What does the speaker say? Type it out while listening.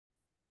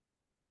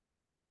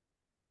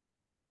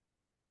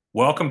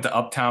Welcome to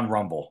Uptown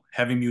Rumble,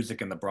 heavy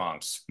music in the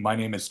Bronx. My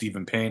name is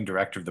Steven Payne,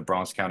 director of the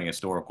Bronx County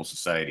Historical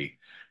Society.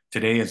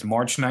 Today is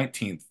March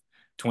 19th,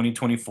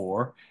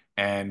 2024,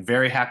 and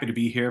very happy to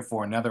be here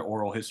for another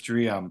oral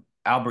history.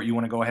 Albert, you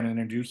want to go ahead and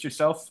introduce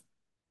yourself?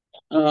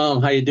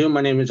 How you doing?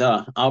 My name is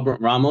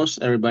Albert Ramos.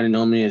 Everybody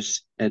know me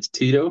as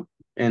Tito,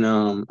 and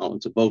I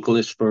was a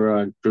vocalist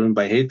for Driven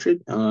by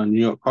Hatred, New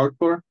York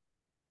hardcore,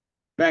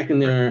 back in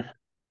the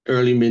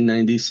early mid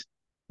 '90s.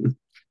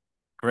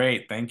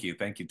 Great, thank you.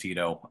 Thank you,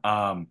 Tito.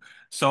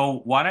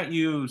 So why don't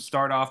you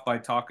start off by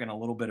talking a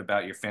little bit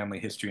about your family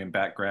history and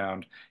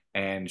background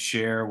and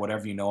share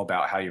whatever you know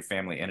about how your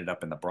family ended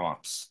up in the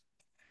Bronx?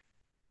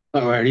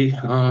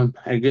 Alrighty.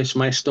 I guess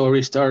my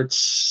story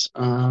starts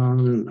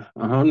on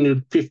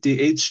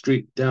 158th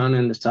Street down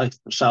in the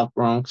South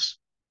Bronx.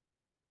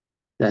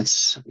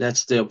 That's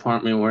the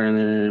apartment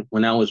where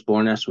when I was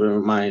born, that's where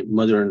my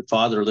mother and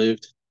father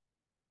lived.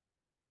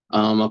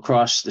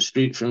 Across the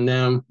street from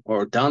them,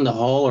 or down the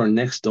hall, or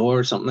next door,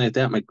 or something like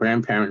that, my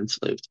grandparents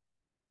lived.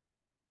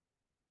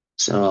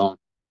 So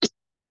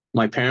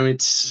my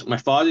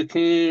father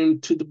came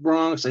to the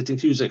Bronx. I think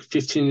he was like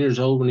 15 years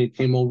old when he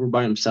came over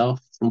by himself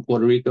from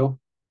Puerto Rico.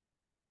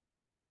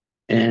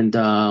 And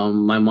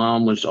my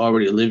mom was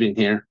already living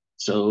here.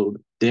 So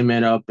they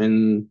met up,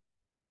 and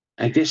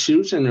I guess she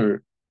was in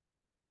her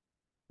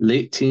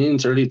late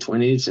teens, early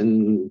 20s,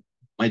 and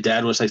my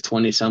dad was like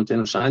 20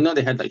 something. So I know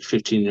they had like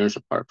 15 years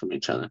apart from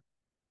each other.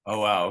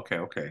 Oh, wow. Okay,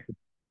 okay.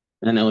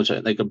 And that was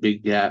like a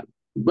big gap.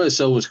 But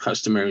so was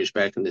customaries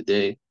back in the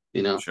day,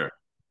 you know. Sure.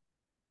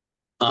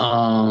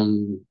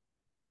 Um,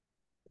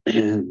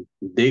 and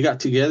they got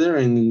together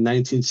in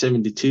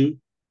 1972.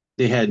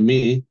 They had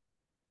me,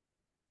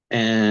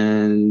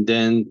 and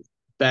then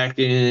back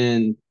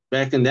in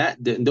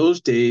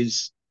those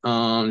days,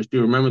 if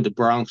you remember, the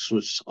Bronx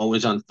was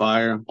always on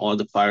fire. All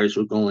the fires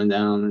were going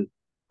down, and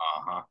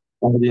Uh-huh.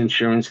 all the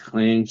insurance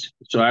claims.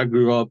 So I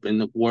grew up in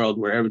the world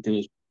where everything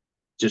was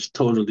just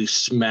totally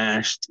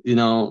smashed.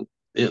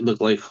 It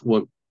looked like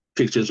what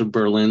pictures of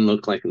Berlin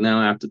looked like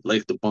now after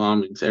like the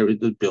bombings.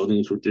 The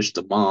buildings were just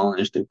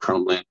demolished and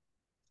crumbling.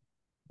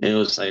 It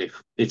was like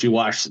if you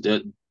watched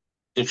the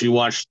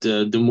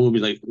movie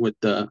like with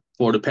the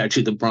Fort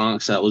Apache the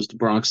Bronx, that was the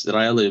Bronx that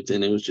I lived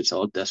in. It was just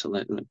all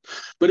desolate.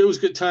 But it was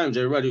good times.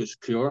 Everybody was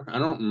pure. I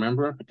don't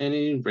remember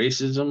any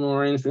racism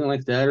or anything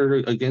like that or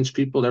against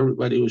people.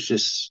 Everybody was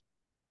just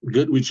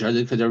good with each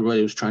other because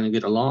everybody was trying to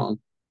get along,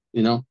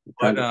 you know,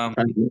 What try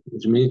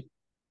to meet.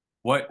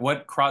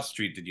 what cross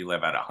street did you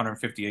live at?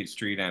 158th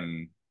Street,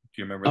 and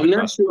do you remember the I'm not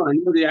cross? sure. I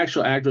know the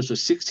actual address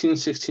was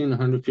 1616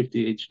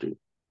 158th Street.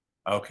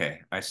 Okay,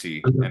 I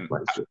see. I'm not And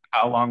quite sure.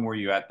 how long were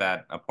you at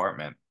that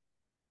apartment?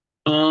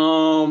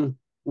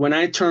 When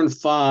I turned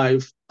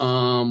 5,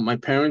 my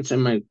parents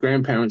and my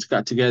grandparents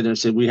got together and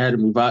said we had to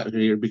move out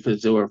here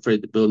because they were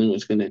afraid the building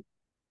was going to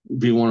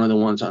be one of the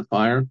ones on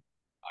fire.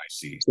 I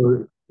see.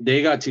 So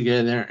they got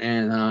together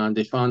and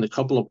they found a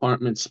couple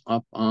apartments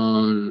up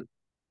on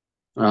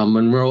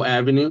Monroe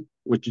Avenue,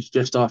 which is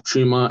just off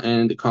Tremont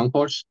and the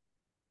Concourse.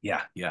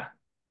 Yeah, yeah.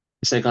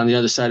 It's like on the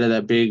other side of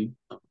that big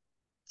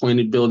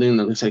pointed building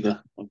that looks like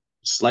a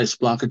sliced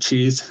block of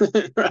cheese.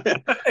 Right?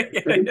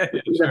 Yeah, yeah,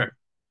 yeah, sure.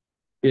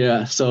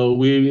 Yeah. So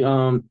we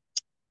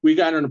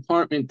got an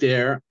apartment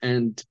there,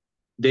 and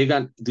they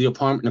got the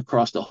apartment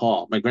across the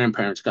hall. My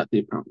grandparents got the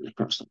apartment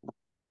across the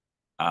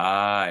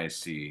I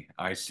see.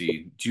 I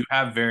see. Do you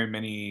have very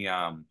many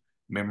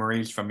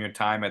memories from your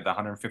time at the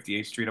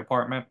 158th Street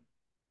apartment?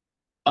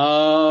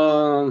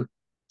 hall.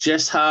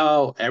 Just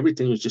how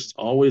everything was just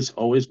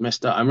always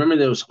messed up. I remember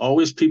there was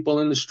always people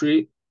in the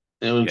street.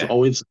 There was Yeah.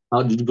 always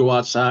how did you go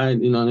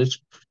outside?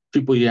 There's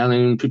people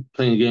yelling, people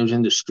playing games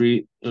in the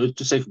street. It was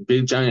just like a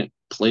big giant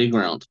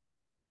playground,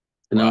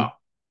 you know. Wow.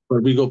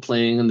 Where we go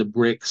playing in the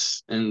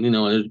bricks, and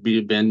there'd be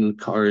abandoned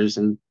cars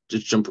and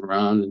just jump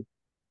around.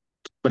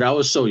 But I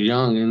was so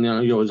young, and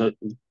you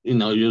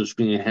was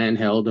being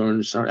handheld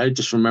or I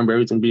just remember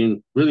everything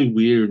being really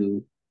weird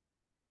and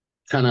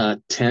kind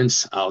of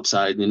tense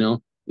outside.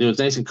 It was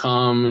nice and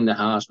calm in the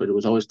house, but it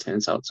was always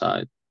tense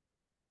outside.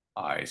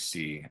 I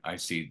see. I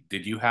see.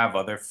 Did you have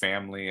other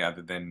family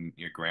other than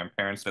your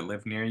grandparents that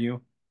lived near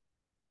you?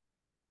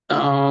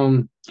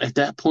 At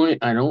that point,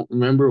 I don't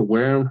remember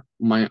where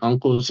my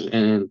uncles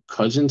and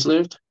cousins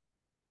lived,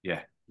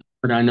 Yeah.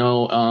 but I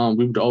know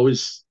we would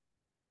always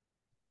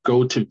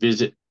go to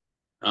visit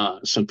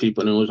some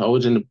people, and it was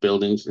always in the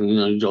buildings, and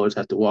you'd always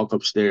have to walk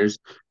upstairs,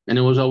 and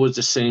it was always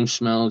the same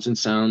smells and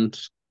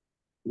sounds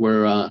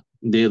where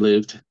they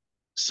lived.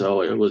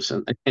 So it was,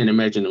 I can't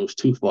imagine it was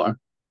too far.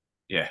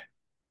 Yeah.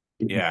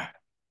 Yeah.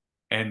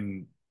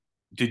 And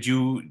did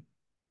you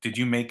did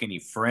you make any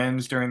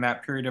friends during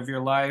that period of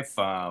your life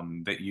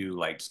that you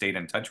like stayed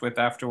in touch with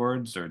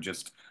afterwards, or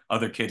just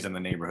other kids in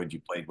the neighborhood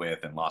you played with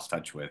and lost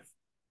touch with?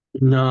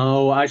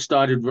 No, I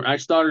started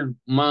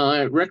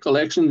my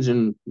recollections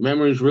and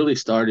memories really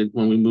started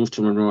when we moved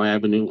to Monroe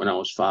Avenue when I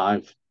was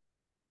 5.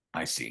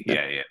 I see. That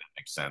Yeah, yeah, that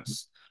makes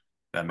sense.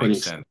 That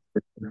makes pretty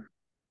sense.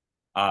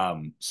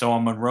 So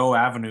on Monroe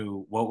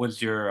Avenue, what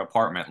was your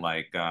apartment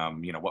like?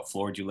 What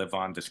floor did you live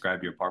on?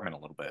 Describe your apartment a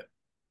little bit.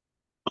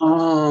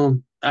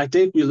 I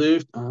think we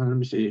lived, let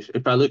me see.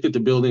 If I look at the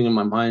building in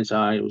my mind's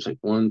eye, it was like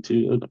one,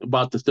 two,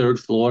 about the third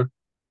floor.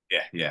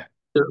 Yeah, yeah.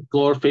 Third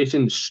floor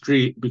facing the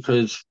street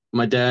because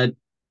my dad,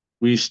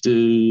 we used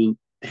to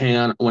hang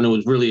out when it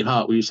was really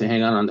hot. We used to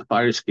hang out on the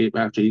fire escape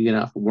after you get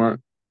out from work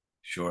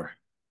Sure.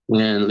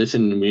 and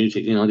listen to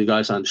music. The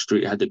guys on the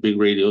street had the big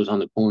radios on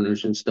the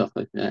corners and stuff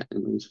like that.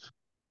 And it was,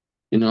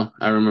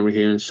 I remember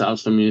hearing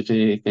salsa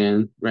music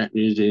and rap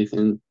music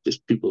and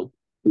just people,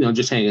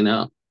 just hanging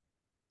out,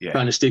 Yeah,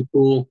 trying to stay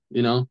cool.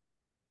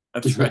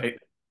 that's right.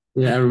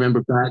 Yeah, I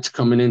remember bats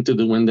coming in through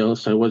the window,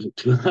 so it wasn't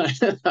too high.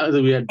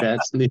 We had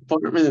bats in the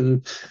apartment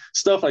and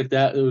stuff like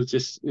that. It was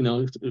just,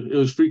 it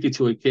was freaky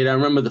to a kid. I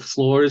remember the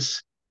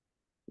floors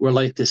were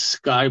like this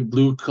sky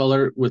blue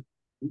color with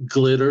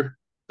glitter,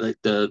 like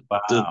the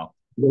Wow.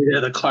 yeah,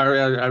 the car.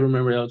 I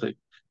remember I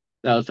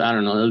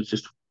don't know, it was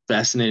just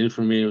fascinating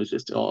for me. It was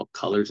just all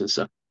colors and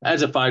stuff.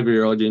 As a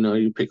 5-year-old,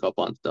 you pick up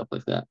on stuff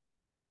like that.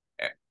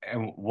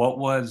 And what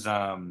was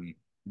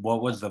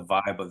the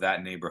vibe of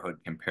that neighborhood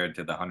compared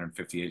to the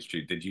 158th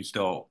Street? Do you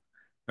still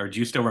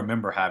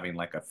remember having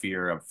like a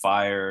fear of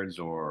fires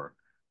or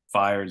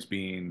fires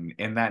being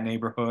in that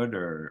neighborhood,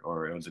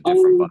 or it was a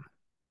different vibe? Um,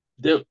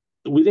 there,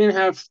 we didn't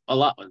have a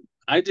lot.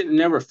 I didn't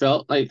never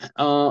felt like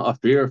a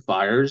fear of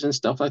fires and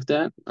stuff like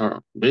that,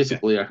 or Yeah,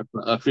 basically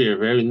a fear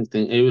of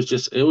everything.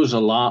 It was a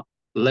lot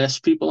less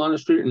people on the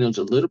street, and it was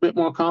a little bit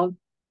more calm.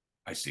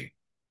 I see.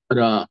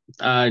 But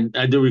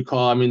I do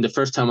recall. I mean, the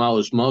first time I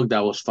was mugged,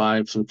 I was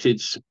 5. Some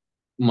kids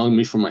mugged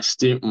me for my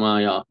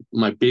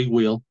big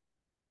wheel.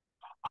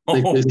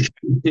 Like Oh, this.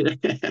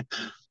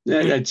 Yeah,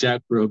 I got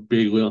jacked for a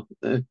big wheel.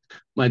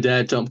 My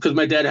dad told because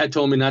my dad had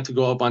told me not to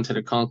go up onto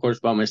the concourse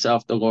by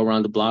myself. To go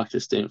around the block,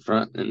 just stay in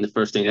front. And the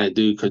first thing yeah. I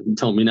do, because he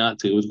told me not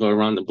to, was go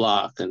around the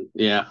block. And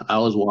yeah, I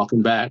was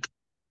walking back.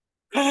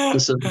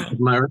 So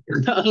my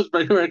that was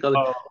my record.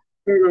 Oh,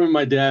 I remember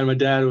my dad. My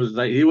dad was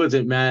like, he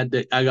wasn't mad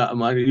that I got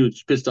money. He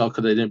was pissed off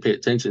because I didn't pay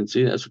attention.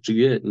 See, that's what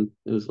you get, and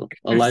it was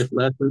a life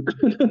lesson.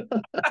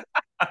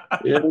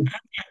 Yeah.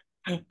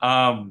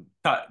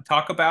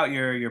 talk about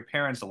your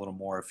parents a little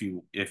more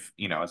if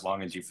as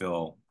long as you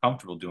feel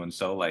comfortable doing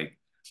so, like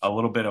a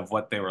little bit of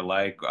what they were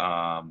like,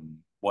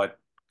 what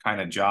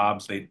kind of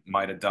jobs they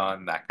might have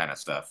done, that kind of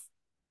stuff.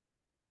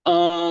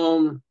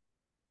 Um.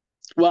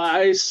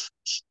 Well,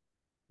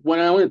 when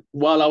I went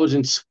while I was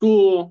in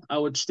school, I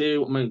would stay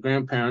with my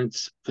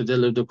grandparents because they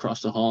lived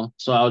across the hall.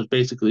 So I was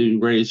basically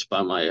raised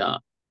by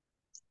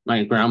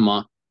my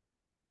grandma,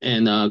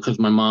 and because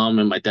my mom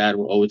and my dad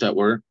were always at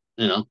work,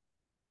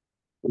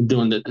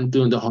 doing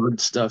the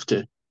hard stuff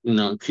to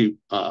keep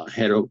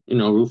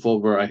roof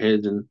over our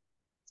heads and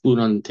food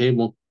on the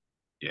table.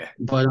 Yeah.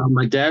 But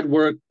my dad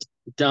worked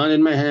down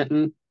in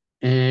Manhattan,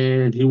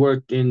 and he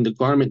worked in the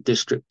garment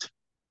district.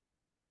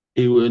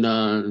 He would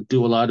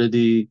do a lot of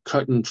the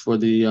cutting for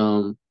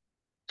the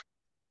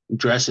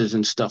dresses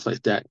and stuff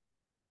like that.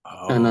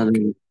 And Oh,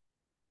 okay.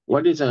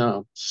 what is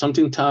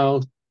something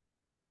tile?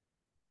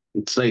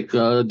 It's like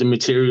the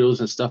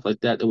materials and stuff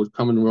like that would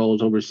come in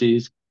rolls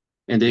overseas,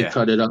 and they Yeah.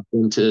 cut it up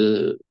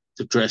into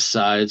the dress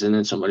size, and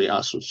then somebody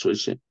else would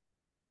switch it.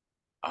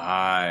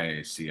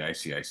 I see. I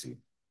see. I see.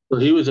 So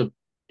he was a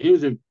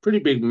pretty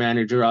big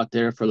manager out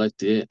there for like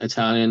the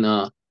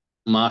Italian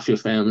mafia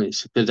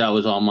families because that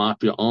was all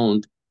mafia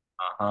owned.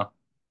 Uh-huh.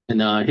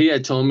 And he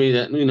had told me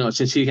that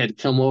since he had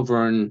come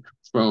over and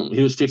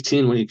he was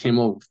 15 when he came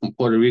over from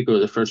Puerto Rico,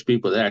 the first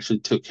people that actually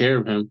took care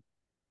of him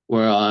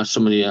were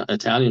some of the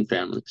Italian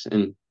families,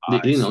 and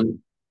I see.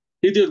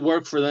 he did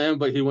work for them,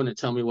 but he wouldn't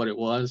tell me what it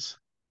was.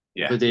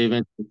 Yeah. But they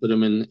eventually put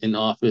him in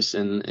office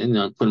and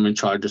put him in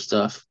charge of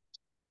stuff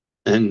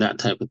and that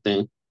type of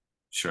thing.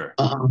 Sure.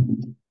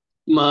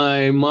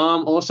 My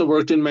mom also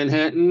worked in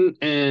Manhattan,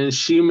 and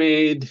she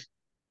was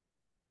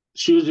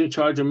in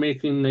charge of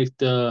making like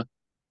the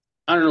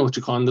I don't know what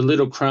you call them, the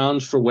little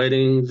crowns for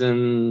weddings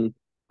and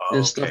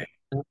stuff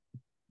Okay.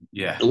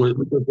 Yeah. with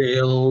the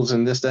veils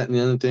and this, that, and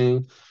the other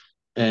thing.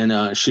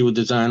 And she would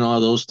design all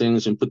those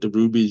things and put the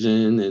rubies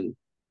in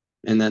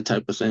and that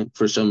type of thing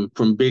for some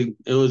from big.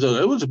 It was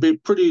a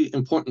big, pretty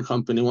important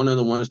company. One of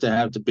the ones that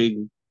have the big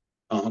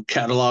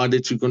catalog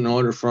that you can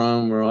order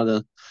from, where all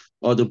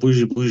the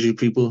bougie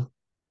people,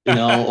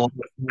 all,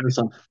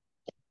 so,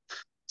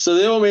 so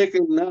they were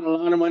making not a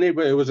lot of money,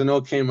 but it was an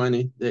okay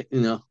money. That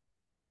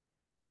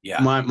Yeah.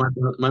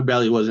 my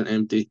belly wasn't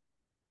empty.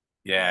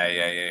 Yeah.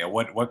 Yeah. Yeah. Yeah.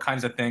 What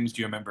kinds of things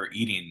do you remember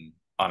eating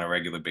on a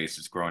regular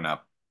basis growing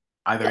up,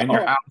 either in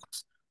your Oh,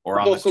 house or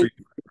on the local. street?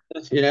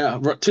 Yeah,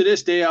 to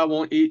this day, I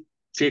won't eat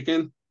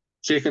chicken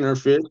or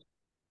fish.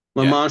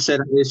 My Yeah. mom said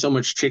I ate so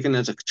much chicken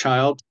as a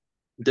child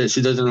that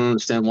she doesn't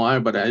understand why,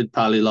 but I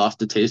probably lost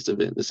the taste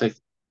of it. It's like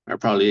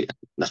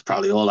that's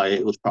probably all I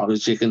ate was probably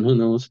chicken. Who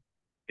knows?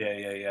 Yeah.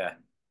 Yeah.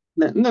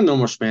 Yeah. No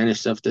more Spanish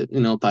stuff that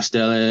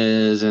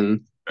pasteles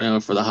and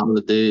for the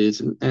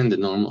holidays and the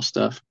normal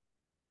stuff.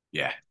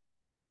 Yeah.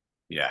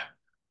 Yeah.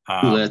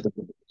 Too late.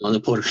 on the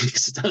Puerto Rican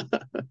stuff.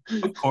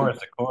 Of course,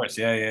 of course.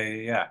 Yeah, yeah,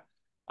 yeah,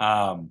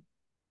 yeah.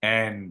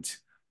 And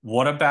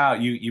what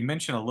about you? You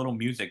mentioned a little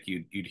music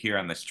you'd hear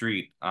on the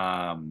street.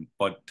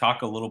 But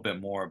talk a little bit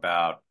more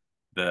about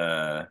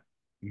the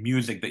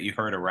music that you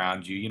heard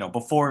around you,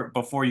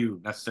 before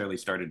you necessarily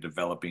started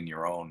developing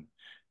your own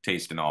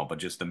taste and all, but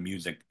just the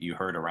music you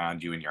heard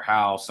around you in your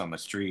house, on the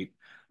street,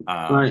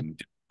 Right.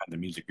 the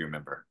music you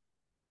remember.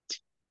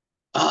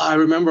 I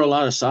remember a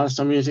lot of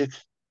salsa music.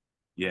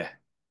 Yeah.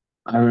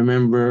 I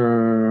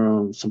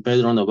remember some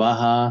Pedro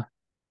Navaja,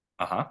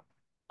 Uh-huh.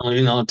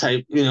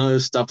 type,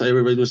 stuff that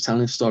everybody was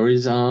telling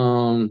stories.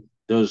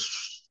 There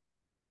was,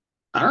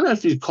 I don't know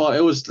if you call it,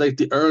 it was like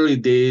the early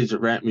days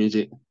of rap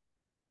music.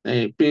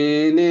 Like, Huh?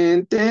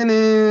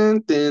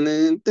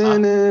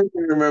 I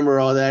remember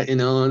all that,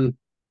 and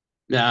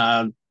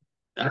uh,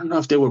 I don't know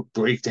if they were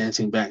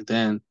breakdancing back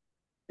then.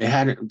 It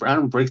hadn't, I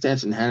don't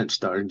breakdancing hadn't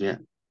started yet.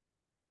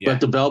 But Yeah.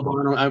 the bell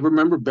bottom, I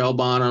remember bell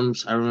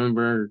bottoms. I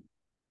remember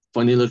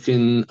funny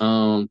looking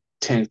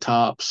tank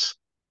tops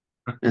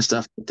and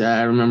stuff like that.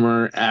 I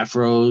remember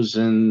afros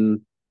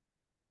and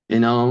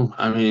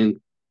I mean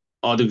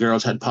all the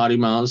girls had potty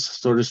mouths,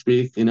 so to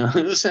speak. It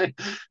was like,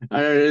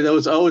 there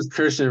was always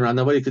cursing around.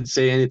 Nobody could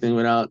say anything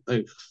without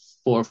like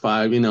four or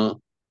five,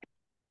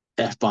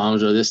 f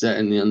bombs or this, that,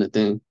 and the other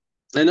thing.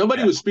 And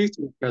nobody Yeah. would speak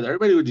to each other.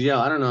 Everybody would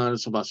yell. I don't know.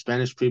 It's about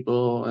Spanish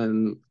people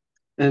and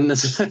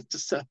that's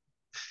just,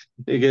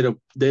 they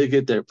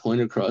get their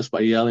point across by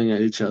yelling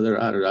at each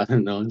other. I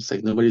don't know. It's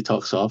like nobody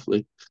talks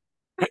softly.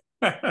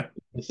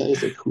 It's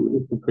like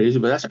cool, it's crazy,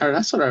 but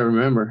that's what I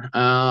remember.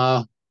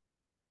 I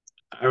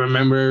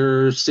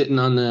remember sitting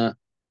on the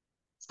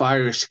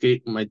fire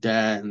escape with my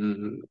dad,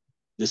 and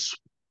this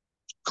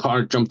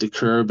car jumped the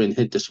curb and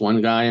hit this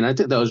one guy, and I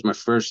think that was my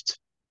first.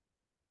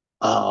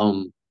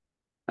 Um,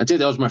 I think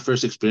that was my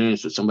first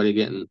experience with somebody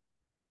getting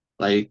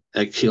like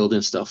killed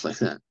and stuff like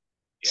that.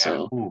 Yeah.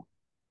 So Ooh.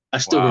 I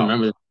still Wow.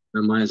 remember that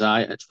in my mind's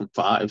eye. It's from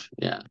five.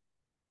 Yeah.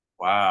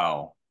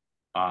 Wow.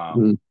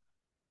 Mm.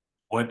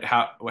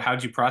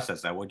 How'd you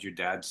process that? What'd your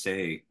dad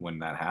say when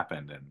that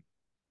happened? And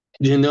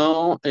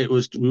It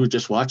was we were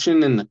just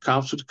watching, and the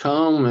cops would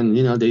come,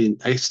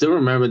 and I still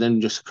remember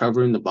them just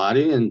covering the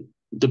body, and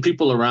the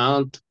people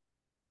around.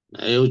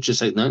 It was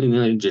just like nothing,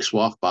 you just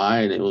walk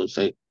by, and it was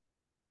like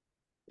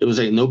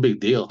no big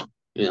deal,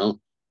 you know.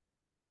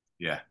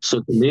 yeah,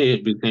 So to me,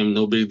 it became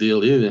no big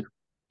deal either.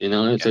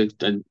 It's yeah, like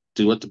I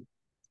do what the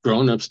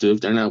grown-ups do.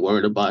 If they're not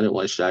worried about it,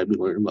 why should I be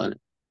worried about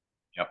it?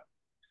 yep,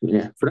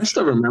 Yeah, for but I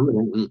still sure. remember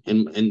that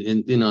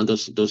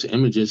in those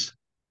images.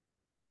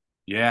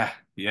 Yeah,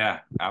 yeah,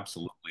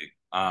 absolutely.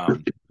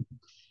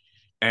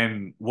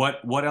 And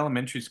what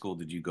elementary school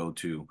did you go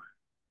to?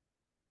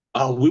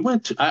 Oh,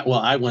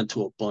 I went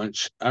to a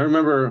bunch. I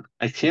remember,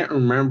 I can't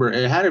remember.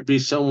 It had to be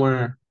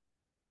somewhere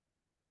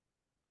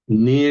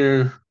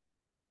near.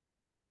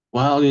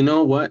 Well, you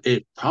know what?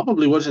 It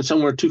probably wasn't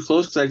somewhere too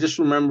close because I just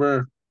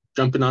remember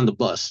jumping on the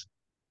bus.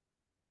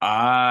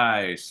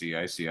 I see,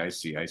 I see, I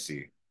see, I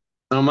see.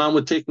 My mom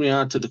would take me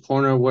out to the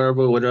corner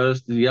wherever with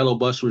us. The yellow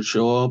bus would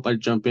show up.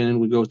 I'd jump in.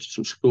 We'd go to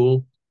some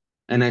school.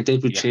 And I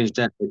think we Yeah. changed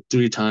that like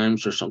three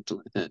times or something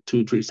like that,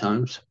 two, three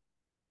times.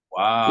 Yeah.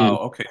 Wow.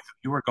 Okay, so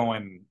you were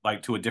going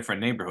like to a different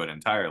neighborhood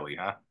entirely,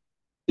 huh?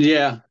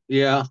 Yeah.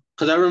 Yeah.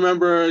 Because I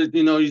remember,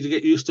 you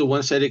get used to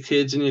one set of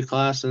kids in your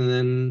class and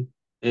then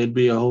it'd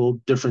be a whole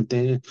different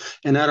thing.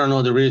 And I don't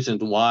know the reason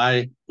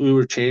why we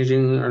were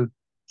changing or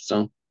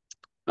so.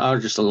 I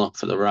was just along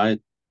for the ride.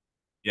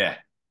 Yeah,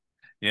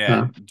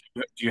 yeah. Huh.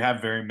 Do you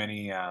have very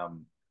many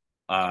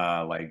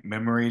like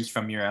memories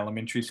from your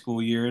elementary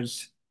school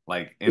years,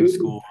 like in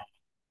school?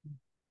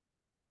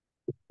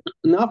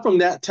 Not from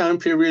that time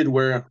period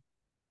where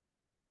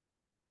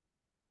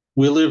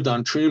we lived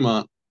on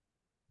Tremont,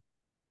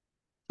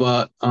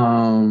 but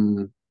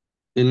in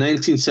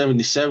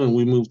 1977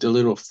 we moved a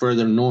little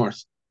further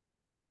north.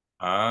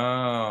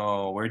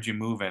 Oh, where'd you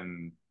move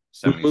in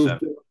We moved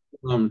 77?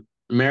 to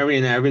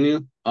Marion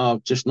Avenue,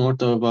 just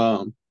north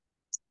of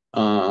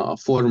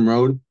Fordham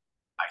Road.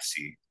 I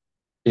see.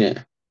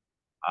 Yeah,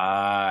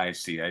 I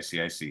see. I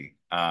see. I see.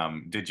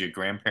 Did your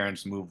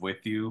grandparents move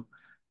with you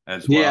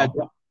as yeah,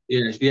 well?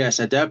 yes, yes.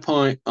 At that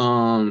point,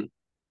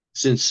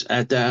 since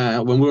at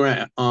that when we were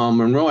at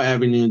Monroe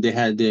Avenue, they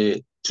had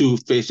the two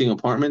facing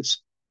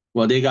apartments.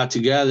 Well, they got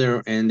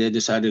together and they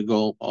decided to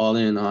go all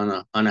in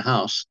on a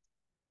house.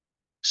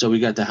 So we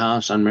got the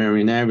house on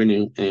Marion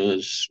Avenue. It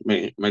was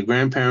my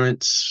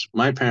grandparents,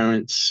 my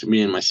parents,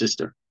 me, and my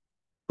sister,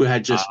 who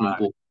had just Ah,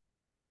 moved.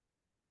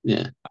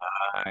 Yeah.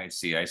 I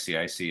see. I see.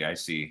 I see. I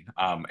see.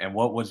 And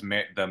what was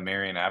the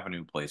Marion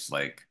Avenue place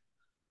like?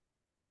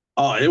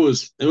 Oh, it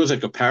was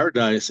like a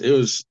paradise. It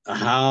was a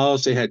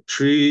house. They had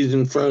trees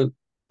in front.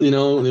 It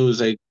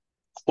was like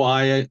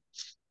quiet.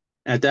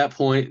 At that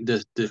point,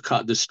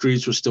 the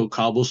streets were still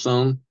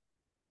cobblestone.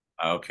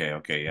 Okay.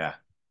 Okay. Yeah.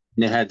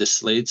 And they had the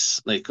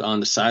slates like on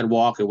the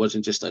sidewalk. It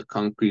wasn't just a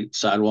concrete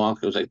sidewalk.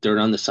 It was like dirt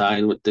on the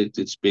side with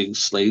these big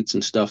slates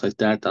and stuff like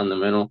that down the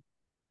middle.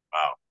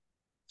 Wow.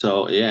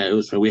 So yeah, it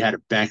was. We had a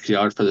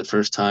backyard for the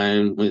first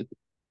time with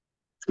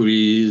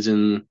trees,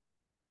 and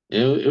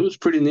it was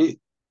pretty neat.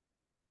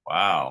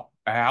 Wow.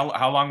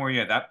 How long were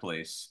you at that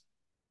place?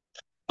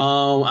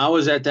 I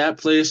was at that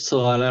place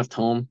till I left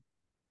home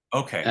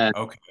Okay, at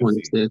okay, I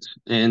see. 26,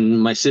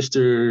 and my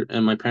sister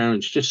and my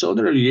parents just sold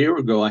it a year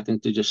ago. I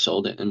think they just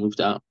sold it and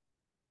moved out.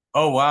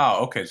 Oh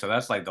wow. Okay, so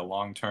that's like the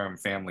long-term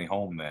family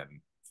home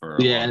then for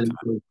a Yeah, long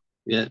time.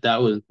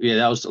 that was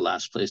the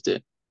last place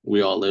that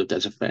we all lived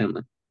as a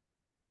family.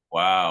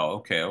 Wow.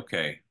 Okay,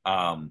 okay.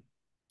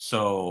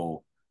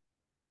 So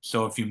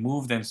so if you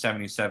moved in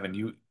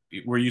 77,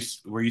 were you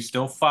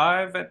still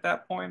five at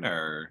that point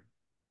or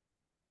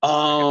I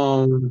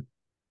guess Um,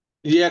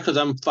 yeah, because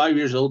I'm 5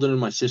 years older than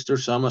my sister,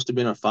 so I must have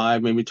been a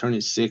five, maybe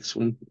turning six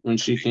when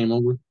she came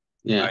over.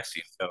 Yeah, I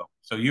see.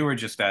 So you were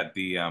just at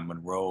the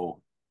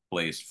Monroe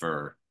place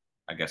for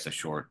I guess a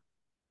short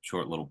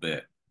little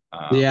bit.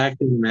 yeah, Um I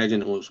can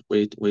imagine it was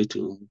way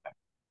too long.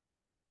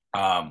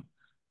 um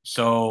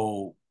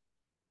so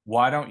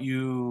why don't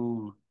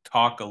you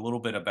talk a little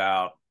bit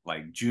about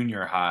like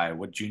junior high,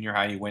 what junior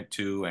high you went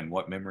to and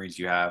what memories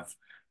you have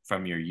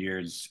from your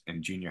years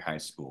in junior high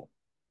school?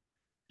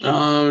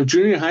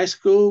 Junior high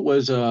school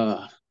was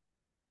Our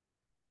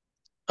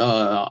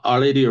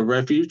Lady of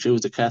Refuge. It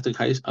was a Catholic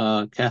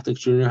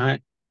junior high.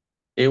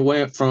 It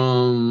went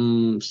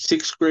from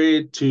sixth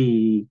grade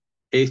to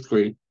eighth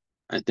grade,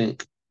 I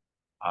think.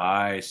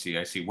 I see,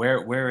 I see.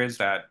 Where is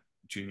that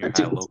junior I high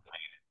think it's located?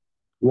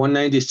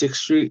 196th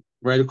Street,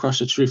 right across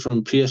the street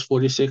from PS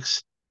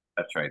 46.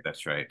 That's right,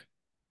 that's right.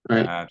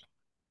 Right. Uh,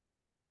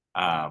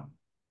 um,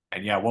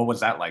 and yeah, what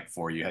was that like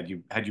for you? Had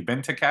you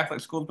been to Catholic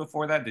schools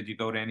before that? Did you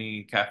go to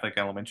any Catholic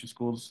elementary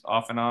schools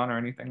off and on or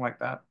anything like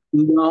that?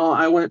 No,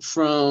 I went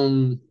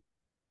from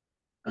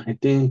I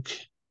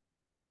think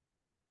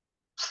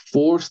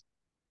fourth.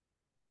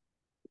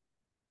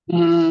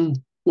 Mm,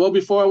 well,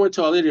 before I went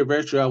to Our Lady of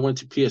Refuge, I went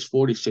to PS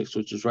 46,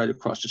 which is right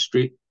across the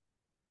street.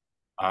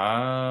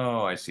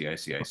 Oh, I see, I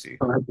see, I see.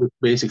 I just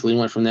basically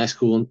went from that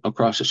school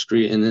across the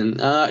street, and then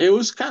it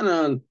was kind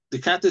of the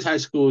Catholic high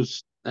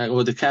schools,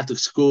 or the Catholic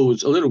school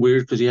was a little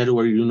weird because you had to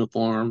wear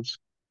uniforms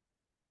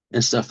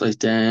and stuff like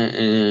that,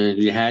 and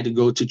you had to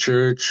go to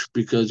church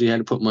because you had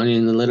to put money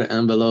in the little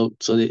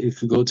envelope so that you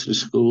could go to the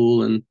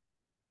school and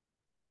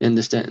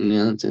this, that, and the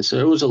other thing. So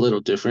it was a little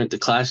different. The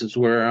classes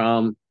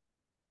were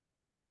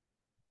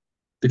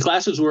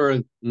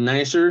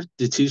nicer.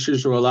 The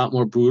teachers were a lot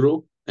more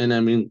brutal, and I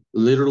mean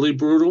literally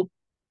brutal.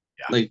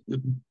 Yeah. Like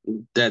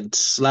that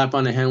slap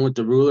on the hand with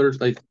the ruler,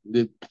 like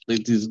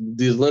these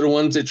little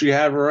ones that you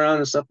have around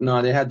and stuff.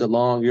 No, they had the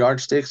long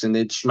yardsticks and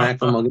they'd smack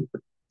them,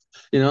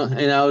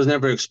 And I was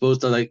never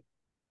exposed to like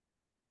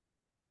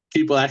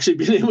people actually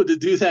being able to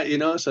do that,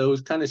 So it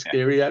was kind of Yeah.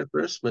 scary at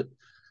first, but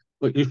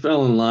you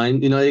fell in line.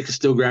 They could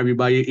still grab you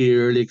by your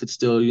ear. They could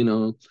still,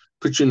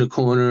 put you in the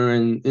corner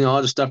and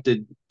all the stuff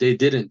that they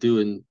didn't do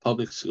in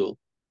public school,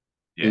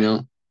 you Yeah.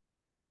 know.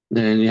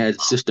 Then you had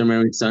Sister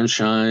Mary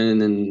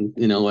Sunshine and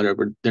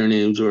whatever their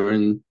names were,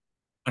 and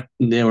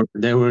they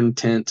were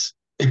intense.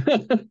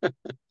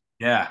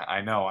 Yeah,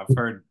 I know. I've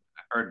heard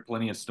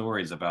plenty of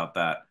stories about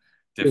that.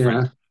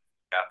 Different Yeah.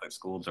 Catholic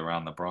schools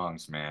around the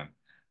Bronx, man.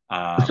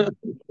 Um,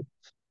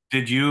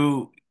 did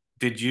you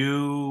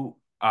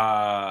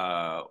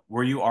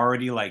were you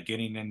already like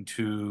getting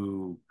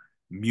into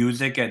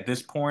music at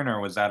this point, or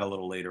was that a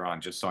little later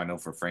on, just so I know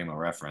for frame of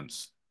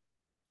reference?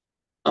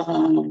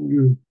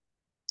 Um,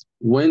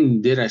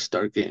 when did I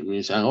start getting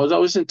music? I was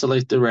always into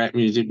like the rap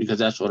music because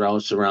that's what I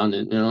was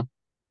surrounded. Yeah,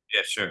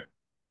 sure.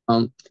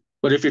 Um,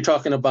 but if you're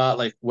talking about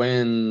like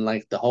when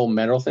like the whole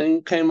metal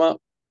thing came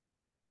up,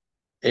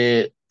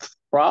 it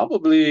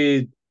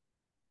probably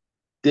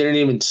didn't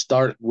even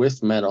start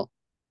with metal.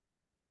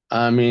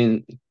 I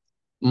mean,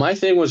 my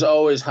thing was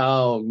always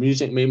how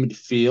music made me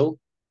feel.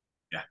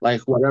 Yeah,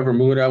 Like whatever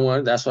mood I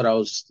wanted, that's what I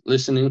was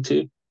listening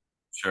to.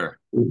 sure.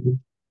 Mhm.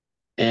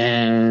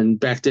 And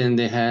back then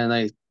they had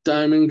like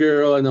Diamond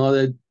Girl and all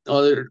that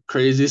other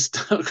crazy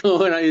stuff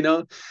going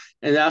on.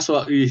 And that's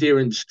what you hear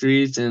in the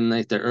streets and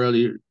like the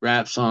early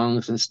rap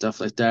songs and stuff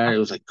like that. It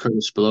was like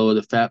Curtis Blow,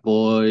 the Fat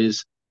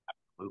Boys,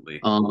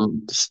 Absolutely.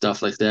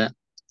 stuff like that.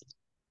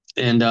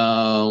 And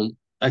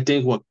I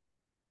think what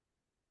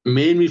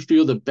made me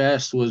feel the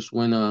best was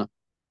when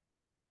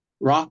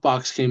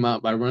Rockbox came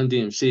out by Run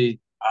DMC.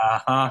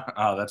 Uh-huh.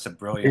 Oh, that's a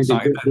brilliant And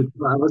song.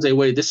 I was like,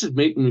 wait, this is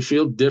making me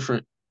feel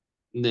different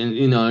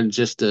than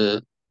just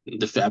the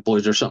Fat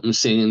Boys or something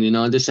singing.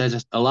 This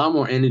has a lot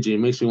more energy. It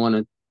makes me want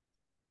to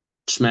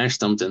smash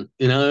something.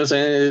 You know what I'm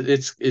saying?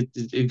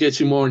 It gets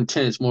you more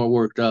intense, more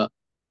worked up,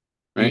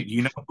 You, right?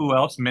 you know who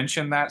else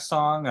mentioned that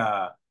song?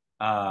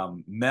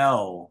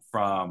 Mel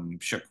from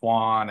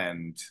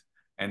Shaquan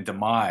and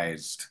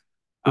Demised.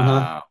 Uh-huh.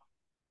 Uh,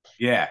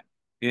 yeah.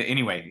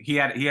 Anyway, he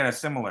had a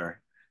similar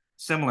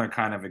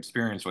kind of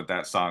experience with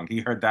that song.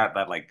 He heard that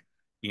like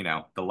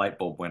the light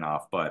bulb went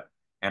off. But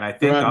and I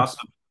think Right. also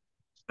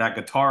that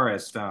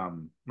guitarist,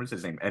 what's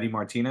his name? Eddie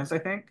Martinez, I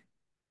think.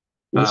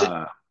 Was it?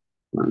 Uh,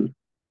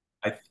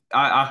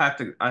 I'll have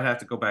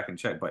to go back and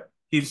check, but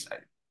he's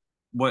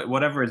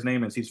whatever his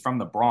name is. He's from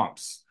the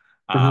Bronx.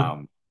 Uh-huh.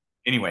 Um,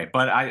 Anyway,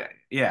 but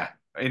yeah.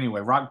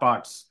 Anyway, Rock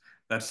Box,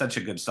 that's such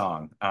a good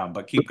song.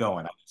 But keep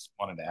going. I just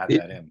wanted to add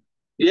Yeah, that in.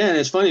 yeah, and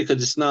it's funny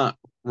because it's not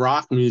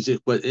rock music,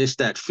 but it's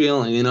that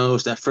feeling,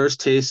 it's that first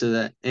taste of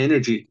that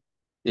energy.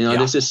 Yeah.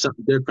 This is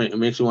something different. It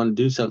makes you want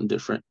to do something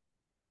different.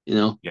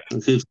 Yeah.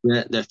 It gives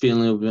that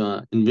feeling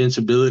of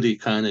invincibility,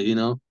 kind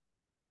of.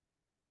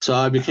 So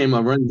I became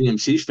a Run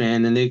DMC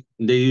fan, and they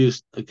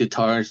used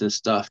guitars and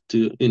stuff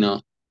to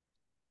a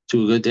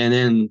good. And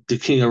then the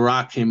King of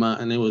Rock came out,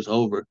 and it was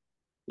over.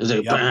 It was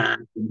like, Yep.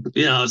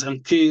 bam, some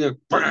King of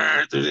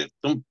bam,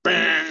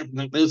 bam.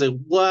 It was like,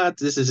 what?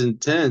 This is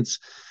intense.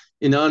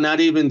 Not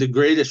even the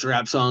greatest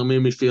rap song made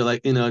me feel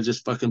like,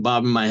 just fucking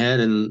bobbing my head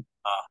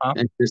Uh-huh.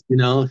 and just,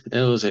 it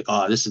was like,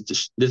 oh, this is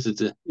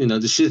the, the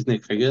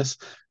shiznick, I guess,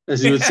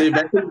 as you would say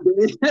back in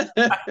the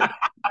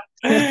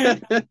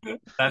day.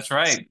 That's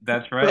right.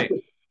 That's right.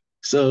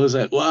 So it was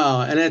like,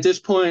 wow. And at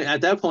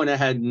that point, I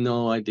had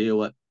no idea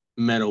what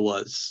metal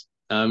was.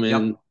 I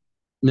Yep. mean,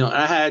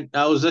 I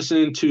was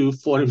listening to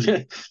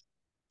Fordham.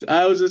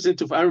 I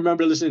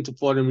remember listening to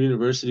Fordham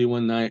University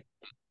one night,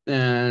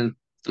 and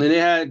they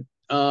had,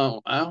 I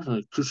don't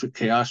know, Crucial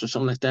Chaos or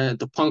something like that,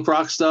 the punk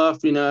rock stuff,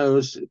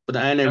 but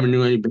I never Yep.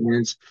 knew any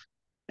bands.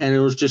 And it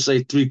was just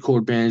like three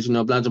chord bands,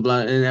 blah blah blah.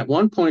 And at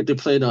one point they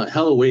played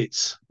Hella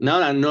Waits.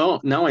 Now I know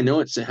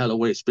it's a Hella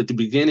Waits, but the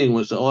beginning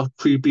was all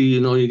creepy.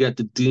 You got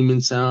the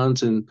demon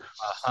sounds, and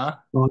Uh-huh.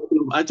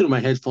 I threw my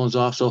headphones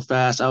off so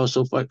fast. I was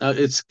so fucked.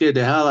 It scared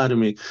the hell out of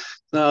me.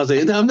 And I was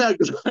like, no, I'm not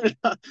going.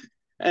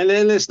 And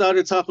then they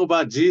started talking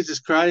about Jesus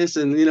Christ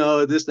and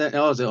this that.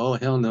 I was like, oh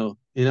hell no.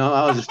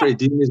 I was afraid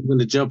demons were going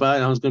to jump out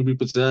and I was going to be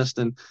possessed.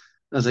 And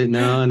I was like,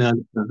 no, no,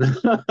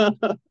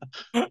 no.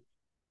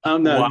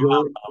 I'm not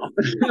Wow.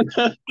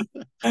 going.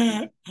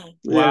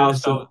 Wow. Yeah.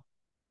 So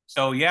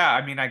So yeah,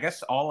 I mean, I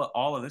guess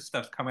all of this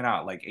stuff's coming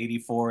out like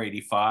 84,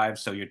 85.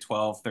 So you're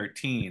 12,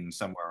 13,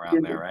 somewhere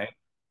around there, right?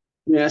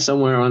 yeah,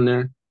 somewhere on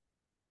there.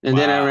 And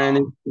then I ran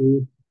Wow.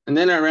 into, and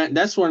then I ran.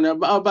 That's when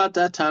about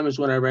that time is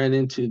when I ran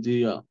into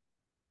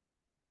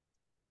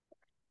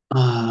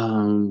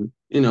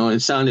it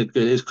sounded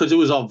good. It's because it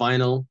was all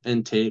vinyl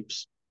and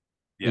tapes,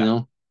 you Yeah.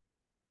 know.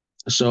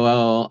 So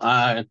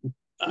I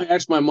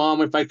asked my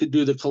mom if I could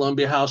do the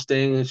Columbia House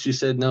thing, and she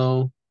said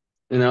no.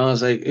 I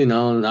was like, and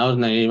I was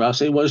naive. I was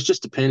saying, well, it's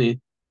just a penny,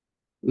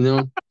 you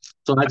know.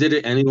 So I did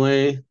it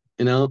anyway,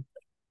 and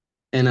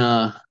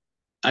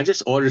I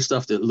just ordered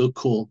stuff that looked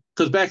cool.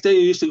 Because back then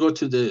you used to go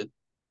to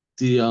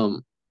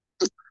the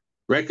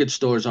record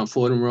stores on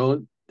Fordham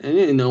Road, and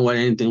you didn't know what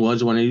anything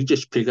was when you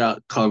just pick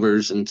out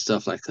covers and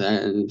stuff like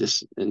that, and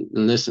just and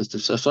listen to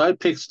stuff. So I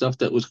picked stuff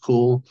that was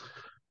cool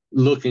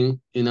looking,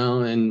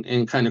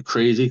 and kind of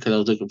crazy because I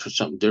was looking for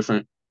something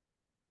different.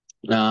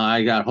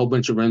 I got a whole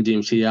bunch of Run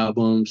DMC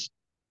albums.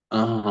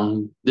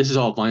 This is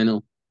all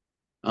vinyl.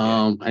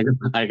 Yeah.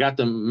 I got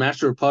the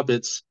Master of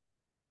Puppets.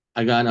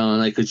 I got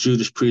like a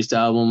Judas Priest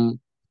album,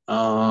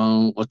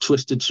 a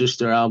Twisted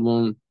Sister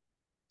album.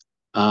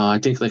 I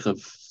think like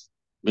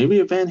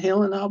maybe a Van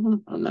Halen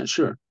album. I'm not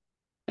sure,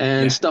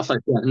 and Yeah. stuff like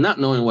that. Not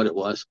knowing what it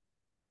was,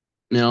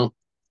 you know.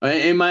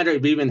 It might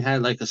have even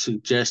had like a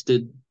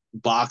suggested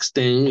box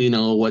thing,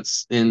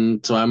 what's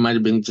in. So I might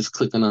have been just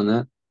clicking on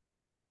that.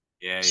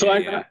 Yeah. So Yeah. I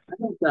Yeah. got, I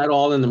got that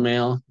all in the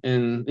mail,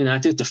 and I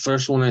think the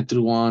first one I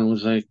threw on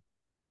was like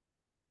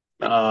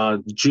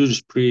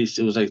Judas Priest.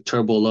 It was like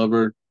Turbo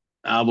Lover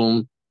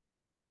album,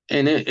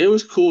 and it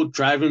was cool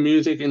driving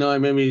music. It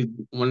made me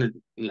want to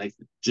like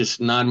just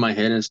nod my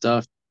head and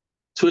stuff.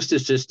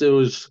 Twisted Sister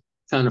was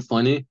kind of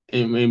funny.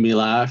 It made me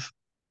laugh,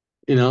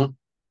 you know.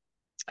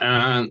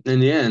 And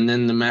yeah, and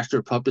then the Master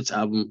of Puppets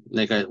album,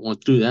 like I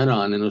went through that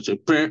on, and it was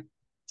like, brr,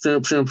 brr,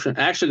 brr, brr.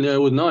 Actually,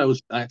 no, it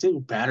was, I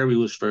think Battery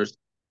was first.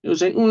 It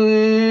was like, wah,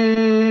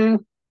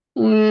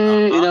 wah,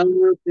 Uh-huh.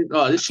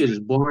 oh, this That's shit good. is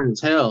boring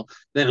as hell.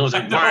 Then it was I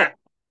like, brr,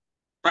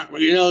 know. brr,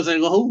 it's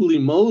like, holy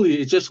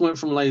moly, it just went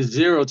from like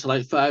 0 to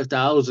like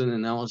 5,000,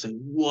 and I was like,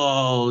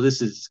 whoa,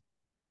 this is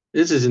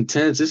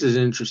intense. This is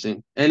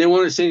interesting. And they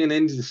weren't singing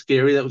anything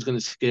scary that was going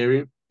to scare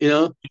you,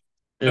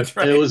 That's it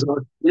right. was.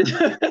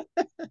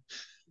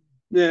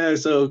 Yeah,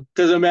 so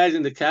because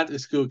imagine the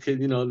Catholic school kid,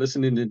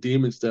 listening to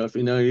demon stuff,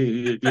 that's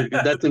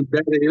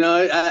embedded.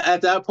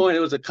 At that point, it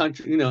was a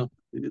country, you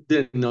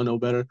didn't know no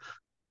better.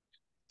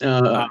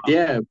 Um,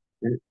 Yeah,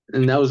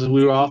 and that was we did were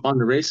you off on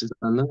the races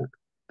on that.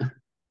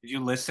 did you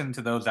listen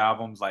to those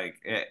albums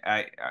like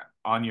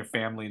on your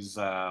family's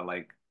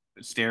like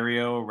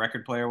stereo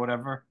record player,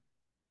 whatever?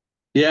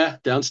 Yeah,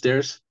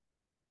 downstairs,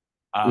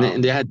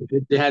 and they Um, had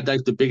they had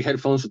like the big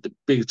headphones with the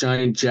big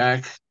giant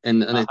jack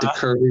and like the uh-huh.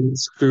 curly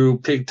screw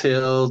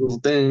pigtails little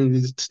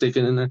thing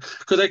sticking in there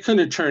because I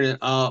couldn't turn it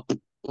up.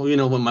 Well,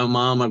 with my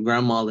mom or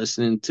grandma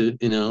listening to,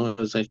 it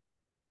was like.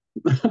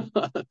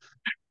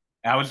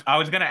 I was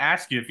gonna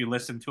ask you if you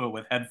listened to it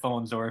with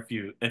headphones or if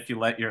you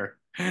let your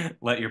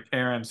let your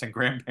parents and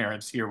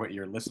grandparents hear what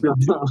you're listening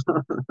to.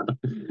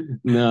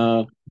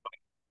 No.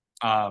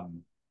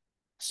 Um,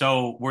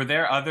 so were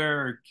there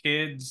other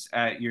kids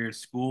at your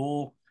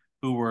school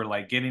who were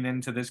like getting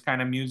into this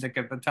kind of music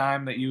at the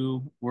time that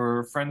you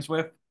were friends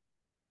with?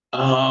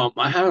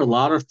 I had a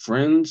lot of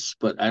friends,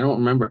 but I don't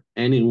remember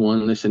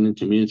anyone listening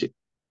to music,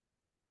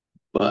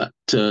 but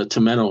to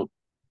metal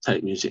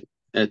type music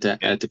Yeah.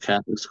 at the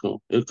Catholic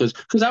school. Because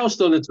I was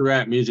still into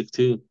rap music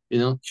too.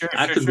 Sure,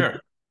 I sure, could sure.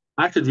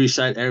 I could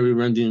recite every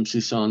Run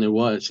DMC song there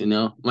was.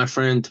 My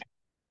friend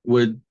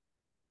would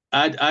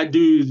I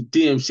do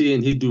DMC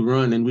and he'd do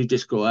Run, and we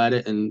just go at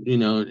it, and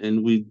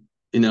we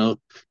you know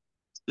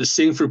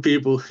sing for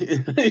people,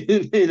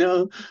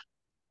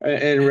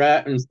 and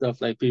rap and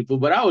stuff like people.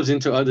 But I was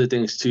into other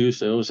things too.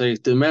 So it was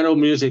like the metal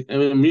music. I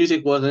mean,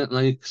 music wasn't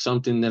like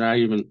something that I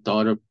even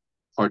thought of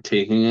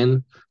partaking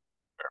in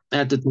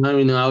at the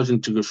time. I was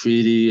into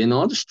graffiti and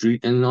all the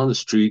street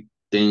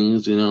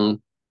things.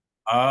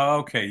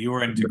 Okay, you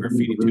were into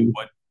graffiti too.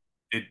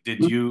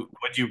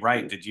 What'd you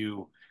write? Did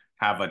you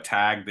have a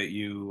tag that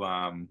you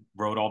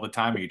wrote all the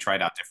time, or you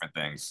tried out different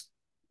things?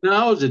 No,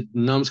 I was a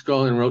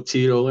numbskull and wrote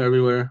Tito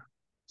everywhere.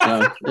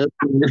 So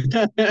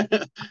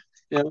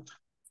yeah,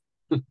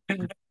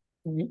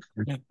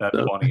 That's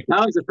so funny.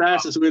 that was the Uh,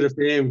 fastest way to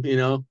fame.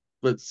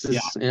 But it's yeah.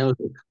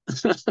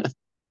 just,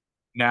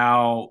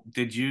 Now,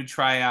 did you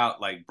try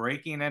out like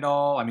breaking at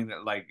all? I mean,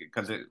 like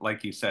because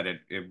like you said,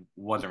 it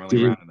wasn't really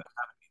dude, around in the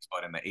 70s,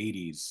 but in the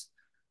 80s,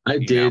 I you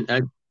know. did.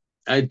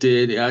 I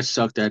did. I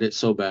sucked at it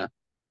so bad.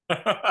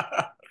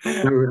 I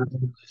really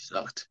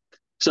sucked.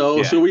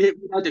 So Yeah. we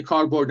had the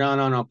cardboard down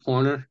on our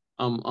corner,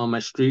 on my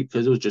street,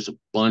 because it was just a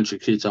bunch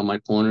of kids on my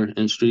corner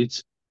and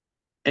streets.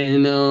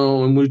 And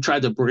when we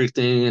tried the break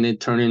thing, and it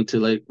turned into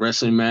like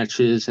wrestling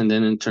matches, and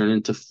then it turned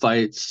into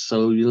fights.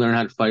 So you learn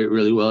how to fight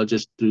really well.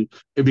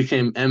 It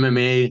became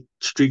MMA,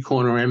 street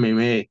corner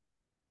MMA.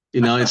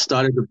 It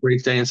started the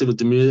break dancing with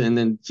the music, and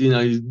then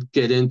you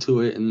get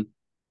into it, and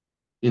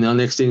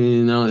next thing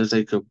you know, there's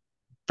like a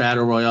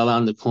battle royale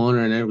on the corner,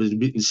 and everybody's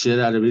beating shit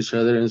out of each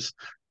other.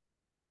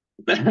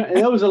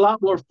 It was a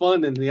lot more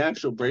fun than the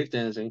actual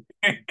breakdancing.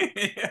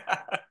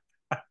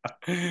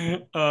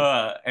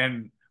 Yeah.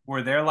 And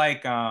were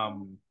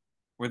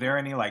there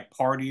any like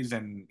parties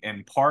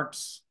and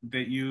parks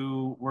that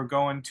you were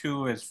going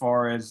to as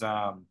far as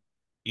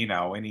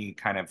any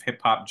kind of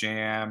hip hop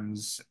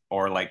jams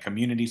or like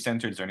community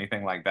centers or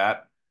anything like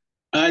that?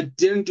 I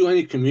didn't do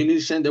any community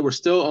center. They were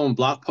still on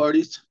block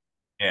parties.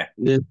 Yeah,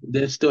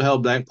 They still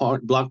held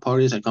block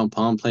parties like on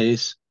Palm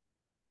Place,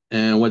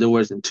 and where there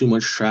wasn't too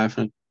much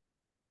traffic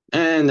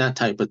and that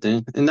type of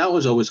thing. And that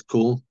was always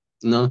cool.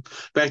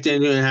 Back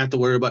then you didn't have to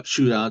worry about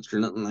shootouts or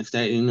nothing like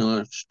that.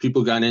 If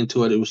people got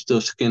into it, it was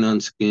still skin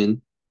on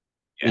skin.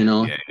 yeah,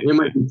 yeah, It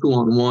might be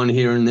 2-on-1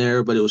 here and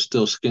there, but it was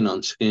still skin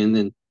on skin.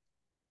 And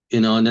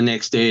the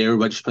next day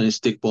everybody's playing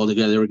stickball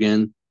together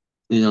again.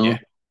 You yeah. know,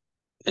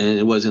 and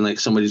it wasn't like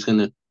somebody's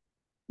gonna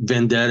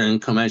vendetta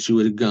and come at you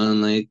with a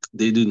gun like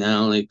they do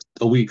now. Like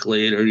a week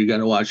later, you got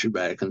to watch your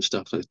back and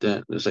stuff like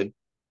that. It's like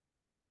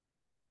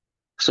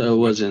so it Were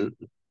wasn't.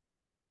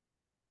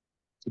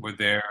 were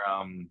there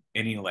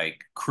any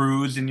like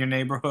crews in your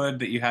neighborhood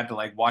that you had to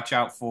like watch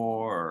out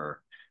for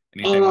or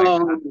anything like that?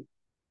 Um,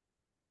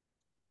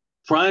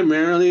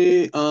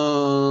 Primarily,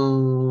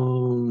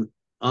 on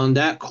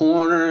that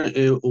corner,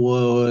 it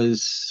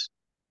was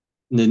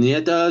the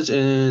Nietas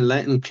and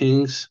Latin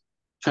Kings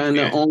kind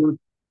of Yeah, owned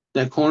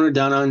that corner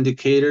down on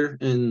Decatur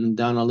and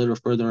down a little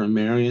further on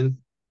Marion.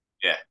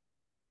 yeah.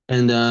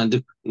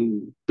 And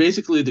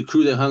basically the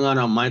crew that hung out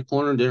on my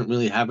corner didn't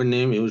really have a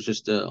name. It was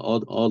just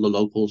all the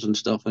locals and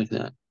stuff like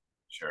that.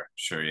 Sure,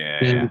 sure, yeah,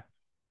 And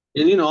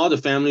yeah. and all the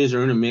families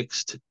are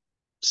intermixed.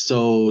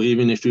 So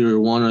even if you were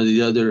one or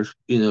the other,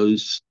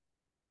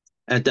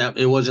 at that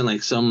it wasn't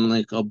like some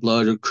like a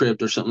blood or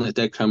crypt or something like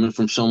that coming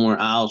from somewhere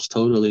else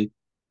totally.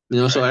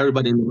 That's So right.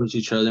 everybody knows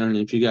each other, and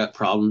if you got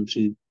problems,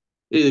 you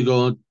either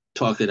go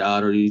talk it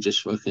out or you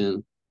just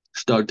fucking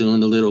start doing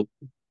the little.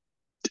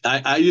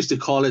 I used to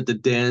call it the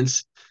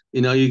dance.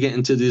 You get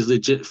into these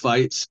legit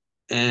fights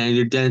and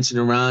you're dancing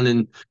around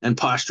and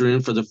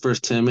posturing for the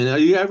first 10 minutes. Are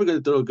you ever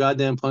gonna throw a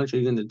goddamn punch? Are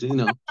you gonna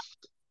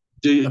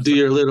do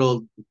your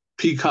little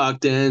peacock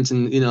dance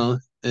and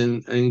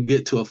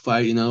get to a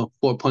fight?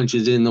 4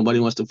 punches in, nobody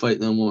wants to fight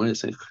no more.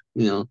 It's like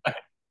you know,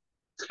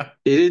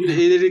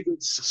 it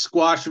gets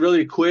squashed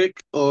really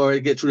quick, or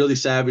it gets really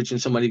savage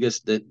and somebody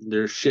gets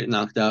their shit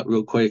knocked out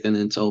real quick, and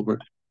then it's over.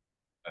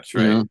 That's You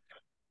right. know.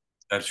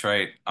 That's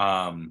right.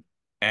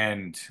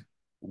 And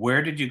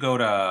where did you go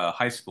to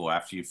high school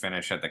after you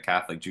finished at the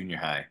Catholic junior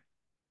high?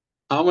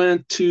 I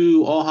went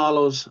to All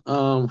Hallows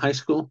High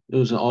School. It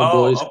was an all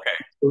boys. Oh,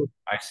 okay.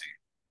 I see.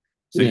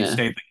 So you Yeah.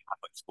 stayed the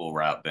Catholic school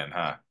route then,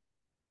 huh?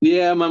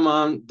 Yeah, my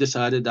mom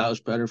decided that was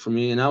better for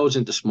me, and I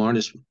wasn't the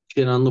smartest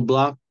kid on the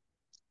block.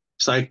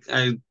 So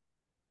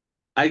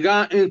I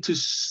got into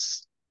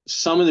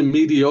some of the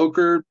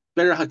mediocre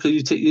better because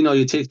you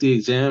take the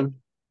exam.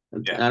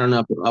 Yeah. I don't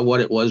know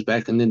what it was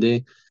back in the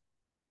day,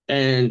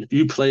 and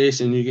you place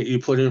and you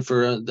put in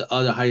for the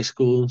other high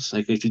schools.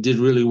 Like if you did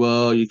really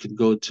well, you could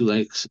go to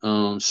like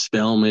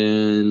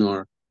Spelman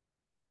or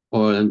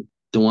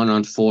the one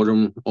on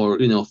Fordham or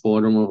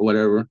Fordham or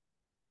whatever.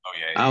 Oh,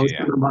 yeah, I yeah, was yeah.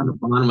 kind of on the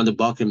bottom of the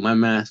bucket. My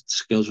math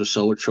skills were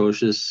so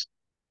atrocious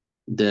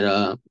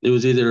that it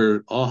was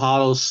either All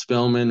Hallows,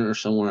 Spelman, or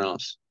somewhere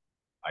else.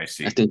 I I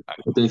see. think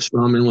I think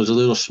Spelman was a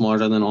little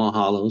smarter than All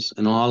Hallows,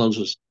 and All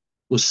Hallows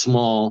was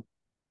small,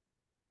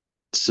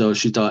 so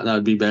she thought that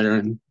would be better,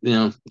 and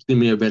give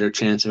me a better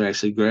chance of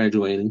actually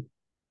graduating.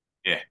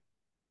 Yeah.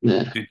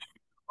 Yeah.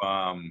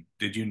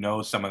 Did you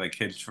know some of the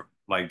kids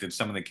like did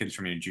some of the kids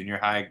from your junior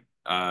high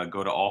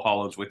go to All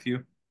Hallows with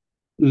you?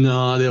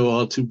 No, they were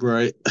all too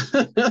bright.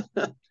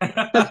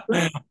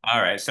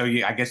 All right. So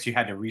I guess you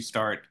had to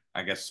restart,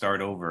 I guess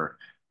start over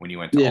when you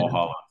went to Yeah. All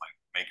Hallows,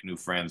 like make new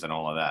friends and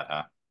all of that,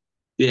 huh?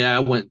 Yeah, I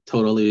went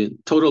totally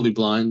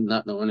blind,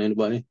 not knowing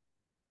anybody.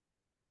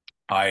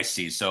 I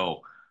see.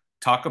 So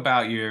talk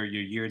about your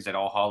years at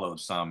All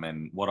Hallows some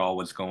and what all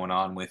was going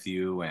on with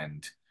you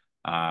and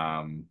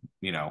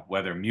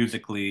whether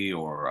musically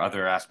or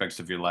other aspects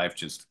of your life,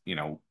 just,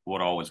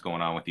 what all was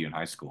going on with you in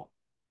high school.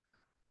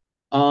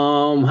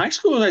 High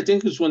school, I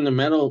think, is when the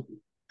metal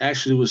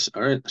actually was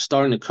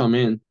starting to come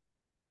in.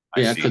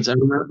 I see.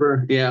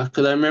 Yeah,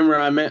 because I remember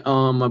I met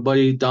my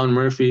buddy Don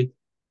Murphy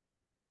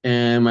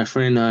and my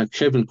friend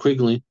Kevin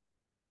Quigley,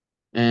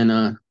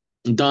 and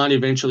Don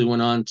eventually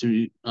went on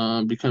to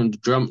become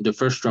the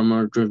first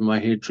drummer driven by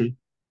Hatred.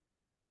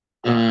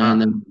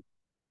 And Uh-huh.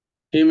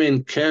 him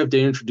and Kev,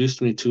 they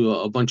introduced me to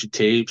a bunch of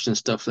tapes and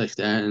stuff like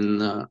that,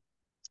 and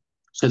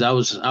because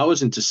I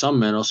was into some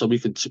metal, so we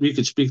could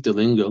speak the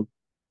lingo.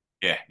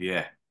 Yeah,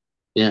 yeah.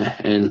 Yeah,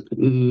 and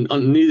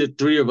neither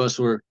three of us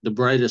were the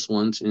brightest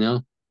ones.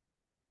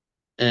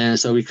 And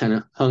so we kind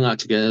of hung out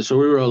together. So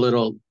we were a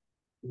little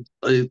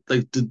like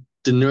the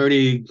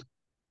nerdy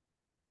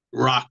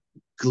rock,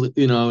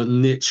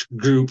 niche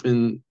group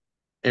in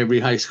every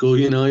high school.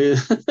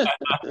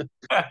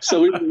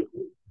 So we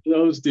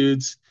those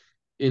dudes.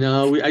 We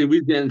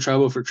get in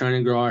trouble for trying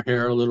to grow our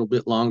hair a little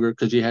bit longer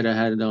because you had to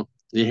had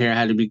the hair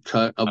had to be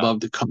cut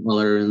above the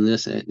collar and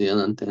this and the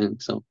other thing.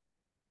 So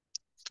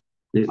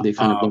they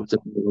kind of Um, bumped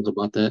up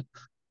about that.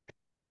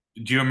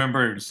 do you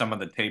remember some of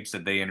the tapes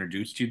that they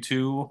introduced you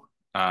to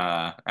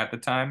at the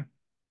time?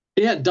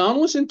 Yeah, Don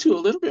was into a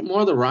little bit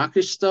more of the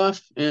rockish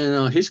stuff,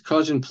 and his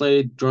cousin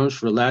played drums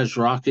for Laz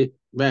Rocket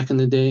back in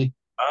the day.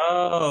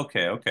 Oh,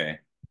 okay, okay.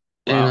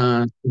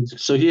 And Wow.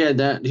 so he had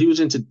that. He was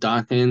into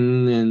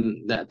docking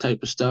and that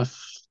type of stuff.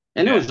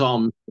 And it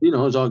Yeah,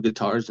 was all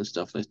guitars and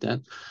stuff like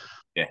that.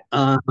 yeah,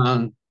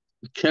 Um,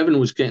 Kevin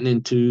was getting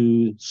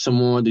into some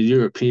more of the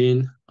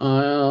European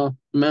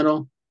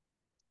metal,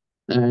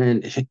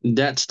 and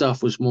that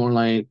stuff was more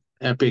like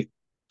epic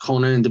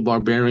Conan the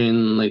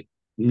Barbarian like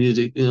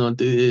music.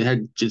 It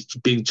had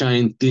just big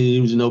giant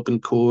themes and open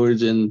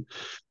chords, and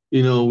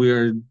we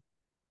are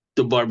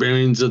the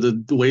barbarians of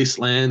the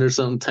wasteland or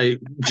some type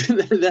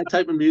that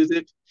type of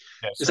music.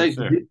 yeah, It's sure, like,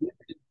 sure.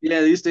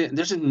 yeah,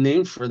 there's a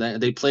name for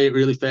that. They play it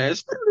really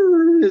fast.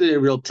 They're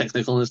real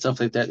technical and stuff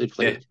like that. They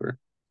play Yeah, it for,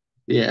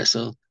 yeah.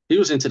 So he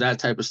was into that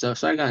type of stuff.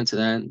 So I got into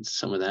that and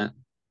some of that.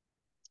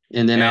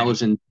 And then I and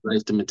was in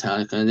like the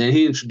Metallica. And then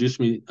he introduced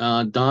me.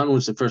 Don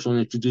was the first one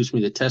to introduce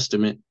me to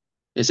Testament.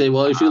 They say,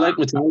 well, if you like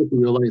Metallica,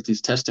 you'll like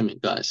these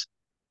Testament guys.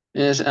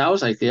 And I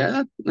was like,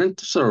 yeah,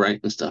 that's all right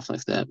and stuff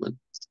like that. But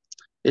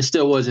it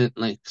still wasn't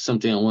like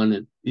something I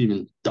wanted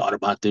even thought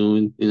about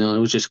doing. It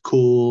was just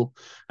cool.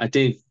 I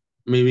think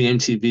maybe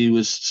MTV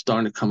was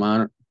starting to come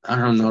out. I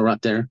don't know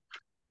right there.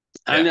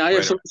 yeah, And right.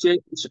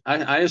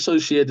 I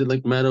associated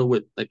like metal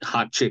with like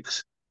hot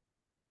chicks,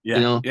 you Yeah,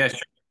 know. yeah, sure.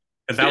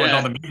 Because that was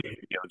all Yeah. the music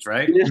videos,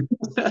 right?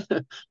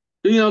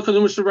 Yeah. Because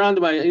we're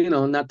surrounded by,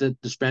 not that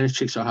the Spanish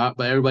chicks are hot,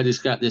 but everybody's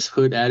got this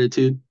hood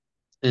attitude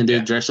and they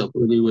Yeah, dress up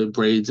really with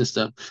braids and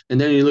stuff. And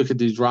then you look at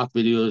these rock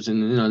videos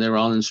and, they're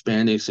all in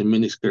spandex and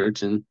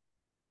miniskirts. And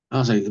I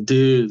was like,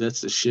 dude,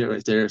 that's the shit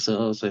right there.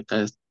 So I was like,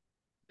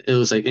 it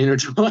was like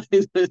intertwined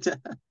with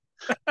that.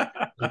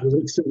 It was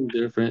like something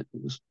different.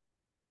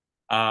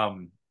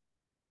 Um,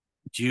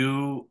 do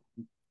you,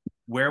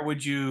 where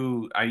would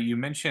you, you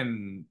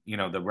mentioned,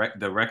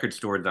 the record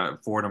stores on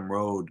Fordham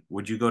Road.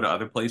 Would you go to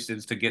other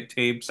places to get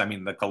tapes? I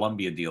mean, the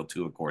Columbia deal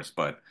too, of course,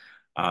 but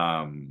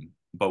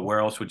where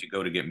else would you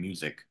go to get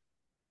music?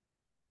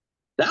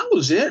 That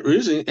was it,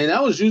 really. And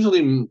that was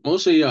usually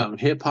mostly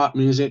hip hop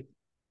music,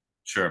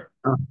 Sure.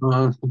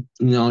 uh,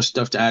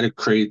 stuff out of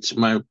crates.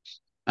 I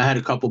had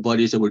a couple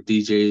buddies that were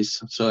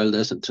DJs, so I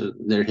listened to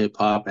their hip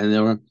hop, and they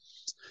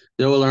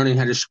were learning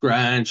how to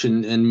scratch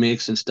and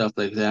mix and stuff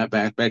like that.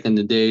 Back in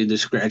the day, the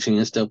scratching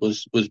and stuff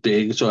was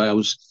big, so I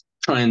was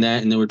trying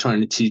that, and they were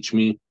trying to teach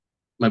me.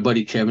 My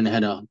buddy Kevin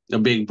had a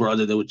big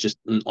brother that was just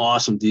an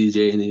awesome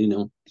DJ,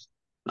 and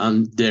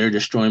I'm there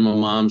destroying my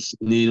mom's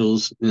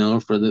needles,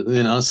 for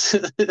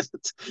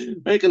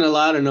making a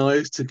lot of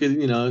noise to get,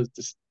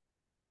 just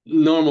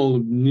normal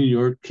New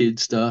York kid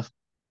stuff.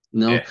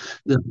 No, Yeah,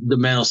 the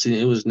metal scene,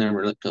 it was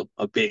never like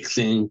a big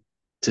thing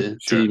to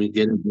sure. even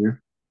get in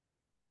there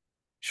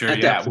Sure,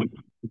 at that yeah. point.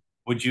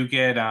 Would you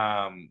get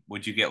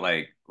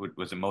like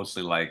was it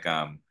mostly like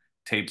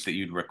tapes that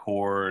you'd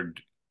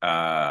record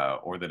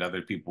or that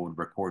other people would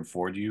record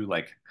for you?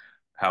 Like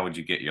how would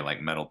you get your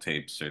like metal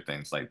tapes or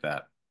things like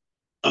that?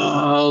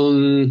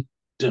 Um,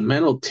 the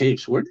metal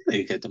tapes. Where did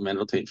they get the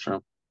metal tapes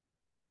from?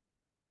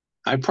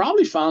 I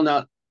probably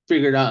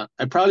figured out.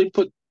 I probably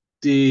put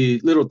the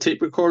little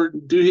tape recorder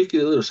doohickey,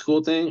 the little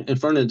school thing, in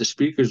front of the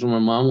speakers when my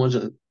mom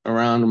wasn't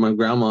around or my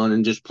grandma,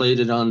 and just played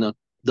it on the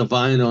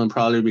vinyl and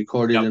probably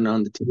recorded Yep. it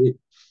on the tape.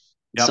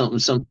 Yep.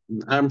 Something.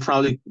 I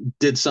probably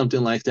did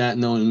something like that,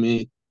 knowing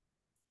me.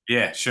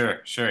 Yeah,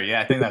 sure, sure.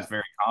 Yeah, I think that's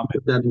very common.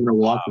 Put that in the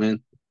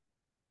Walkman.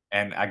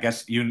 And I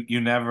guess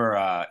you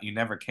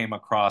never came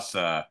across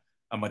a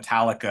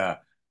Metallica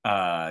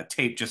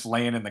tape just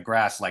laying in the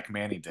grass like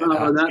Manny did, Oh,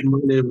 huh? not in my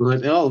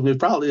neighborhood. Oh, I mean,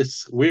 probably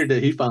it's weird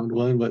that he found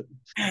one, but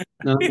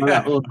no, not Yeah.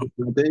 that old.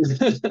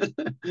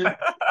 I think.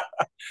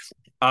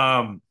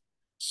 Um,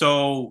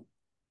 so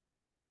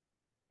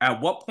at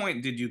what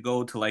point did you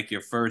go to like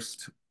your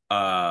first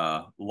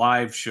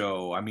live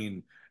show? I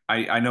mean,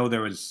 I know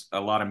there was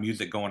a lot of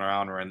music going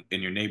around or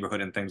in your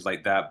neighborhood and things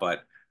like that,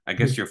 but I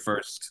guess your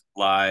first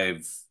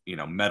live,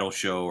 metal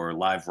show or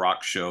live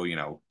rock show,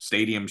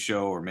 stadium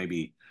show or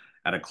maybe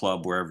at a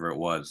club wherever it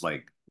was,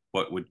 like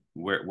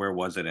where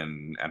was it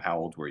and how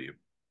old were you?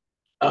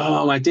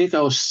 I think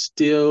I was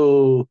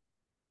still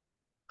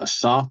a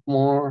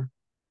sophomore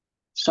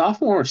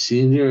or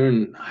senior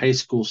in high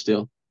school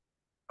still.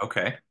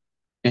 Okay.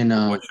 And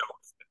What show?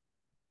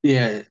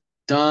 yeah,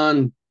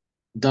 Don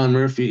Don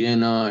Murphy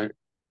and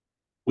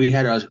we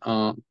had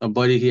a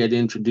buddy he had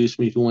introduced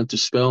me who went to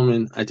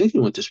Spelman. I think he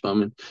went to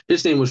Spelman.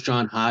 His name was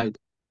John Hyde.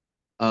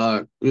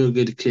 Real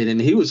good kid, and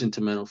he was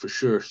into metal for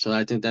sure. So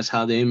I think that's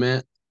how they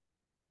met.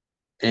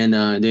 And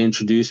they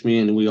introduced me,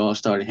 and we all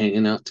started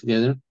hanging out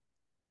together.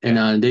 And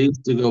Yeah. they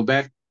used to go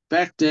back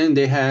then.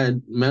 They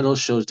had metal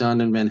shows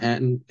down in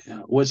Manhattan.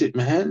 Was it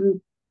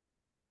Manhattan?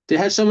 They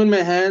had some in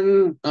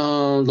Manhattan.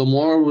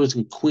 Lamar was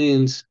in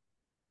Queens,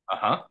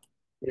 Uh-huh.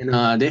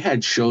 and they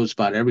had shows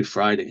about every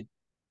Friday.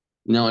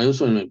 It was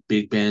when like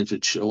big bands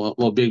would show up.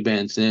 Well, big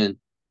bands then would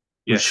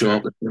Yeah, show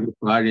sure. up every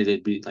Friday.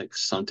 They'd be like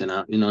something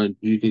out.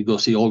 You could go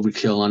see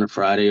Overkill on a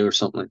Friday or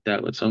something like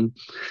that with some.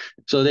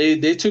 So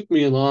they took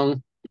me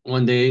along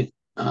one day,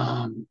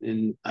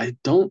 and I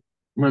don't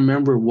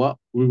remember what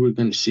we were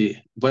going to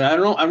see, but I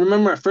don't know. I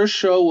remember our first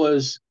show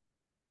was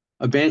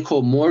a band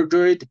called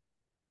Mordred.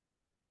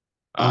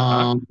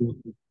 Uh-huh. Um,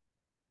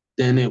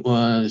 then it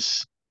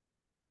was,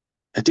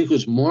 I think it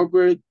was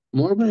Mordred.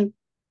 Mordred.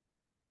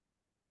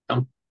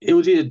 It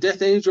was either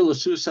Death Angel or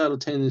Suicidal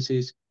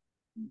Tendencies,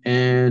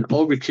 and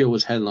Overkill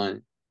was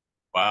headlining.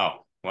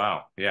 Wow.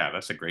 Wow. Yeah,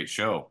 that's a great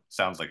show.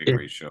 Sounds like a Yeah,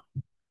 great show.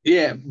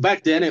 yeah.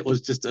 Back then it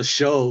was just a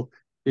show.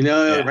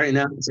 Yeah. Right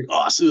now it's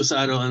like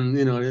suicidal,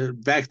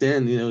 and back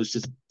then it was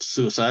just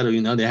suicidal.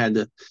 They had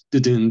the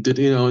and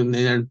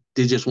then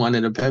they just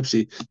wanted a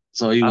Pepsi,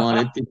 so he Uh-huh.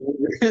 wanted.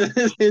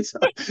 It's,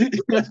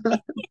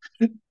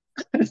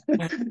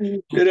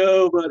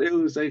 but it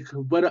was like,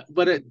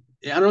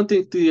 I don't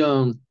think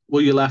the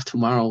Will You Laugh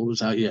Tomorrow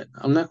was out yet.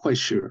 I'm not quite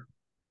sure,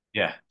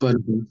 Yeah. but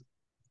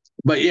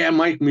yeah,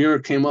 Mike Muir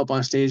came up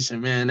on stage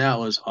and man, that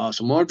was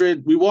awesome.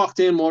 We walked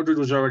in, Mordred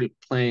was already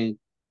playing,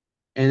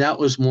 and that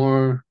was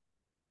more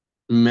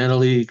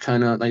mentally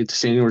kind of like the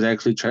singer was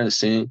actually trying to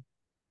sing,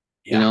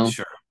 you Yeah, know.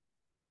 sure.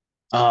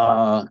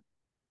 Uh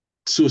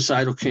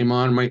Suicidal came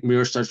on, Mike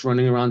Muir starts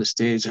running around the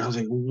stage, and I was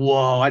like,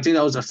 whoa, I think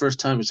that was the first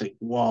time it's like,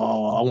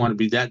 whoa, I want to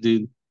be that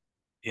dude,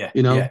 Yeah.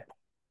 you know. Yeah.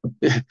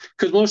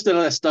 Because most of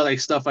that stuff, like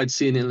stuff I'd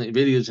seen in like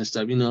videos and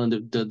stuff,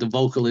 the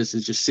vocalist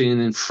is just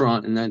sitting in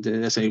front, and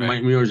that's like Right.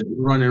 Mike Muir's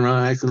running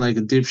around acting like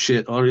a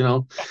dipshit, or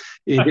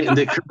you getting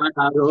the crowd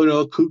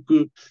out,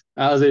 cuckoo.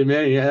 I was like,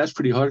 man, yeah, that's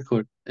pretty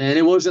hardcore. And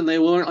they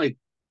weren't like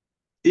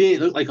he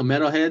didn't look like a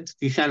metalhead.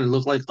 He kind of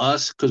looked like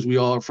us because we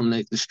all are from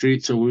like the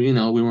streets, so we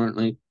weren't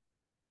like.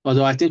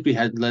 Although I think we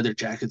had leather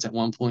jackets at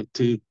one point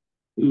too.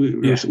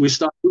 Yeah. We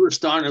were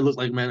starting to look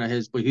like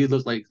metalheads, but he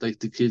looked like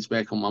the kids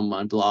back home on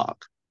my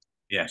block.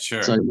 Yeah,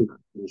 So sure. it was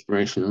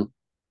inspirational.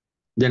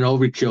 Then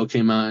Overkill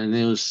came out, and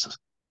it was.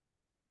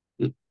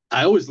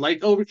 I always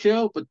like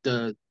Overkill, but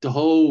the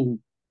whole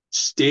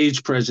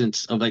stage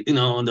presence of like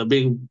the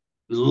big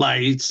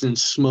lights and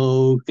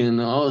smoke,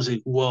 and I was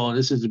like, whoa,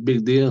 this is a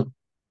big deal,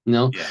 you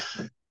know.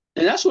 Yeah.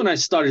 And that's when I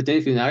started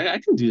thinking I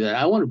can do that.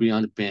 I want to be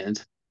on the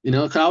band,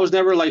 'cause I was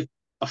never like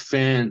a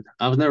fan.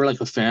 I was never like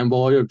a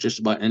fanboy of just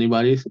about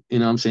anybody. You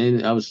know what I'm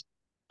saying? I was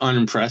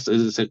unimpressed.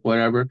 It's like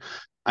whatever.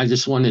 I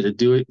just wanted to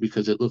do it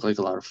because it looked like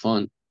a lot of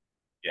fun.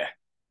 Yeah.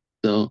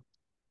 So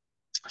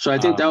I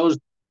think Um,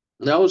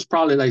 that was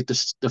probably like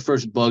the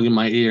first bug in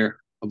my ear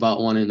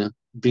about wanting to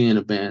be in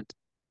a band.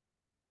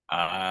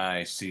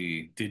 I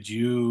see. Did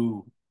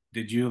you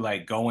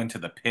like go into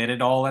the pit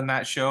at all in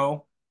that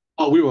show?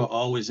 Oh, we were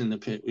always in the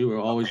pit. We were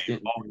always Okay.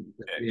 getting, Oh,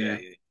 yeah, yeah.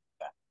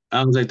 yeah,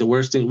 I was like the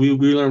worst thing. We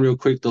learned real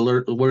quick.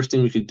 The worst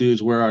thing we could do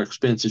is wear our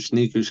expensive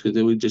sneakers because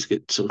then we just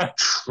get so yeah.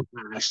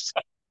 trashed.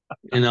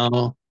 You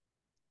know,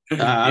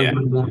 I Yeah.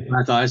 got more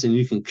black eyes than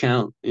you can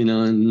count.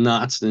 And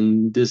knots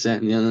and this,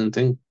 that, and the other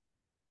thing.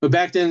 But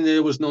back then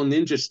there was no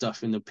ninja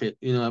stuff in the pit.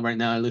 Right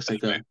now it looks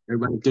like Right.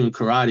 everybody doing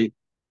karate.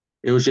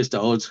 It was just the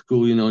old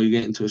school. You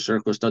get into a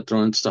circle, start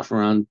throwing stuff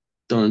around,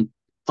 throwing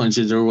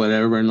punches or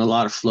whatever, and a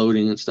lot of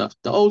floating and stuff.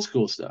 The old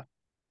school stuff,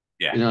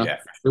 Yeah, you know. yeah,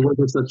 It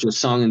wasn't such a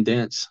song and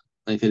dance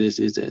like it is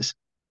these days.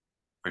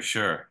 for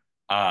sure.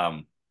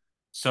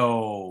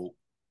 So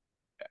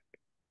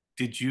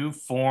did you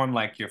form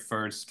like your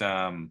first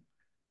band,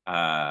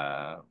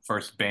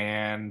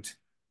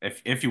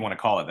 if you want to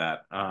call it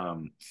that,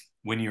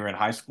 when you were in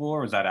high school,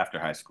 or was that after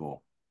high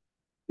school?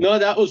 No,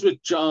 that was with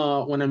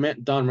when I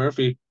met Don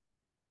Murphy,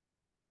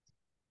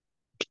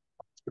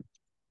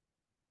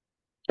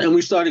 and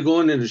we started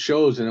going into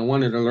shows, and I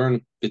wanted to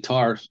learn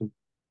guitar.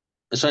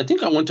 So I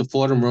think I went to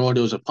Fordham Road.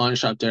 There was a pawn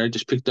shop there. I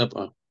just picked up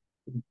a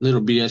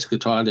little BS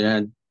guitar they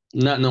had,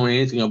 not knowing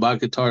anything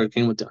about guitar. It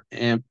came with the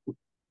amp.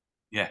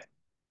 Yeah.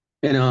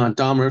 And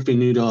Don Murphy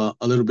knew a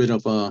little bit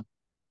of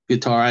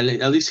guitar.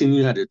 At least he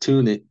knew how to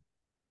tune it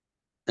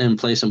and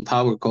play some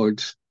power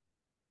chords.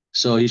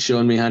 So he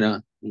showed me how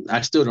to.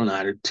 I still don't know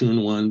how to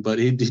tune one, but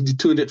he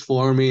tuned it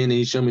for me, and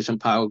he showed me some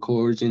power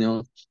chords,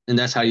 and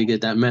that's how you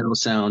get that metal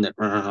sound that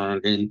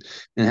and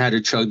how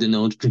to chug the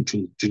notes,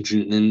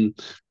 and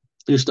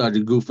he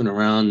started goofing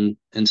around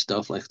and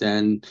stuff like that.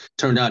 And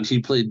turned out he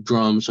played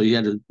drums, so he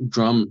had a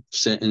drum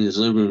set in his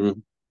living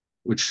room,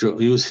 which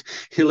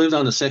he lived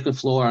on the second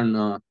floor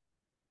on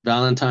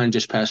Valentine,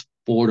 just past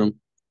Fordham,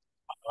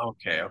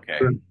 Okay, okay.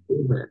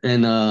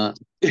 and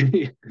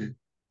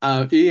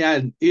he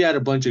had a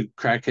bunch of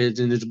crackheads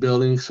in his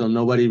building, so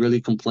nobody really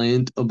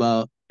complained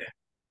about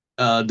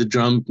the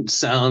drum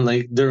sound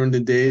like during the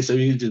day. So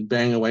he could just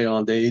bang away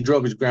all day. He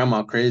drove his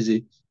grandma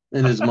crazy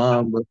and his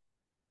mom, but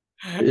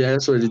yeah,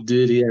 that's what he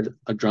did. He had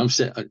a drum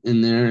set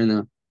in there,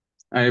 and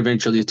I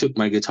eventually took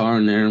my guitar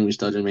in there and we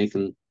started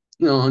making,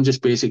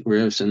 just basic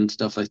riffs and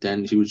stuff like that.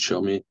 And he would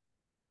show me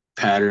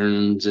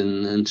patterns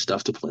and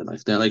stuff to play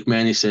like that. Like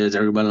Manny says,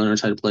 everybody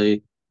learns how to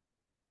play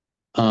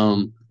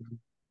um,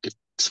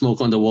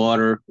 Smoke on the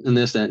Water and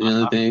this, that, and the other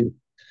Uh-huh. thing.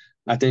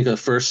 I think the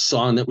first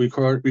song that we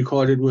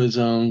recorded was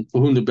For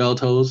Whom the Bell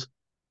Tolls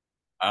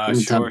from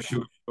the time. Sure,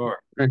 sure,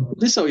 sure.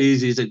 It's so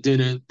easy. It's like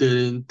dun,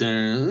 dun,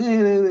 dun,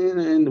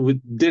 and we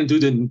didn't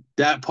do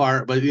that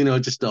part, but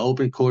just the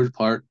open chord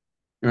part.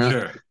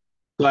 Sure.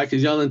 So I could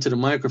yell into the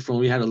microphone.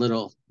 We had a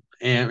little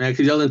and I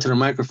could yell into the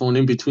microphone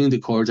in between the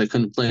chords. I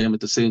couldn't play them at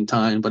the same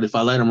time, but if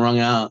I let them rung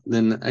out,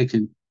 then I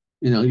could,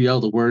 yell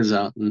the words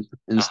out and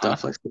Uh-huh.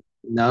 stuff like that.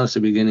 And that was the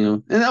beginning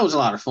of, and that was a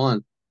lot of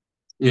fun.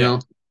 You Yeah. know,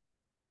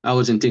 I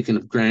wasn't thinking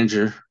of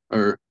grandeur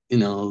or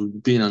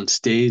being on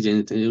stage,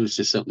 and it was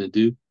just something to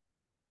do.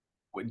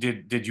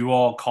 Did you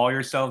all call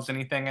yourselves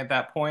anything at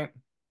that point?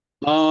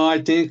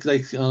 I think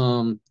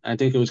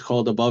it was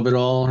called Above It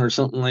All or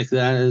something like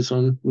that is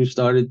when we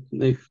started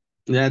like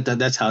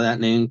that's how that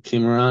name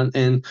came around.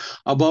 And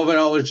Above It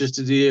All was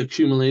just the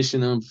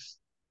accumulation of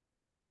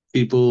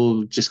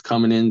people just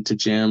coming in to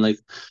jam. Like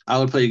I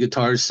would play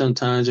guitars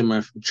sometimes, and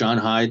my John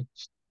Hyde,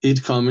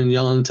 he'd come and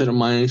yell into the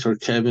mics, or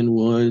Kevin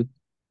would.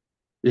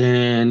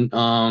 And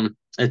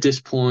at this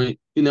point,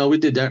 we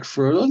did that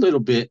for a little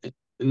bit.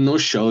 No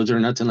shows or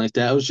nothing like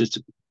that. It was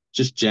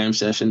just jam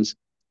sessions,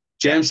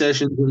 Yeah.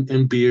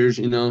 and beers.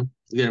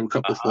 Get a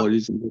couple of Uh-huh.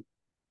 40s and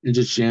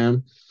just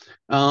jam.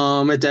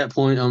 At that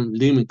point,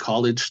 Lehman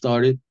College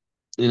started.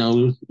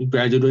 We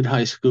graduated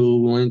high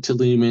school, we went to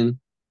Lehman.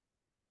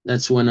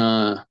 That's when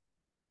I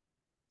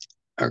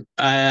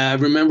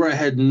remember I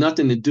had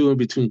nothing to do in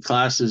between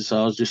classes,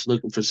 so I was just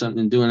looking for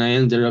something to do, and I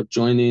ended up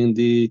joining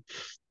the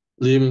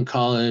Lehman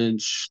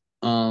College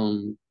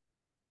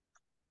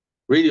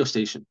radio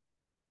station.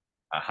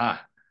 Uh-huh.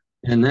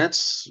 And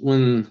that's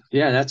when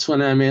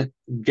I met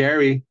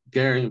Gary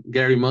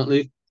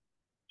Muttley.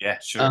 Yeah,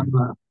 sure.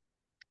 Um,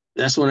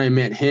 that's when I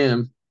met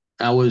him.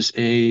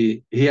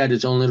 He had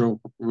his own little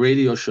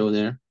radio show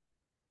there,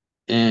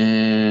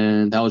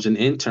 and I was an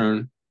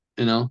intern,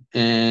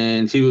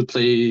 and he would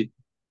play.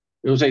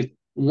 It was like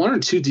one or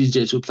two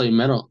DJs would play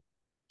metal,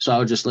 so I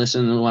would just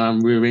listen while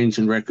I'm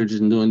rearranging records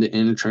and doing the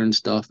intern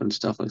stuff and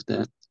stuff like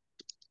that.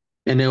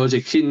 And there was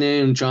a kid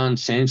named John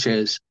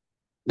Sanchez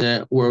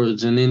that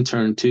was an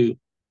intern too,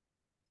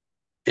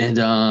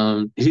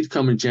 and he'd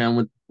come and jam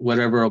with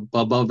whatever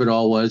above it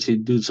all was.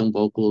 He'd do some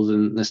vocals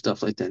and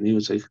stuff like that. And he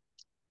was like,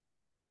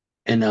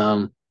 and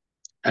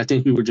I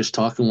think we were just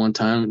talking one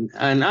time,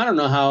 and I don't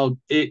know how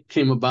it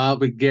came about,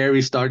 but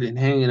Gary started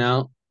hanging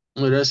out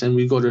with us, and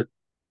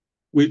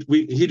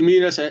he'd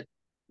meet us at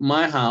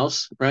my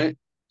house, right?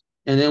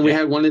 And then we Yeah.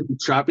 had one of the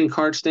shopping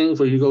carts things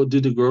where you go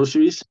do the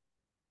groceries.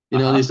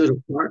 Uh-huh. These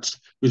little carts.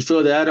 We'd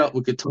fill that up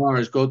with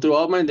guitars, go through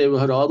all my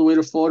neighborhood, all the way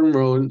to Fordham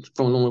Road,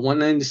 from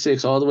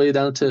 196 all the way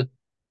down to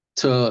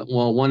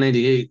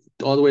 188,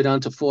 all the way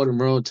down to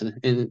Fordham Road,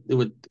 and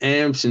with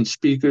amps and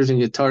speakers and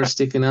guitars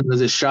sticking out of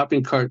this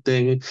shopping cart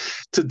thing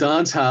to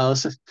Don's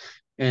house,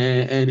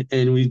 and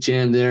we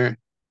jammed there,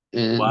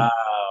 and, Wow.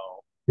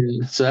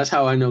 and so that's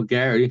how I know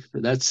Gary.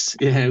 That's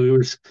yeah, we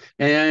were,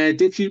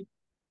 and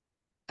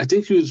I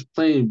think he was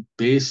playing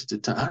bass at the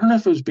time. I don't know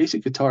if it was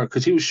basic guitar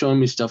because he was showing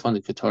me stuff on the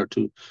guitar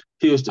too.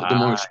 He was the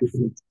more I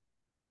experienced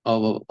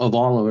of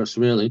all of us,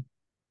 really.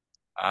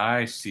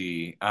 I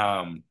see.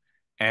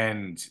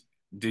 And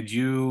did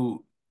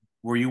you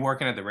were you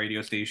working at the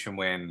radio station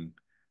when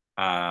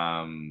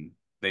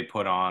they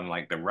put on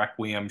like the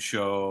Requiem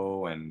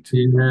show and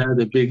Yeah,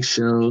 the big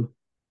show,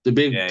 the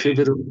big yeah,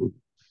 pivotal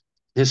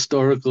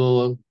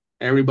historical.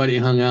 Everybody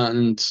hung out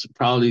and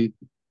probably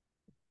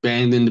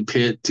banged in the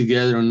pit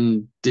together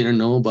and didn't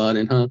know about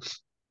it, huh?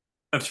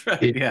 that's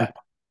right. Yeah.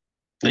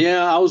 Yeah.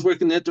 Yeah, I was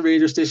working at the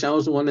radio station. I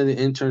was one of the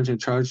interns in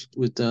charge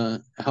with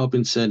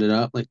helping set it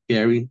up. Like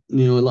Gary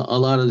knew a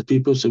lot of the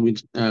people, so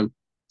we'd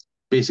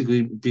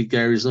basically be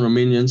Gary's little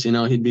minions.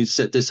 He'd be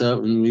set this up,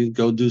 and we'd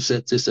go do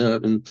set this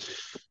up and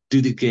do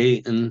the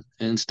gate and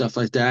stuff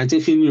like that. I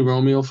think he knew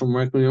Romeo from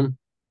Requiem,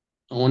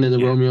 one of the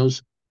Yeah.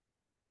 Romeos,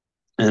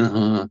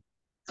 and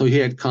so he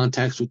had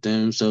contacts with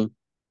them. So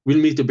we'd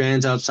meet the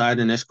bands outside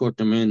and escort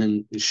them in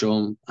and show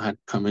them how to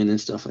come in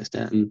and stuff like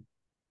that. And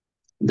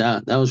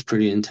that was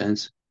pretty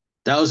intense.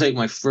 That was like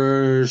my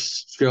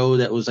first show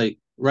that was like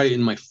right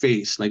in my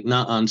face, like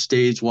not on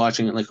stage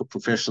watching it like a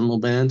professional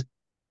band.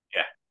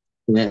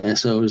 Yeah. Yeah,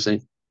 so it was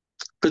like,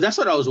 because that's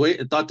what I was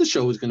waiting. I thought the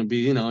show was gonna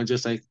be,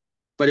 just like,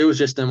 but it was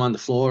just them on the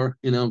floor,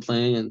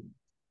 playing, and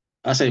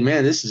I say,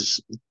 man, this is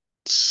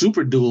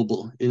super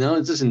doable. It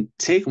doesn't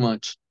take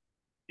much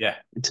Yeah.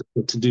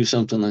 to do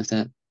something like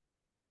that.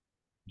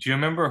 Do you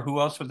remember who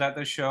else was at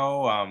the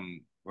show?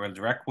 Was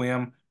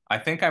Requiem? I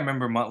think I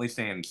remember Muttley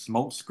saying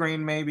Smokescreen,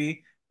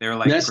 maybe. They were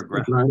like That's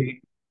progressive.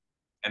 right.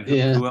 And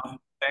Yeah, who else?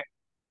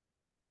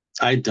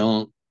 I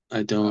don't,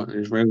 I don't.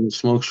 It's regular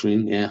smoke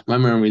screen. Yeah, my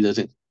memory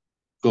doesn't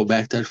go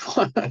back that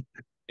far.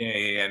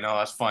 Yeah. No,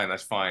 that's fine.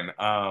 That's fine.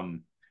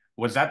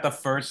 Was that the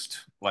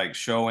first like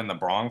show in the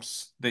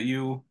Bronx that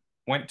you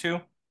went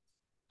to?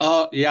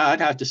 Oh, yeah,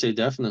 I'd have to say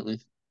definitely.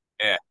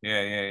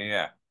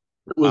 Yeah.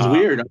 It was Um,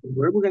 weird.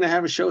 Where we're gonna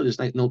have a show? There's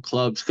like no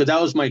clubs because that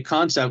was my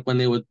concept when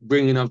they were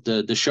bringing up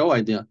the show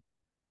idea,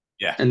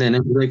 yeah. and then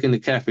it was like in the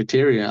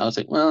cafeteria. I was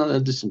like, well,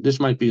 this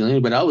might be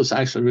lame, but that was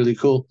actually really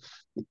cool.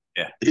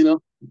 Yeah. You know,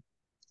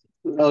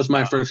 that was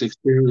my Uh, first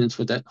experience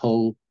with that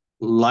whole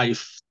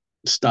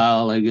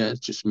lifestyle, I guess,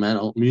 just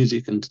metal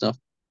music and stuff.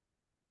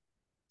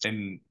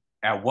 and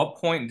at what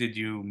point did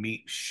you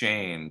meet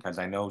Shane? Because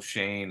I know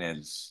Shane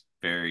is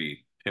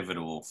very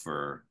pivotal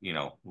for,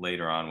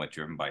 later on with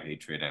Driven by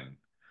Hatred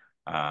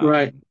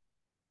Right. um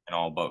and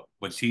all, but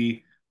was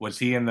he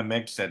in the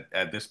mix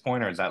at this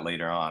point or is that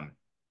later on?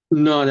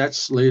 No,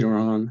 that's later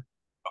on.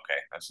 Okay,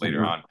 that's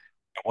later Uh, on. And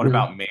what yeah.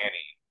 about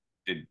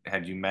Manny?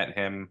 Had you met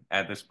him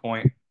at this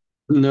point?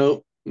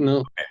 No, no,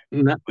 Okay,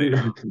 not. later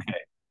on. Okay.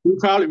 We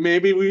probably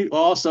maybe we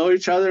all saw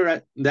each other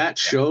at that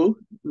Yeah. show,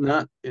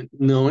 not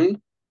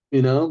knowing,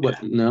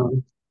 but Yeah.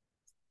 no.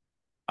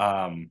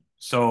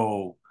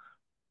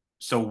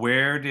 So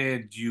where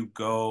did you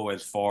go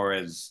as far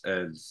as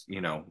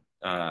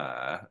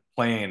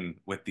playing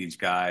with these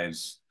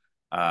guys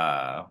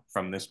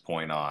from this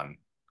point on?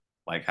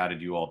 Like how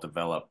did you all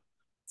develop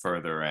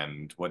further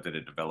and what did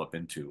it develop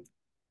into?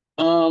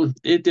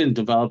 It didn't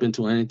develop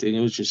into anything. It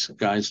was just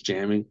guys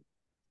jamming,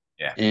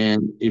 Yeah.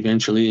 and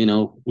eventually,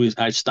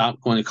 I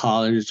stopped going to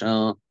college.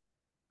 I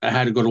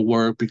had to go to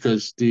work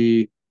because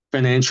the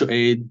financial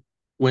aid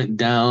went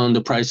down,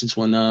 the prices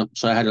went up,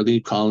 so I had to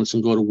leave college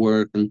and go to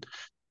work and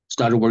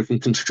started working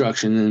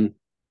construction,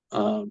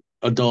 and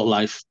adult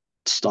life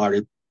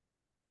started.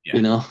 Yeah.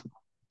 You know,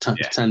 time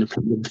Yeah. time to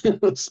pay the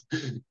bills.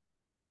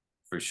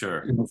 For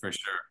sure. For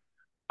sure.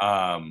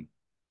 Um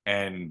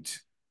and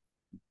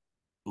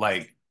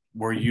like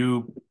were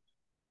you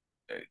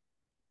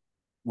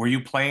were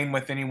you playing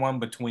with anyone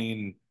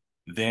between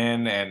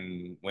then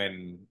and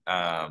when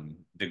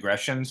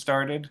Degression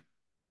started?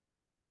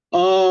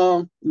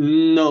 No,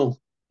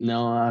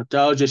 no, I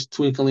was just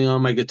twinkling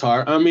on my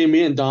guitar. I mean,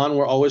 me and Don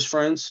were always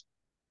friends.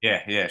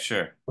 Yeah,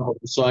 sure.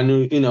 So I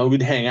knew,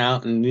 we'd hang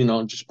out and,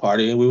 just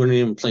party. We wouldn't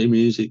even play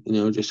music,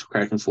 just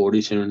cracking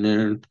 40s here and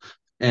there.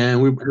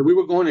 And we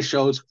were going to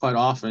shows quite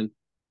often,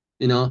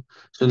 you know.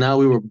 So now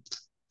we were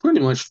pretty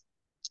much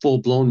full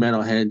blown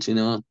metalheads,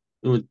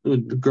 we were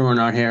growing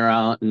our hair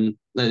out and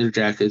leather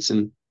jackets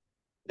and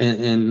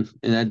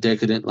that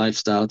decadent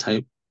lifestyle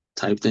type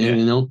thing, Yeah,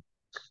 you know.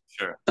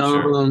 sure.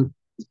 Um,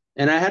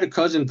 and I had a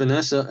cousin,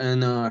 Vanessa,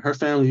 and her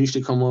family used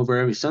to come over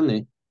every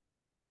Sunday,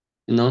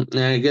 And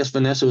I guess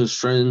Vanessa was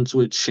friends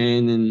with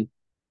Shane and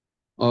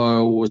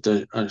or with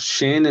a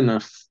Shane and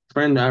a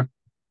friend. I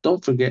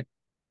don't forget.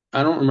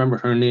 I don't remember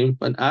her name,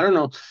 but I don't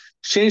know.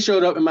 Shane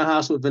showed up in my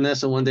house with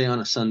Vanessa one day on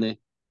a Sunday,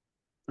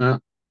 uh,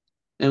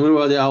 and we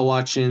were there all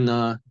watching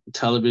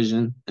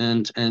television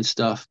and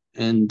stuff.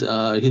 And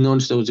he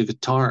noticed there was a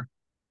guitar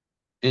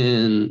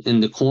in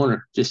the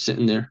corner, just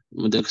sitting there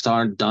with the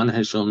guitar Donna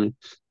had shown me.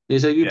 He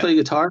said, "You Yeah, play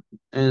guitar?"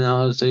 And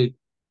I was like,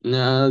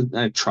 "No,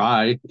 I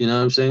try." You know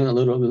what I'm saying? A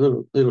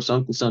little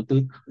something,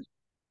 something.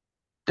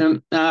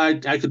 And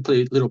I could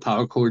play little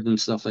power chords and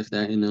stuff like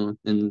that, and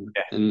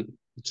yeah, and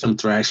some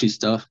thrashy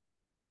stuff.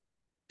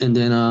 And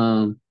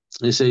then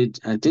they say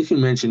I think he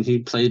mentioned he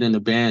played in a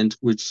band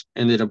which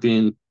ended up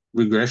being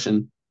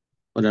Regression,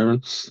 whatever.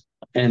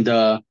 And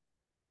uh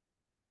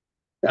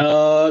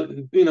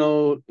you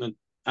know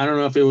I don't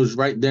know if it was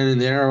right then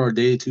and there or a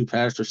day or two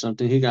passed or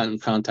something. He got in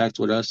contact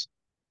with us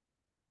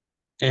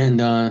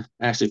and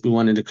asked if we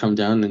wanted to come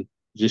down and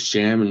just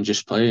jam and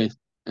just play.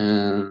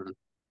 And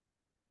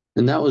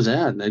and that was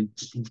that. I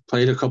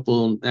played a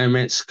couple. I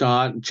met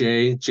Scott,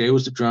 Jay. Jay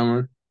was the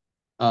drummer.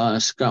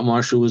 Scott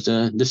Marshall was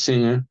the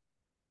singer.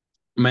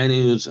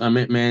 I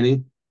met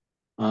Manny.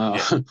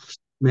 Yeah,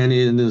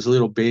 Manny and his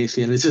little bass.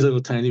 He had his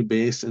little tiny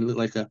bass and looked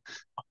like that's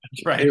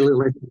it right.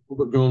 looked like an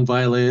overgrown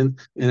violin.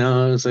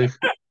 It's like,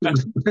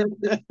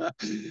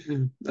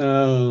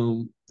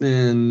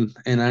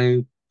 and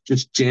I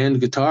just jammed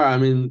guitar. I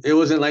mean, it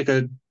wasn't like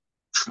a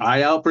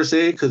tryout per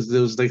se because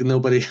there was like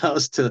nobody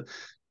else to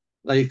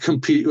like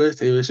compete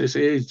with. It was just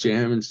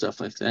jam and stuff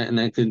like that, and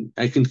I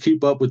can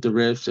keep up with the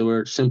riffs. They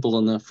were simple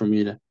enough for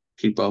me to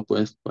keep up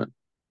with. But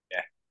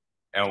Yeah.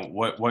 And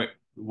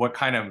what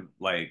kind of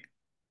like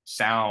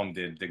sound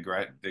did the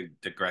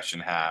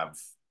Degression have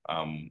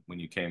when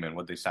you came in?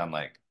 What they sound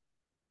like?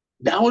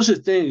 that was the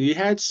thing. You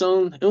had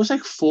some. It was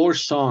like four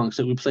songs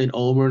that we played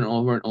over and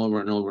over and over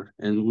and over,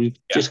 and we Yeah.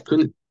 just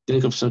couldn't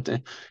think of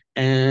something.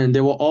 And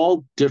they were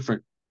all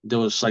different. There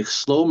was like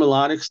slow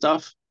melodic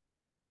stuff.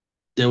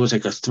 There was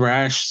like a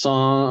thrash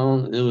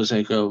song. There was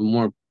like a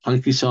more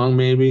punky song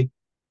maybe,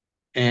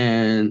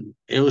 and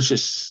it was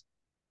just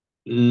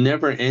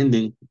never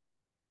ending.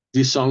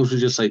 These songs were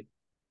just like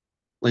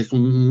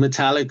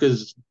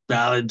Metallica's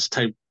ballads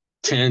type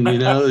 10,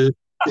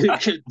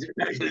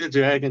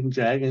 dragging,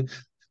 dragging.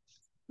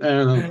 I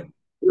don't know.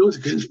 It was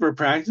good for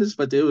practice,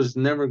 but it was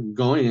never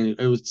going.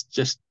 It was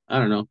just, I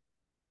don't know.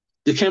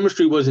 The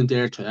chemistry wasn't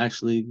there to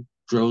actually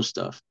grow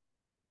stuff.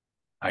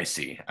 I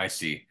see. I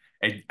see.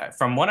 And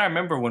from what I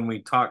remember when we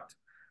talked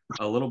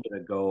a little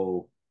bit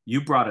ago,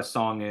 you brought a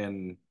song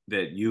in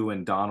that you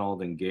and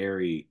Donald and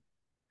Gary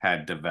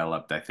had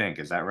developed, I think.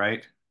 Is that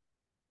right?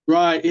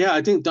 Right. Yeah.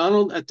 I think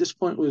Donald at this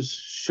point was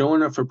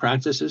showing up for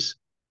practices,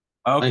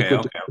 like Okay,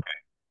 with okay,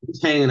 okay.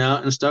 hanging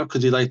out and stuff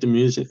because he liked the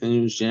music and he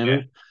was Yeah,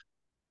 jamming.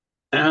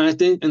 And I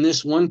think in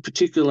this one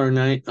particular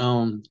night,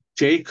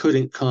 Jay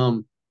couldn't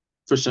come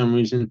for some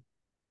reason.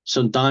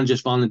 So Don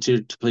just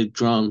volunteered to play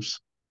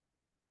drums.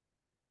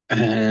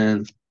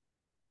 And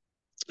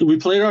we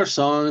played our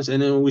songs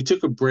and then we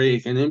took a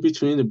break. And in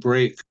between the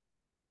break,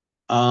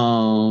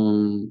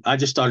 I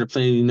just started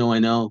playing I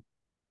Know,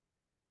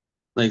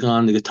 like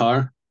on the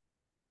guitar.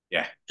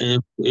 yeah,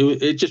 And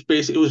it just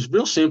basically it was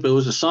real simple. It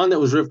was a song that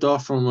was ripped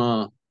off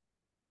from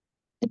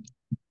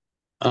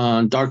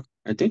Dark,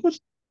 I think it was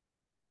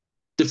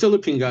the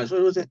Philippine guys.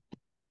 What was it?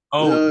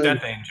 Oh, Uh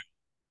Death Angel.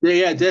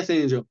 yeah, Death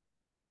Angel.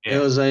 It Yeah,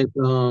 was like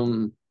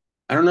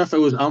I don't know if it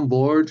was on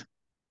board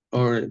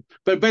or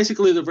but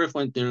basically the riff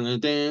went dun, dun,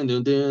 dun,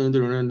 dun, dun,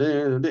 dun,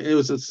 dun, dun. It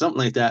was something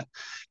like that,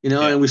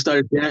 yeah, and we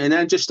started and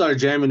I just started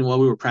jamming while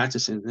we were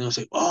practicing. And I was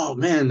like, oh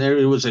man, there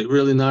it was like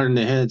really nodding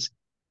their heads.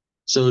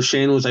 So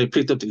Shane was like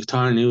picked up the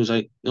guitar and he was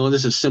like, oh,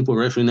 this is a simple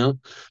riff.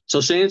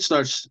 So Shane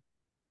starts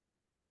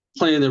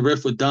playing the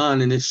riff with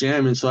Don and it's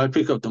jamming. So I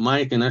pick up the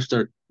mic and I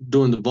start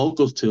doing the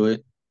vocals to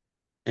it.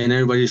 And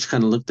everybody just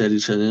kind of looked at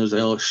each other and it was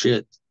like, oh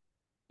shit.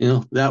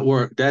 That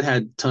worked. That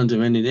had tons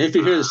of energy. If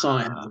you hear the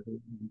song, it has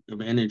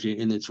of energy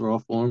in its raw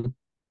form.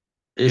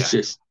 It's yeah,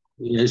 just,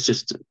 yeah, it's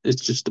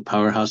just a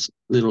powerhouse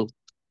little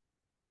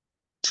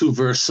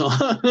two-verse song.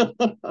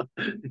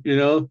 you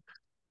know,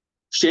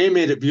 Shane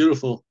made it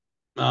beautiful,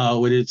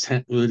 with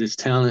its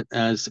talent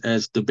as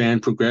the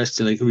band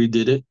progressed and like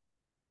redid it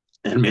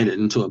and made yeah. it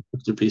into a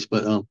masterpiece.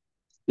 But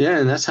yeah,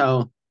 and that's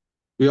how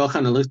we all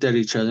kind of looked at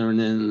each other, and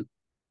then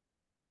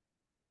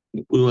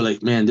we were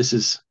like, man, this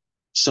is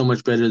so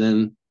much better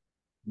than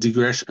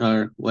Degression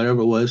or whatever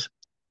it was.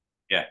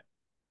 Yeah.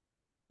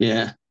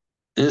 Yeah.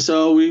 And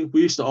so we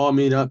used to all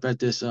meet up at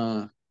this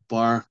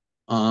bar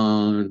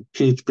on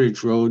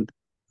Kingsbridge Road.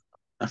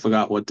 I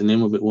forgot what the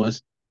name of it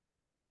was.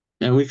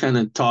 And we kind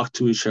of talked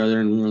to each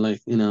other and we were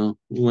like, we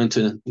went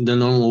to the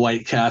normal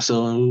White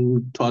Castle and we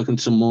were talking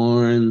some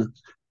more and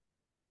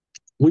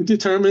we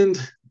determined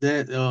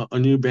that a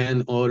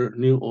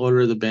new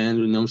order of the band,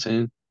 you know what I'm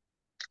saying?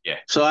 Yeah.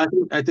 So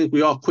I think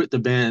we all quit the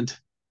band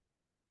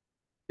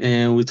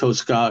and we told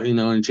Scott,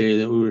 and Jay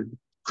that we were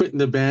quitting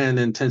the band,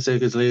 and 10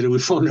 seconds later we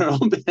formed our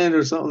own band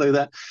or something like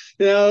that.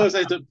 It was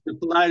like the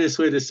politest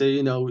way to say,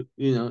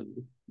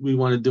 we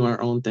want to do our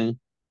own thing.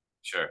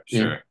 Sure,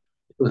 Yeah,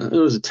 sure. it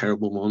was a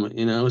terrible moment.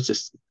 It was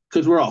just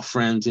because we're all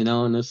friends,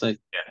 and it's like,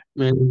 Yeah.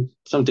 man,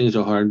 some things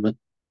are hard, but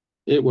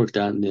it worked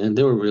out in the end.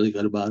 They were really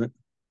good about it.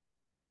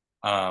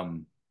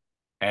 Um,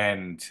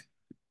 and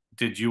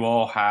did you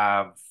all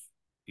have,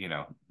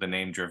 the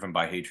name Driven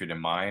by Hatred in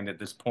mind at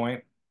this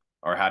point?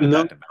 Or how did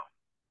No, that develop?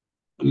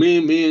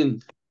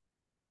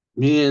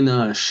 me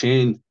and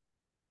Shane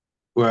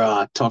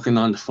were talking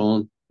on the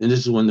phone, and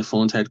this is when the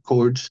phones had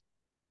cords,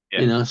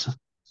 Yeah. so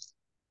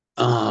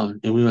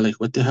and we were like,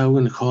 what the hell are we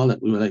gonna call it?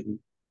 We were like,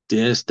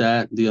 this,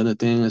 that, the other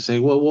thing, and say,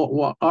 well,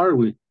 what are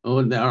we?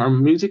 Oh, our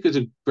music is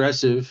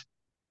aggressive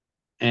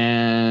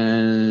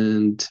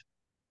and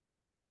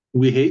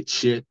we hate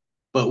shit,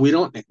 but we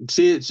don't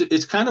see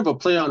it's kind of a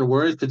play on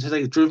words because it's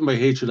like driven by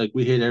hatred, like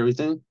we hate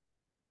everything.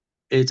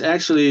 It's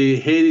actually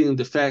hating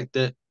the fact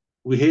that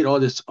we hate all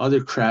this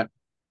other crap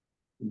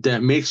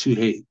that makes you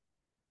hate.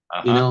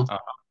 You Uh-huh. know,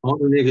 all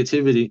the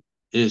negativity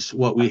is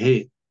what we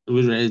hate.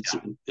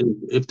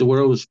 If the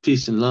world was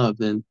peace and love,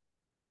 then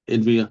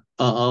it'd be a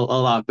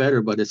lot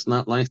better. But it's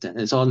not like that.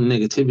 It's all the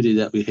negativity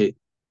that we hate.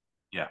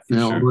 Yeah, You for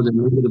know, sure. all the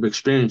negative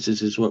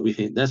experiences is what we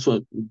hate. That's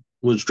what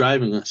was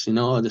driving us. You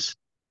know, all this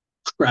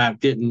crap,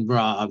 getting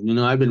robbed. You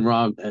know, I've been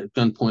robbed at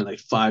gunpoint like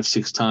 5,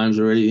 6 times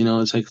already. You know,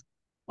 it's like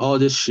all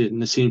this shit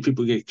and seeing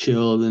people get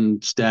killed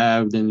and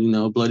stabbed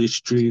and, bloody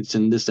streets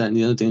and this, that, and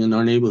the other thing in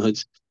our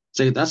neighborhoods. It's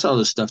like that's all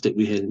the stuff that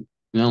we hate.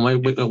 You know,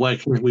 why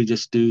can't we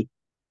just do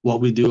what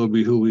we do or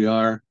be who we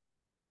are?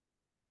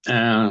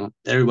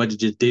 Everybody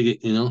just dig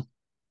it,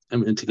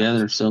 and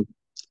together. So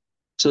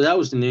that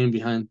was the name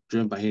behind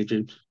Driven by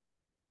Hatred.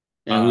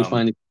 And we Um,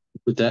 finally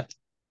put that.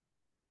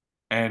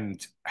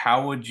 and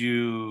how would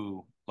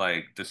you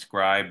like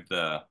describe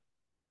the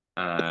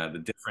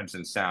difference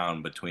in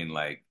sound between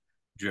like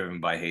Driven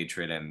by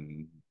Hatred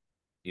and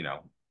you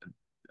know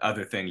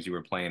other things you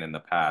were playing in the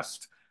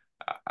past?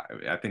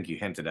 I think you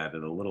hinted at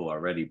it a little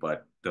already,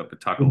 but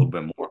talk a little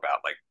bit more about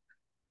like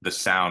the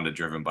sound of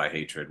Driven by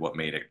Hatred, what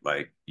made it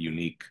like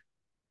unique.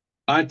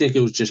 I think it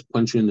was just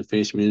punch you in the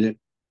face music.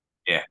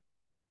 Yeah,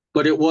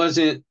 But it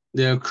wasn't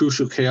the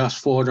crucial chaos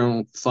 4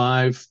 on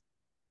 5,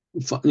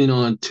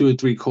 on 2 or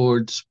 3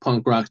 chords,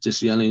 punk rock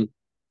just yelling,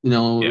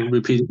 yeah,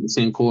 repeating the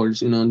same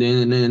chords, yeah, that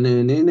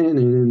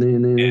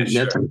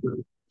sure.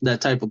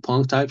 type of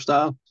punk type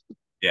style.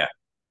 Yeah,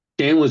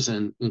 Shane was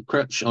an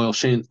incredible. Well,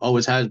 Shane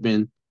always has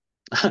been.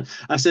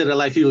 I said it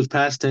like he was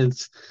past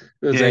tense.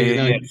 It was yeah, like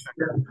yeah, yeah.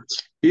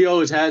 he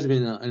always has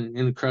been an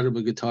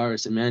incredible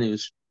guitarist, and man, he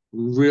was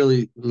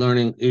really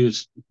learning. He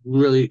was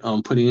really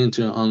putting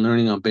into on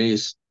learning on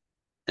bass,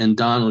 and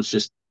Don was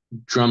just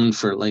drumming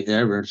for like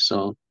ever.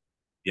 So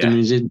the Yeah,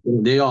 music,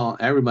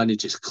 everybody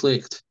just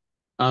clicked.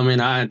 I mean,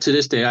 I to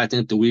this day, I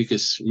think the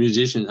weakest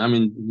musician,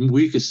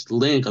 weakest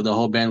link of the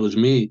whole band was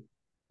me,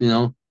 you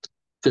know,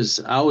 because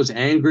and I was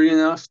angry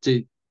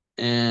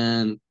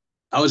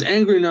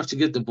enough to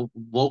get the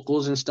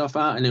vocals and stuff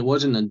out, and it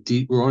wasn't a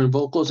deep roaring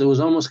vocals. It was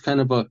almost kind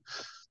of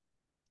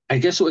I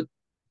guess what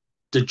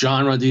the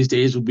genre these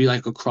days would be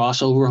like a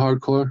crossover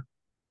hardcore,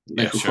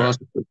 yeah, like a sure. cross.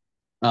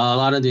 A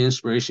lot of the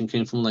inspiration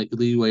came from like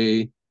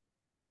Leeway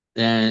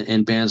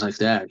and bands like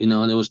that.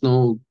 There was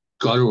no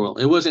guttural.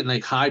 It wasn't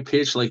like high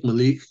pitched like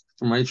Malik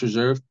from Rights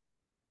Reserve.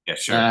 Yeah,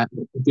 sure.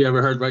 If you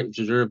ever heard Rights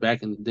Reserve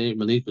back in the day,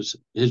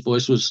 his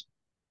voice was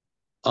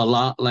a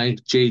lot like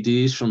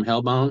JD's from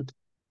Hellbound.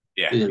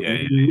 Yeah, Yeah, yeah,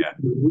 yeah, yeah.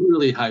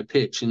 really high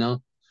pitch.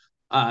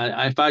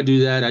 If I do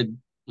that,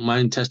 my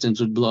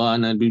intestines would blow out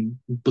and I'd be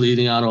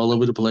bleeding out all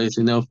over the place.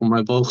 From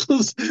my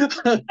vocals.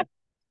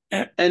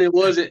 And it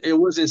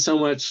wasn't so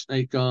much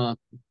like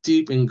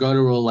deep and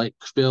guttural like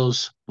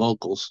Phil's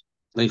vocals,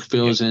 like Yeah,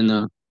 Phil's I and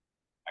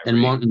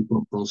agree. Martin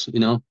vocals.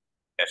 Yeah,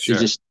 They sure.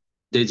 just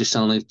they just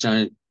sound like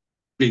giant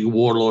big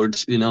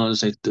warlords.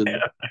 It's like the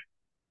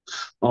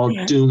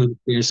all doom and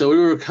fear. So we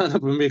were kind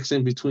of a mix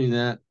in between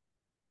that.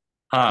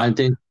 I Huh.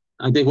 think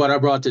I think what I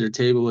brought to the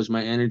table was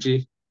my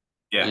energy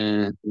Yeah,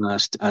 and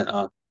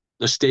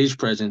the stage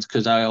presence,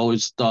 because I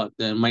always thought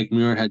that Mike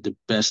Muir had the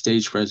best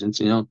stage presence.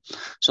 So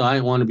I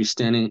didn't want to be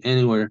standing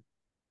anywhere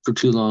for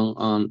too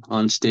long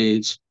on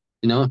stage.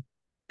 You know,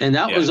 and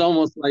yeah, that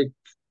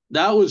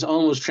was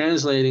almost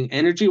translating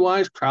energy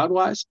wise, crowd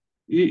wise.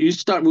 You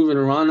start moving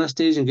around on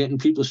stage and getting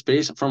people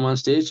space from on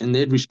stage, and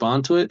they'd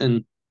respond to it,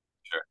 and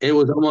sure. it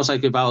was almost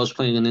like if I was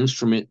playing an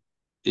instrument,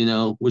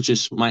 which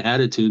is my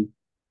attitude.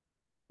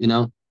 You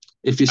know,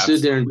 if you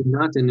sit there and Absolutely. do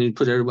nothing and you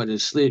put everybody to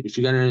sleep, if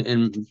you got in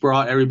and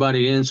brought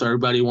everybody in so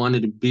everybody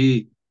wanted to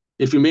be,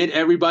 if you made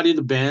everybody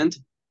the band,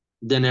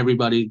 then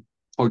everybody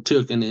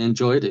partook and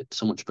enjoyed it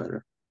so much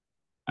better.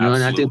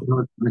 And I think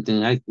Absolutely. the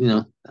thing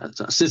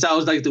since I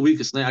was like the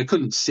weakest link, I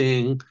couldn't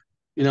sing.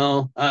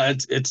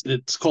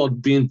 It's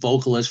called being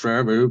vocalist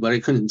forever, but I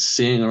couldn't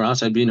sing, or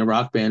else I'd be in a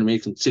rock band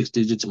making 6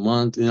 digits a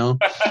month. You know,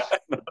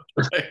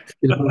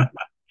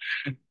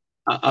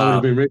 I would have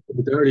Um, been rich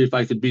and dirty if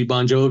I could be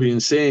Bon Jovi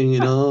and sing.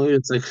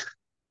 It's like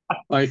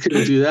I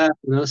couldn't do that.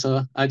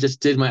 So I just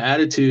did my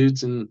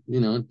attitudes and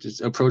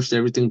just approached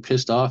everything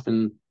pissed off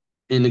and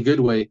in a good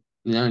way.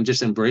 And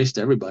just embraced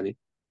everybody.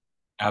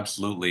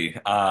 Absolutely.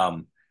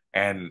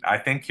 And I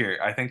think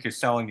you're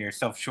selling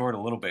yourself short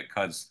a little bit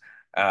because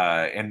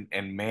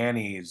in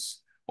Manny's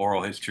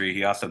oral history,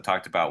 he also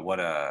talked about what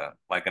a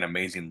like an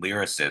amazing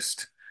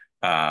lyricist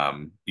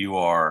you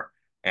are,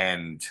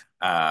 and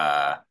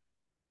uh,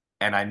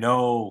 and I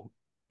know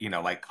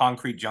like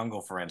Concrete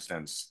Jungle, for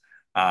instance.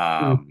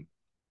 Mm. Um,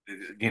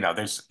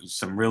 there's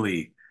some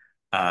really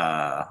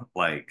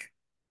like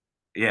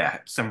yeah,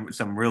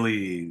 some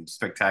really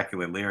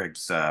spectacular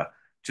lyrics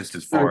just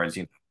as Right. far as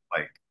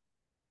like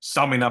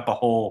summing up a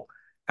whole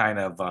kind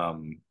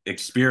of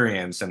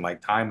experience and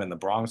like time in the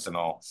Bronx and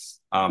all.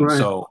 Right.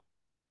 So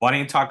why don't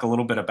you talk a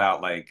little bit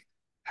about like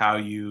how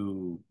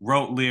you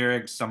wrote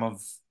lyrics, some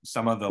of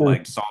the Yeah.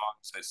 like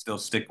songs that still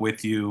stick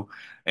with you.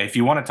 If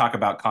you want to talk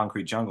about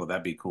Concrete Jungle,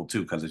 that'd be cool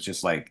too, because it's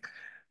just like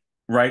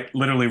right,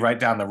 literally right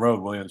down the road,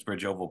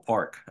 Williamsbridge Oval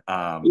Park,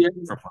 Yeah, from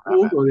where I'm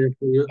we'll at. go there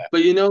for you. Yeah.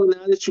 But now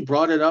that you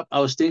brought it up, I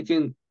was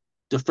thinking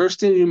the first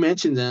thing you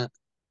mentioned that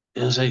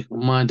it was like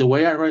the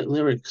way I write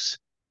lyrics.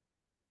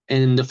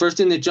 And the first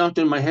thing that jumped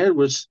in my head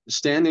was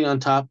standing on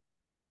top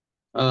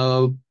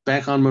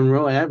back on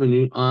Monroe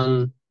Avenue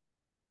on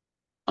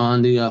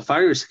the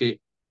fire escape,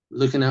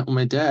 looking out with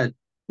my dad,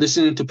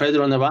 listening to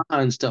Pedro Navaja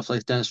and stuff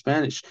like that in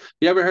Spanish.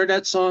 You ever heard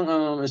that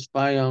song? It's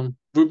by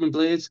Ruben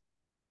Blades,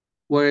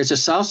 where it's a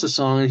salsa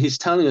song and he's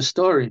telling a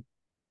story.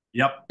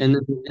 Yep, And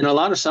a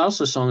lot of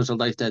salsa songs are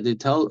like that. They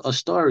tell a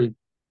story.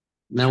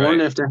 And I that's right.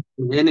 wonder if that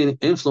has any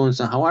influence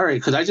on how I write,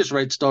 because I just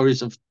write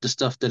stories of the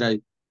stuff that I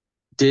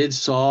did,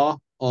 saw,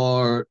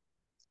 or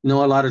a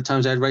lot of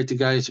times I'd write to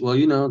guys, well,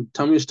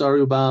 tell me a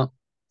story about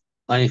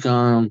like I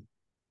don't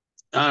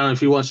know if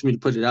he wants me to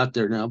put it out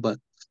there now, but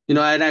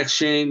I'd ask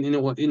Shane,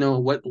 what,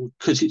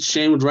 because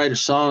Shane would write a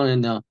song,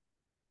 and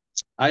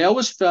I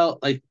always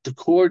felt like the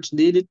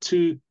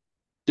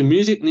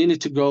music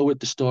needed to go with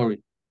the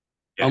story,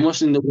 Yeah,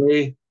 almost in the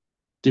way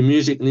the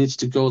music needs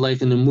to go,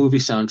 like in the movie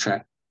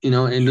soundtrack. It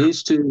sure.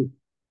 needs to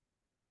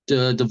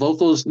the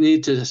vocals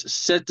need to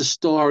set the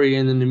story,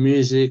 and then the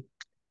music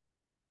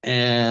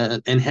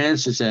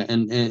enhances that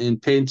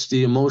and paints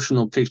the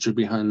emotional picture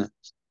behind that.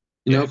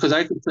 Yeah, Because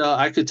I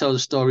could tell the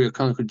story of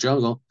Concrete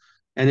Jungle,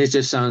 and it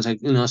just sounds like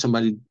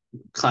somebody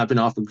clapping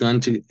off a gun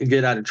to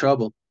get out of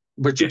trouble.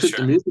 But you yeah, put the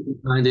sure. music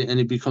behind it, and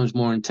it becomes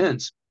more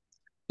intense.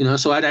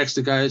 So I'd ask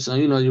the guys,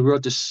 you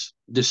wrote this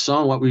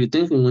song. What were you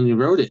thinking when you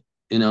wrote it?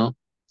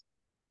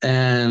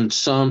 And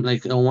some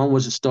like one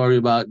was a story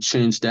about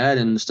Shane's dad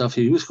and the stuff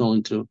he was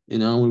going through. We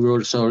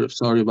wrote a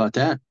story about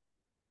that.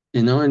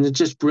 And it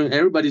just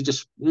everybody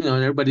just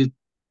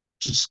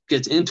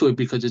gets into it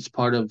because it's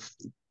part of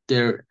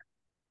their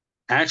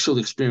actual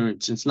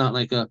experience. It's not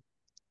like a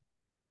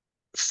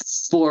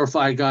 4 or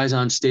 5 guys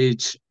on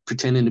stage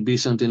pretending to be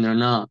something they're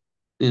not.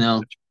 You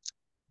know,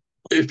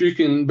 if you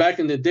can, back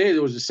in the day,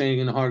 there was a saying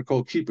in the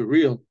hardcore, keep it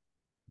real.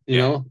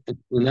 Yeah.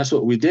 And that's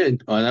what we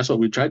did. Or that's what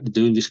we tried to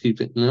do, and just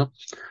keep it.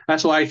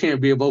 That's why I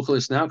can't be a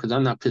vocalist now, because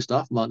I'm not pissed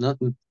off about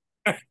nothing.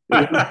 You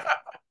know?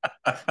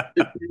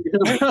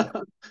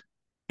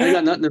 I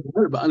got nothing to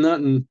write about,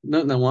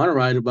 nothing I want to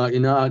write about.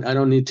 I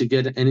don't need to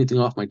get anything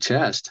off my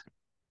chest.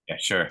 Yeah,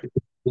 sure.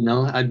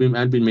 I'd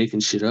be making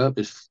shit up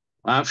if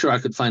I'm sure I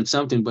could find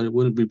something, but it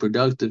wouldn't be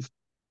productive.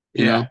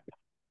 You Yeah.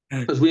 know,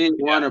 because we didn't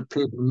Yeah. want to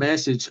paint a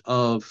message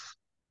of,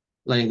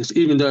 like,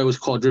 even though it was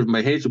called Driven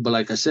by Hatred, but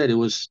like I said, it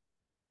was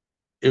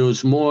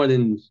more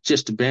than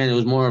just a band. It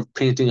was more of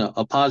painting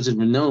a positive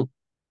note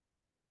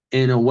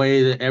in a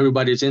way that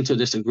everybody's into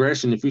this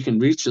aggression. If we can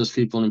reach those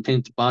people and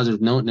paint a positive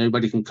note, and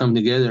everybody can come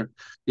together.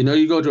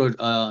 You go to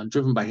a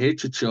Driven by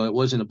Hatred show, it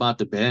wasn't about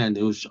the band.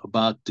 It was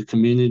about the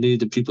community,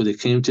 the people that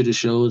came to the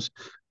shows.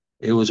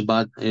 It was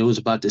about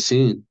the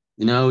scene.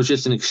 It was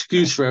just an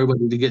excuse for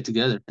everybody to get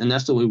together, and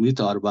that's the way we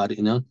thought about it.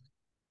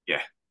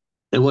 Yeah.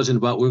 It wasn't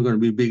about we're going to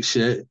be big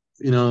shit.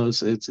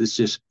 It's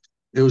just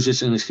it was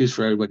just an excuse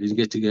for everybody to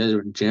get together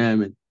and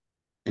jam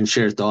and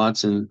share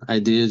thoughts and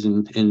ideas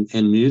and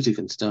music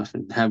and stuff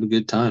and have a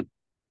good time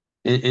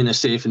in a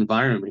safe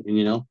environment.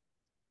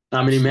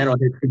 How many Absolutely.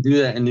 metalheads could do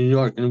that in New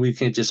York, and we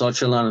can't just all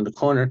chill out in the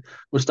corner?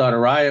 We'll start a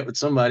riot with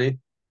somebody.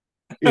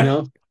 You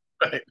know.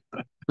 Right.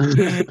 That's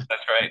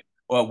right.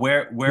 Well,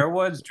 where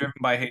was Driven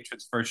by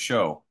Hatred's first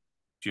show?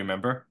 Do you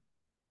remember?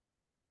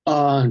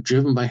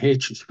 Driven by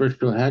Hatred's first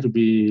show had to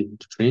be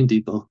the Train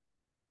Depot.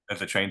 At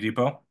the train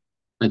depot?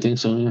 I think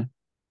so. Yeah.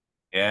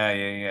 Yeah,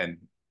 yeah, yeah. Do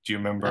you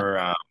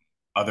remember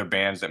other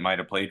bands that might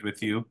have played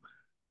with you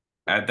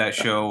at that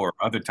show or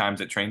other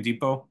times at Train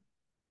Depot?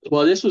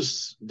 Well, this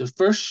was the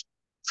first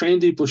Train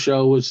Depot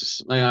show.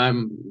 Was like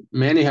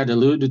Manny had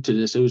alluded to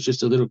this. It was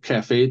just a little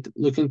cafe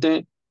looking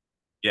thing,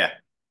 Yeah.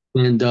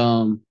 and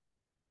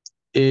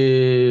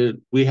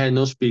we had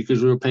no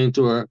speakers. We were playing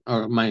through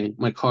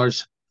my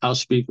car's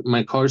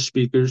my car's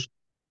speakers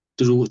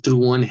through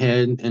one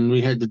head, and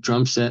we had the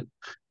drum set.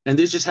 And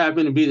this just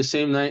happened to be the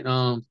same night.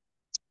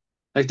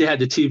 Like they had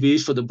the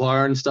TVs for the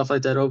bar and stuff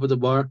like that over the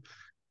bar.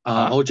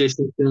 Uh-huh. OJ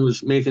Simpson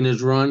was making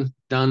his run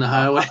down the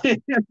highway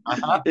Uh-huh.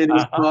 Uh-huh. in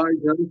his Uh-huh. car.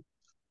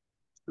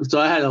 So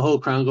I had a whole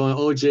crowd going,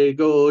 OJ,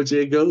 go,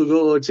 OJ, go,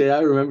 OJ. I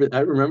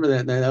remember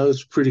that night. That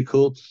was pretty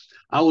cool.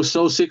 I was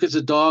so sick as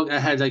a dog. I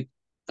had like,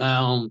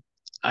 I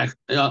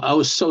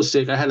was so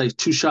sick. I had like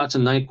 2 shots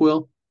of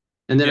NyQuil,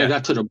 and then I Yeah.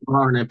 got to the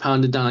bar and I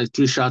pounded down like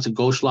 3 shots of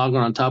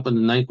Goldschlager on top of the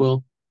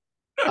NyQuil.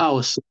 I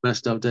was so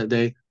messed up that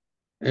day.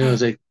 It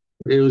was like,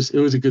 it was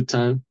a good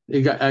time.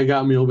 I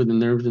got me over the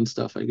nerves and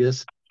stuff, I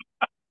guess.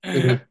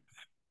 Yeah.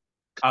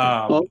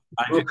 All,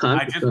 I all just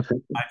kinds I of just stuff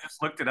happened. I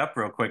just looked it up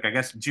real quick. I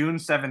guess June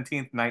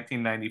 17th,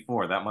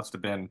 1994. That must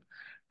have Yeah, been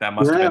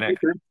it. okay.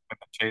 When the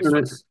All chase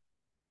right. was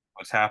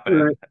All happening.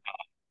 right.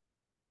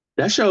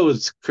 That show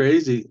was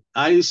crazy.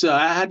 I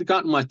had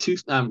gotten my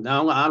tooth. I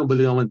don't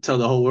believe I'm going to tell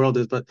the whole world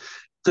this, but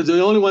because the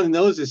only one who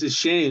knows this is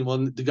Shane. Well,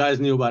 the guys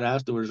knew about it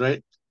afterwards,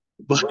 right?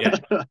 But Yeah.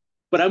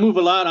 but I move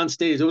a lot on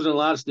stage. There wasn't a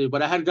lot of stage,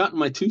 but I had gotten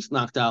my tooth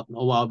knocked out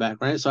a while back,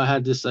 right? So I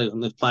had this like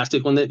the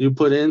plastic one that you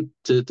put in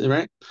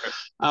right.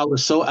 I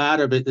was so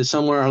out of it that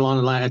somewhere along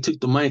the line, I took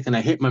the mic and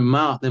I hit my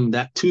mouth, and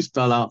that tooth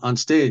fell out on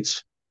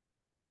stage.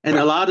 And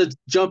a lot of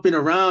jumping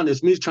around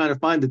is me trying to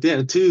find the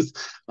damn tooth.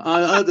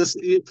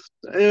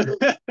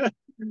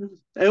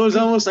 It was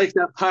almost like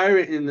that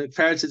pirate in the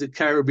Pirates of the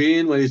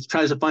Caribbean when he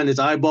tries to find his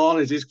eyeball and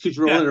he just keeps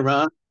rolling Yeah.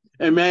 around.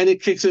 And Manny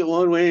kicks it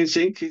one way and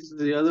Shane kicks it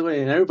the other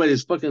way. And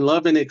everybody's fucking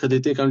loving it because they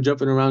think I'm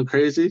jumping around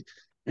crazy.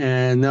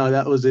 And no,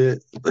 that was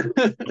it.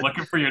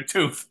 Looking for your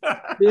tooth.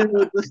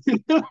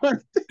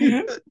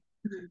 Yeah.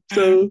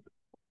 So,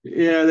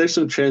 yeah, there's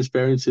some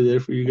transparency there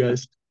for you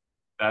guys.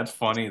 That's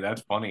funny.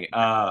 That's funny.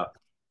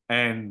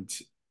 And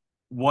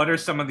what are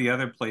some of the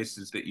other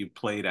places that you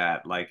played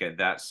at, like at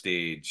that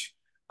stage,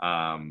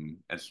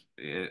 as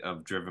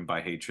of Driven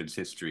by Hatred's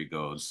history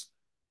goes?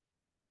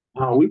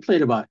 We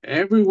played about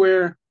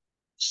everywhere,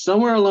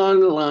 somewhere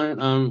along the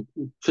line.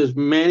 Because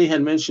Manny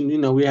had mentioned,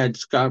 we had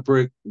Scott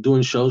Brick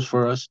doing shows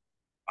for us.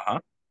 Uh-huh.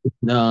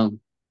 Um,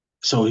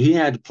 so he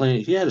had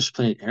us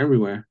playing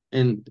everywhere.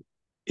 And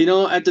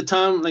at the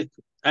time, like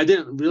I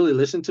didn't really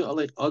listen to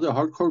like other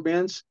hardcore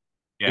bands,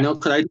 Yeah.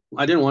 because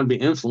I didn't want to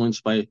be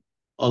influenced by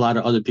a lot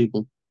of other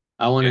people.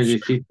 I Yeah, wanted to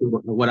sure. keep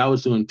what I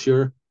was doing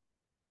pure.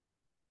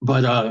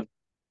 But I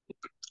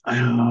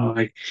don't know,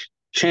 I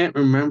can't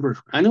remember.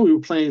 I know we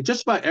were playing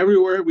just about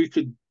everywhere we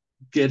could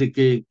get a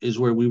gig is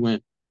where we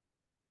went.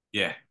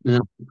 Yeah.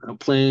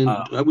 Playing.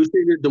 Uh, We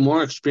figured the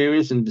more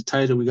experience and the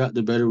tighter we got,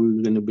 the better we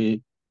were going to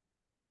be.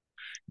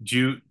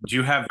 do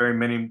you have very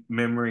many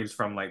memories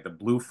from like the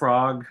Blue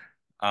Frog?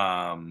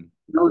 That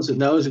was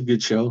a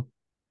good show.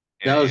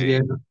 Yeah, yeah, yeah,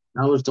 Yeah,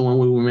 that was the one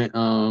where we met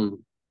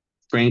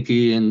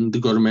Frankie and the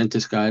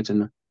Gourmantis guys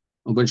and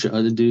a bunch of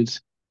other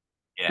dudes.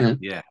 yeah, Yeah.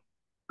 yeah.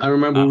 I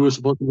remember Uh, we were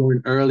supposed to go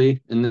in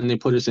early, and then they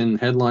put us in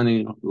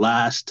headlining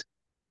last.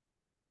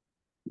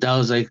 That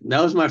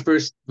was my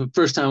first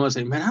time. I was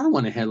like, man, I don't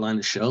want to headline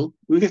a show.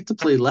 We get to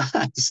play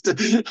last.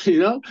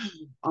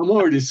 I'm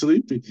already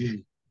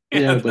sleepy. Yeah,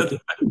 yeah. but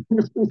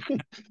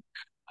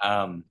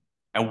Um,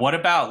 and what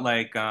about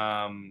like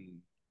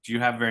do you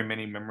have very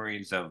many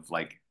memories of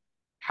like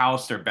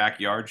house or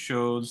backyard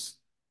shows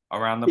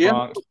around the yeah,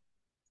 Bronx?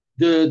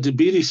 the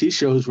BDC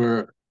shows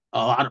were a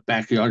lot of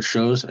backyard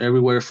shows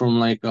everywhere from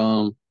like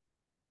who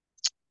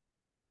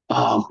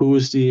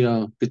was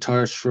the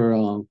guitarist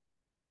for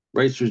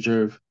Rights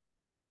Reserve?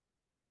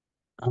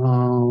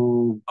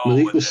 Oh,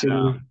 Malik was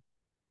singing.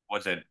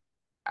 was it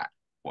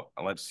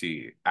let's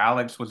see.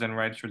 Alex was in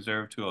Rights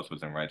Reserve. Who else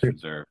was in Rights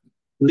Reserve?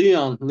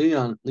 Leon Oh, was the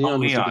Leon.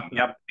 guitar.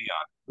 Yep,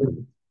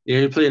 Leon. Yeah,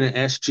 he played an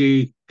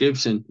SG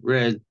Gibson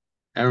Red.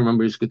 I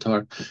remember his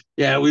guitar.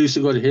 Yeah, we used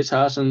to go to his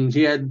house and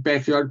he had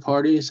backyard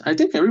parties. I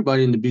think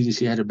everybody in the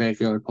BGC had a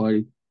backyard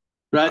party.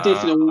 But I think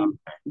Uh, the one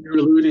you're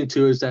alluding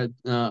to is that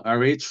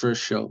our eight's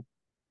first show.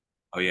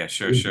 oh yeah,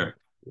 sure, Yeah. sure.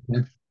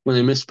 When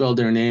they misspelled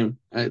their name.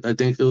 I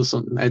think it was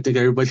something. I think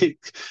everybody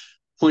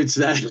points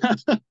that.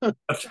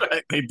 That's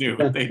right. They do.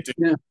 Yeah. They do.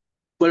 Yeah.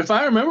 But if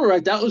I remember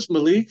right, that was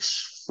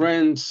Malik's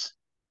friend's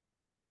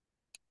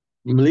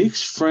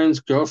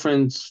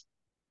girlfriend's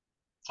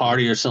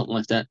party or something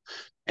like that.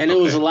 And it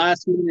was a Okay.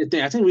 last minute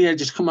thing. I think we had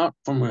just come out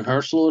from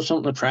rehearsal or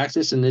something to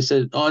practice, and they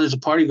said, "Oh, there's a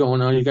party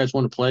going on. You guys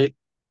want to play?"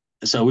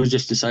 And so we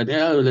just decided,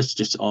 yeah, let's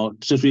just all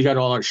since we got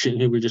all our shit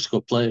here, we just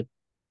go play,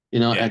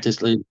 Yeah. at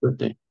this lady's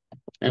birthday.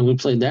 And we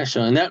played that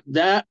show, and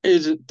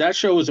that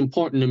show was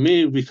important to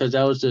me because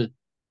that was the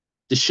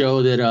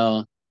show that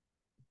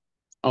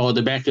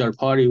the backyard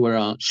party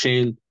where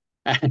Shane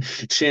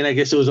Shane, I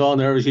guess it was all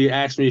nervous. He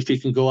asked me if he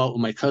can go out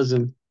with my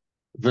cousin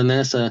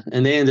Vanessa,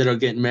 and they ended up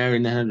getting married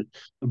and they had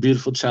a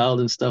beautiful child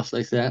and stuff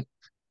like that.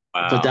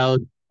 But Wow.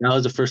 that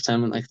was the first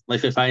time, like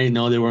if I didn't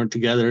know they weren't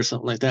together or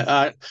something like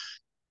that,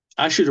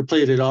 I should have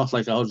played it off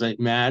like I was like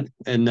mad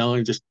and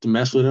knowing just to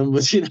mess with him,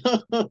 but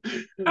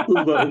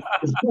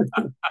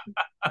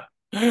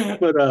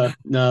but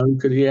no, we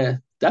could yeah.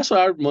 That's what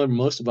I remember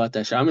most about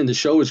that show. I mean, the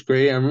show was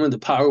great. I remember the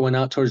power went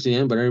out towards the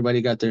end, but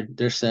everybody got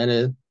their set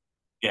in.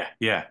 Yeah,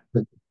 yeah.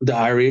 The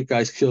IRA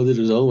guys killed it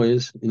as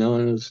always, and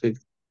it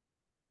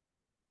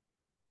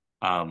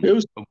Um,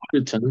 was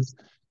good times.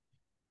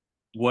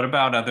 what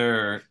about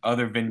other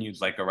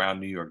venues like around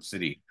New York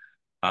City?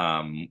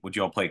 Would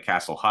you all play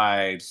Castle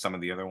Heights, some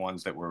of the other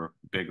ones that were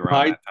big around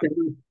Hi, that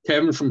time?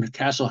 Kevin from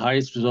Castle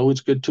Heights was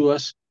always good to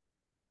us.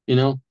 You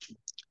know,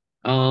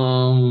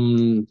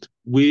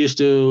 we used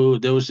to.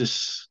 There was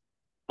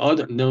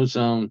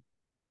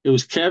it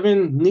was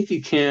Kevin,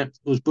 Nikki Camp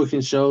was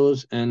booking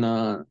shows,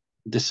 and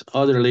this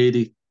other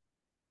lady,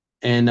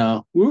 and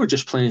we were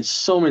just playing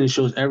so many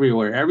shows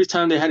everywhere. Every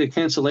time they had a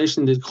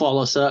cancellation, they'd call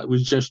us up.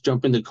 We'd just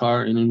jump in the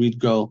car and then we'd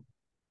go.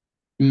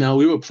 No,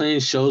 we were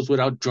playing shows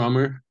without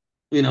drummer,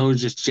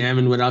 just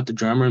jamming without the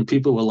drummer, and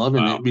people were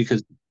loving Wow, it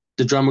because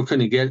the drummer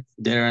couldn't get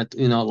there at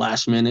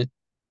last minute,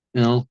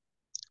 you know.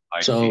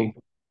 I So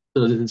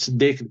see.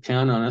 they could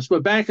count on us.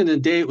 But back in the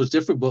day, it was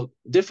difficult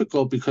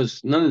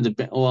because none of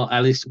well,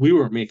 at least we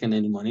weren't making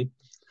any money.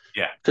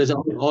 Yeah. because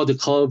all the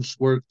clubs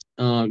worked.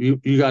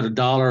 You got $1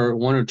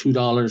 or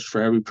 $2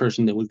 for every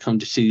person that would come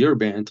to see your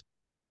band.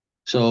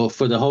 So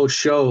for the whole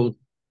show,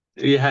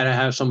 you had to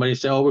have somebody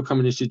say, "Oh, we're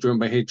coming to see Drum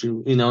by Hate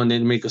You," and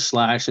then make a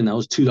slash, and that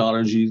was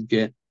 $2 you'd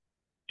get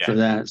Yeah. for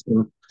that.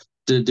 So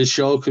the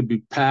show could be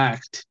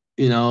packed,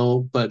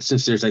 but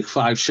since there's like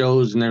 5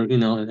 shows and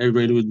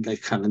everybody would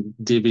like kind of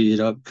divvy it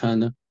up,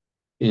 kind of,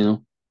 you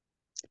know.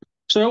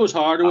 So it was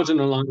hard. It wasn't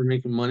no longer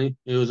making money.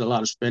 It was a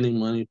lot of spending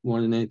money more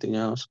than anything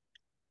else.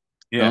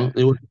 Yeah.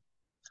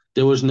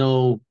 There was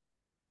no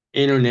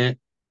internet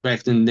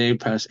back in the day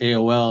past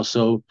AOL.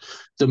 So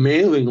the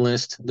mailing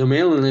list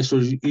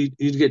was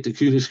you'd get the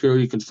cutest girl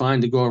you could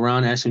find to go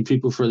around asking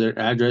people for their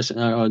address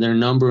or their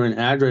number and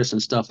address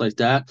and stuff like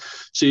that.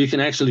 So you can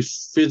actually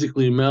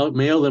physically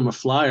mail them a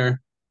flyer,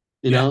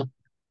 you Yeah. know.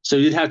 So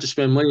you'd have to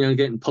spend money on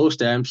getting post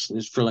stamps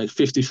for like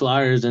 50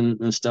 flyers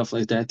and stuff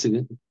like that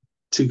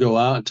to go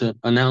out to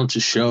announce a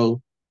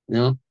show.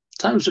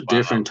 Times are Wow.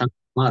 different. Times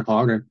are a lot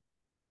harder.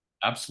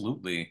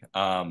 Absolutely.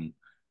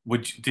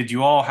 Did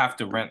you all have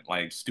to rent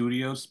like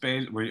studio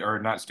space or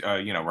not,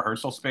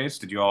 rehearsal space?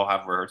 Did you all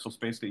have rehearsal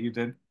space that you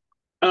did?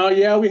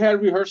 Yeah, we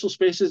had rehearsal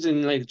spaces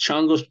in like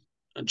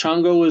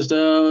Chongo was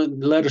the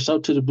led us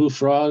up to the Blue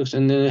Frogs,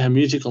 and then they had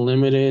Music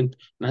Unlimited,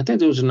 and I think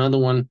there was another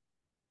one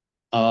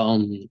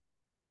um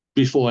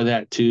before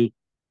that too.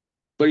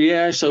 But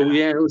yeah, so Yeah.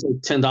 yeah, it was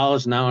like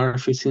 $10 an hour,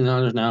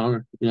 $15 an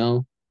hour.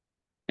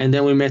 And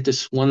then we met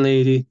this one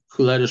lady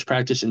who let us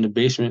practice in the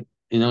basement.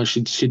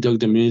 She dug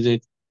the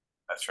music,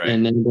 That's right.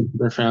 and then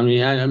their family.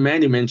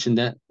 Manny mentioned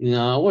that. Yeah.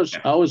 I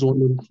always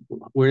wondered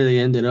where they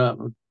ended up,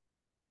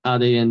 how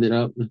they ended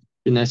up. It'd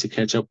be nice to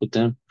catch up with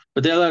them.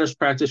 But they let us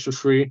practice for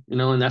free,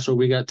 and that's where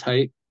we got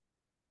tight,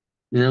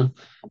 you know.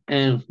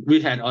 And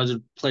we had other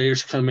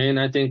players come in.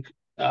 I think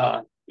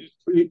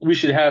we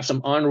should have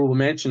some honorable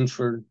mentions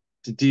for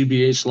the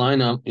DBH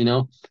lineup.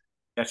 Yeah,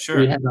 We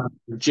sure. had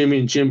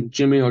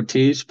Jimmy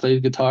Ortiz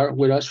played guitar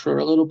with us for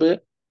a little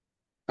bit.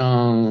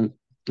 Um,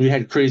 we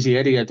had Crazy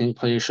Eddie, I think,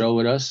 play a show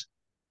with us.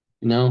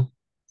 You know,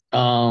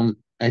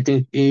 I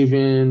think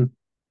even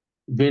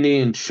Vinny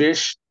and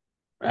Fish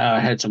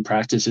had some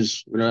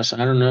practices with us. I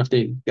don't know if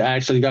they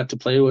actually got to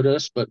play with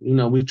us, but we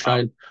Wow.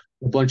 tried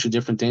a bunch of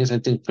different things. I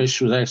think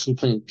Fish was actually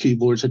playing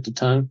keyboards at the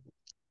time.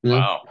 You know,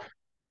 Wow.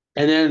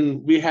 and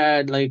then we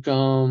had like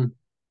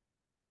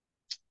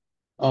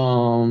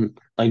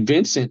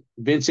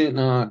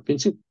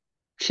Vincent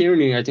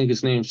Kearney, I think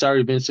his name.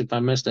 Sorry, Vincent, if I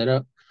messed that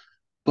up.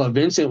 But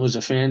Vincent was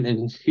a fan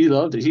and he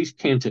loved it. He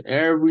came to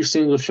every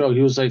single show.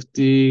 He was like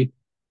the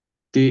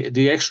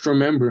extra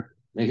member.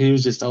 Like he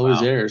was just always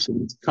Wow. there. So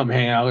he'd come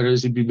hang out with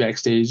us. He'd be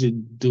backstage,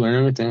 he'd doing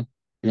everything.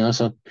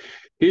 So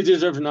he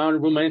deserves an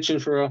honorable mention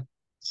for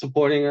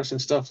supporting us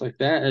and stuff like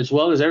that, as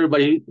well as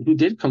everybody who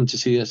did come to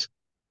see us.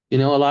 A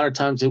lot of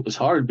times it was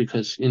hard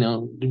because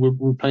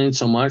we're playing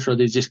so much, or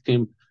they just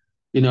came.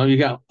 You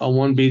got a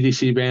one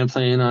BDC band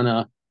playing on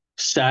a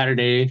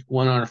Saturday,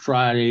 one on a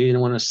Friday, and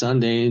one on a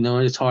Sunday.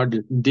 It's hard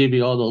to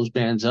divvy all those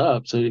bands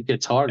up, so it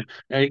gets hard.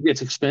 It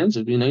gets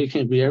expensive. You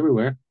can't be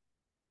everywhere.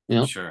 You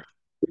know, Sure.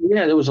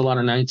 yeah, there was a lot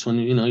of nights when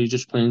you're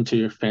just playing to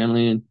your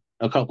family and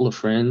a couple of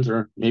friends,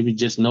 or maybe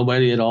just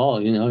nobody at all.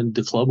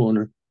 The club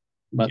owner.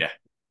 But Yeah.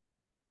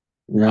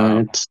 yeah,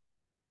 Um,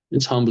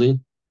 it's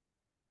humbling.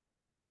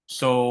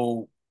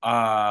 so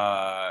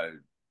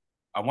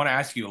I want to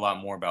ask you a lot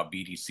more about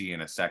BDC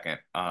in a second.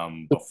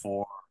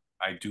 Before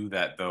I do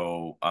that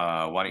though,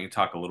 why don't you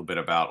talk a little bit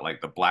about like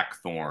the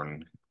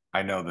Blackthorn?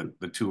 I know that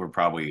the two are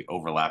probably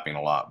overlapping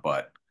a lot,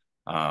 but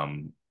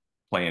um,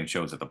 playing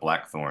shows at the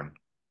Blackthorn.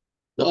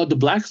 The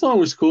Blackthorn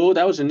was cool.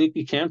 That was a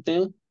Nicky Camp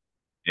thing.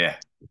 Yeah.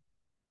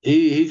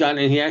 He got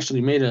in. He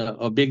actually made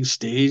a big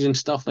stage and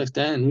stuff like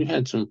that, and we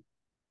had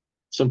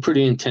some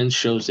pretty intense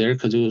shows there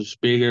because it was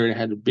bigger. It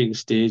had a big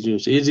stage. It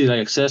was easily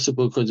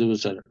accessible because it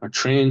was a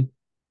train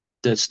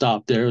that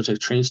stopped there. It was a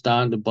train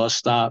stop, the bus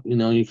stop.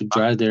 You could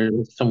drive there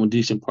with some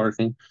decent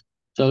parking.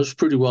 So it was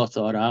pretty well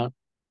thought out.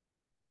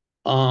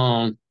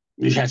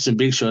 We had some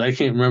big shows. I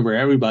can't remember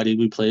everybody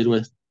we played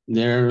with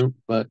there,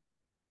 but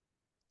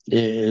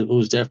it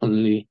was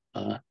definitely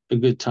a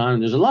good time.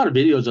 There's a lot of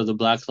videos of the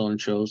Blackthorn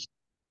shows,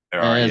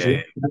 There are. as Yeah.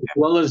 Yeah.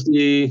 well as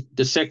the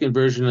second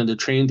version of the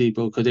Train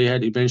Depot, because they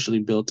had eventually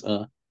built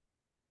a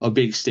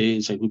big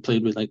stage. Like we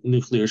played with like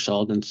Nuclear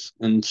Assault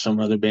and some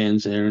other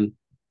bands there, and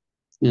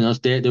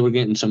they were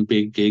getting some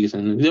big gigs,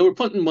 and they were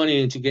putting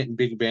money into getting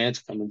big bands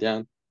coming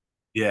down.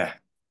 Yeah.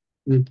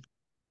 Mm.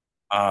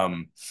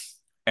 Um,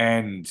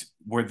 and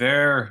were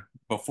there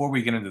before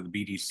we get into the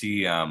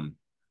BDC,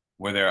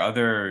 were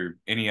there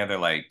any other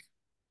like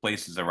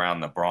places around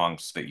the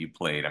Bronx that you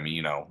played? I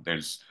mean,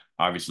 there's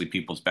obviously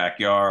people's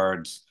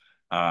backyards,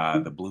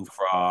 the Blue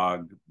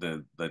Frog,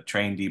 the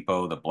Train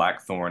Depot, the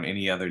Blackthorn,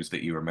 any others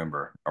that you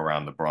remember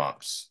around the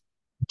Bronx?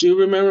 Do you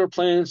remember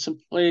playing some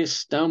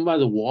place down by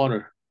the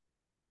water?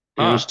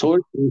 It was Huh.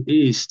 towards the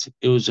east.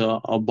 It was a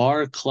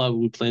bar club.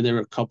 We played there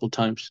a couple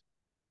times,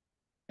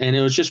 and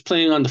it was just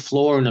playing on the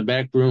floor in the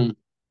back room.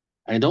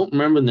 I don't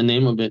remember the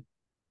name of it,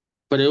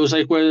 but it was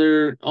like where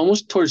they're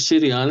almost towards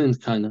City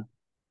Island, kind of.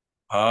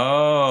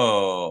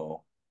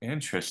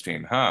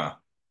 Interesting, huh?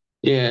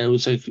 Yeah, it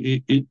was like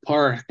you'd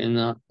park and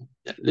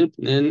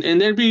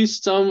there'd be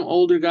some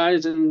older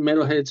guys and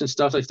metalheads and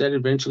stuff like that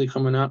eventually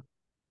coming up.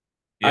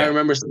 I Yeah,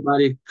 remember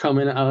somebody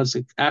coming. I was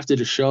like after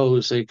the show, it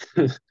was like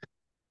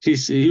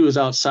he was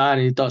outside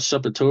and he thought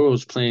Sepultura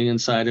was playing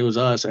inside. It was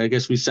us. I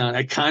guess we sound.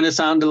 I kind of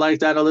sounded like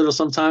that a little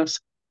sometimes.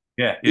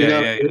 yeah, You yeah,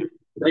 know, yeah, yeah.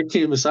 I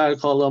came aside,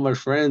 called all my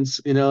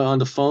friends, on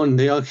the phone, and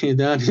they all came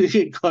down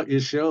and caught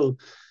your show.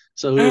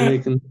 So we were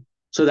making.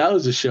 So that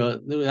was a show.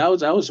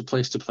 That was a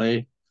place to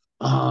play.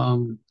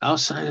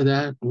 Outside of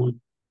that, well,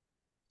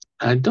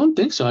 I don't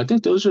think so. I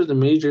think those are the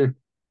major.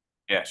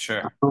 Yeah,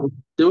 sure.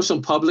 There were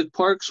some public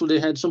parks where they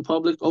had some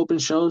public open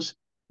shows.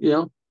 You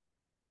know,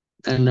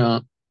 and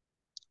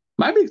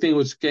my big thing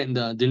was getting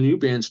the new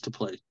bands to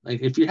play.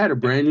 Like if you had a Yeah,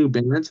 brand new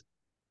band,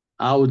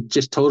 I would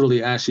just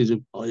totally ask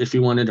you if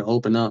you wanted to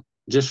open up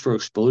just for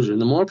exposure.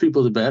 The more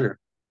people, the better.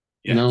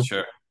 You yeah, know,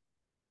 sure.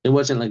 it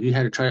wasn't like you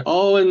had to try.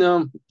 Oh,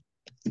 and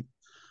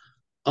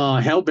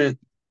Hellbent.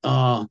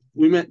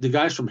 We met the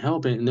guys from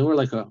Hellbent, and they were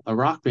like a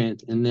rock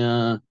band, and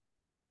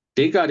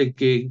they got a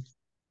gig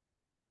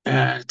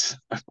at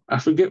I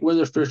forget where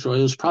their first was.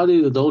 It was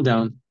probably the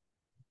Lowdown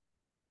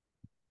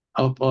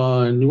up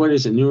what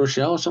is it, New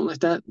Rochelle or something like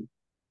that.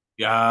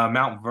 Yeah,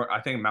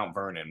 I think Mount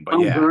Vernon, but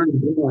Mount yeah,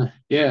 Vernon, yeah,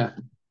 yeah.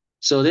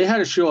 So they had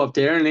a show up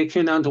there, and they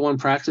came down to one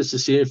practice to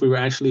see if we were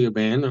actually a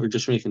band or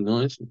just making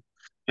noise.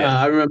 yeah.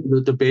 I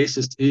remember the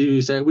bassist.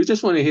 He said, "We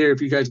just want to hear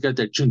if you guys got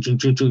that chun chun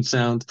chun chun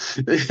sound.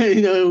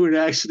 We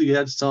actually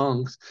had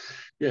songs."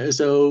 Yeah,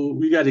 so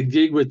we got a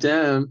gig with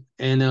them,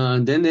 and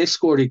then they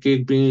scored a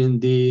gig being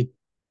the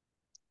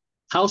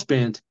house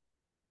band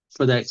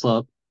for that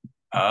club.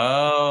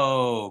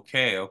 Oh,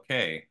 okay,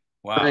 okay.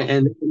 Right, Wow.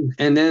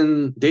 and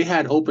then they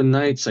had open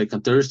nights like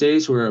on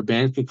Thursdays where a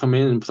band could come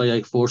in and play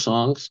like four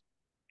songs,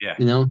 Yeah,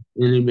 in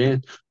a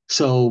band.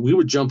 So we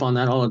would jump on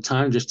that all the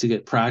time just to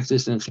get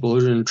practice and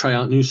exposure and try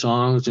out new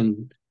songs.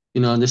 And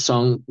this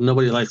song,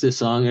 nobody liked this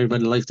song,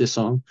 everybody liked this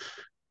song.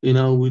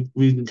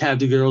 We'd have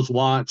the girls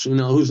watch,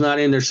 who's not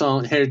in their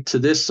song, head to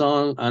this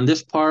song on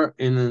this part,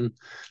 and then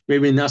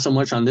maybe not so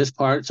much on this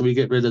part. So we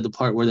get rid of the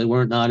part where they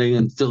weren't nodding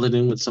and fill it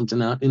in with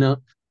something else,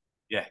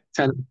 yeah.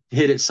 kind of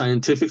hit it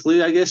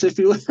scientifically, I guess, if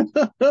you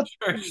will.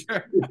 Sure,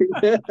 sure.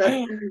 Yeah.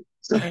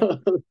 So, so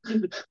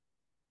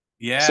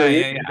Yeah, yeah,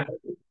 yeah, yeah.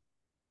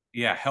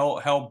 Yeah,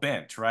 hell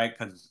bent, right?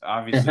 Because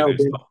obviously hell,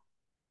 there's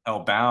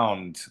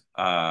hellbound,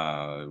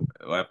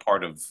 a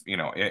part of, in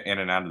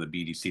and out of the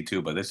BDC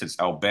too, but this is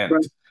hell right.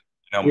 bent.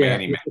 Yeah,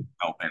 Manny Man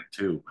hell bent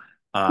too.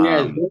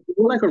 yeah, Um, they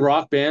were like a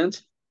rock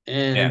band,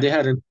 and yeah, they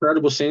had an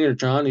incredible singer,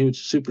 John. He was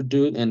a super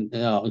dude, and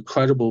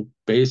incredible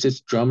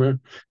bassist, drummer,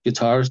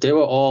 guitarist. They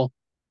were all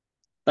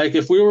like,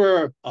 if we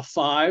were a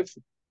five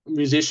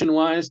musician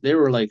wise, they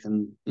were like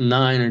a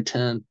 9 or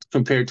 10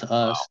 compared to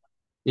wow, us.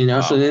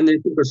 So wow. then they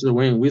took us to the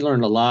wing. We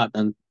learned a lot,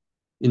 and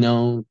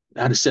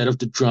how to set up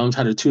the drums,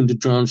 how to tune the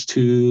drums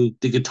to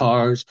the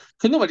guitars.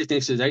 Because nobody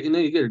thinks of that.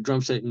 You get a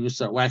drum set and you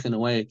start whacking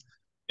away.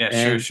 Yeah,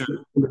 sure, And sure.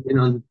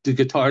 the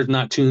guitar's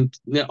not tuned.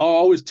 They're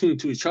always tuned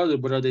to each other,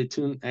 but are they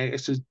tuned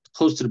actually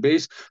close to the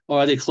bass, or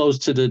are they close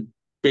to the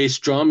bass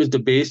drum? Is the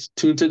bass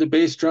tuned to the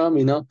bass drum?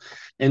 And that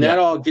Yeah,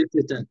 all gets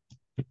it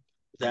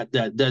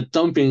that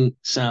thumping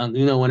sound.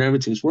 When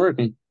everything's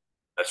working.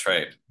 that's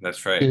right.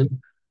 That's right. Yeah.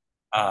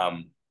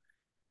 Um,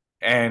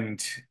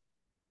 and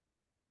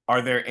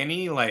are there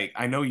any, like,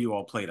 I know you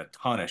all played a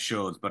ton of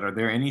shows, but are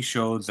there any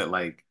shows that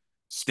like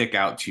stick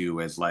out to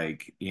you as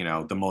like,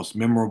 the most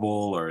memorable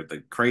or the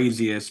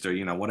craziest or,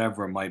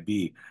 whatever it might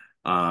be?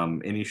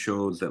 Any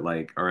shows that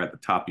like are at the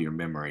top of your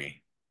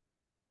memory?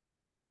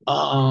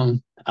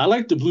 I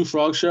like the Blue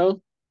Frog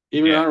Show,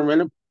 even though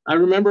Yeah. I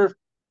remember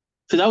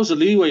because I was a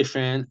Leeway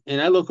fan,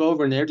 and I look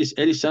over and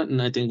Eddie Sutton,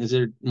 I think, is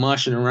there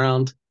moshing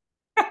around.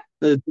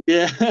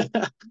 Yeah,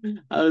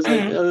 I was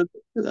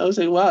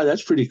like, wow,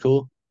 that's pretty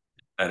cool.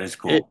 That is It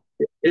cool.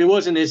 it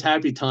wasn't his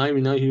happy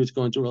time, he was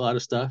going through a lot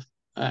of stuff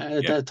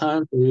at Yeah, that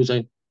time. He was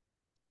like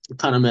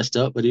kind of messed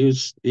up, but he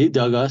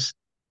dug us.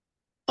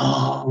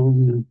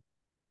 Um,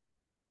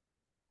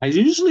 I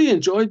usually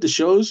enjoyed the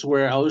shows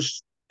where I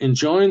was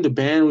enjoying the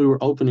band we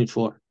were opening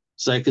for,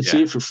 so I could see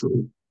yeah, it for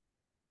free.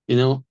 You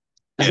know,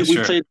 yeah, we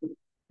sure.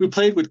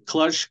 played with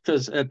Clutch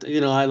because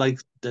I like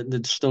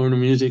the stoner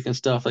music and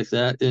stuff like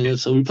that.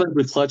 So we played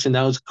with Clutch, and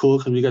that was cool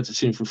because we got to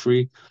see him for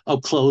free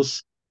up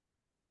close.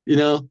 You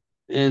know,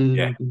 Yeah, and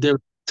there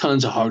were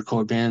tons of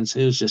hardcore bands.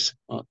 It was just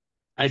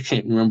I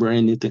can't remember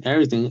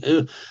everything.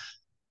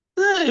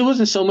 It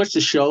wasn't so much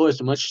the show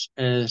as much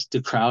as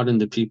the crowd and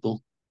the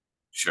people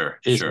sure,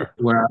 is sure.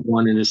 where I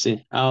wanted to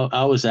see.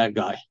 I was that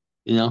guy.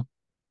 You know,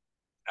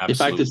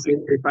 Absolutely.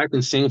 if I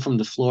can sing from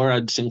the floor,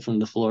 I'd sing from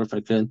the floor if I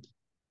could.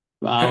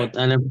 I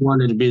never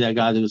wanted to be that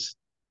guy that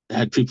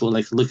had people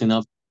like looking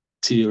up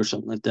to you or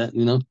something like that.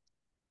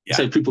 It's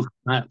Yeah. like people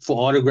for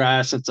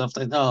autographs and stuff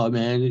like, oh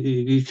man,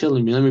 you're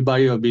killing me. Let me buy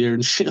you a beer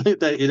and shit like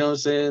that. You know what I'm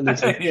saying?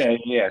 It's like, Yeah,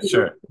 yeah,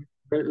 sure.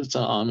 it's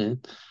oh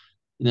man,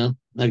 you know.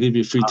 I give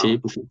you a free Um,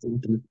 tape or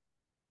something.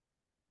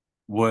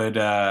 would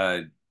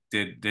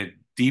did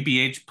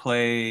DBH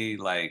play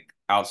like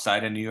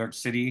outside of New York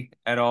City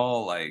at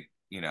all? Like,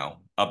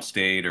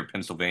 upstate or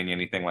Pennsylvania,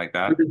 anything like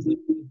that?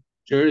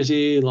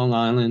 Jersey, Long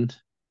Island,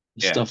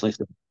 Yeah. stuff like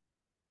that.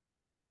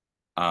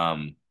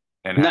 Um,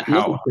 and Not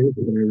nothing crazy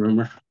that I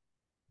remember.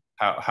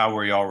 how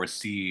were y'all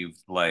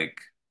received,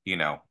 like,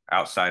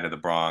 outside of the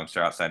Bronx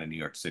or outside of New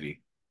York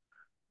City?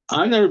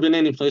 I've never been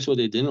any place where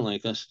they didn't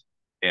like us.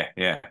 Yeah,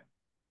 yeah,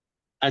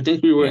 I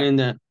think we were yeah, in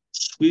that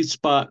sweet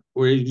spot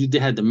where you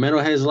had the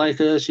metalheads like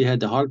us, you had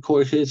the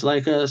hardcore kids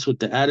like us with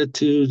the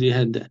attitude, you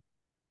had the,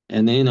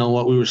 and they know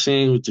what we were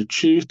saying was the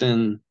truth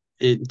and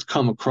it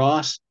come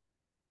across.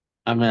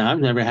 I mean, I've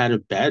never had a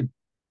bad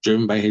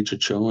driven by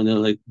hatred show and they're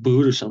like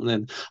booed or something.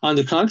 And on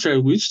the contrary,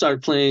 we'd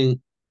start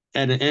playing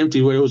at an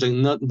empty where it was like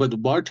nothing but the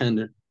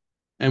bartender.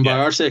 And by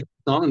yeah. our second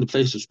song, the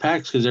place was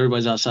packed because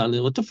everybody's outside.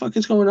 Like, what the fuck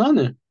is going on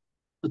there?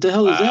 What the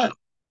hell is Wow. that?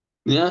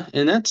 Yeah,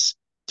 and that's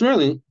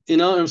thrilling. You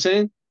know what I'm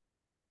saying?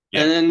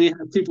 Yeah. And then you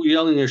have people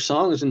yelling their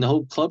songs, and the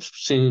whole club's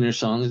singing their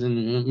songs,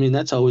 and I mean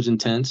that's always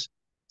intense.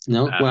 You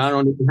know, Uh, where I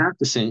don't even have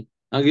to sing.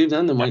 I'll give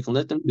them the yeah, mic and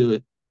let them do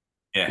it.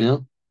 yeah. You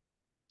know,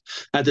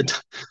 at the t-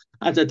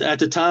 at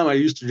the time, I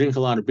used to drink a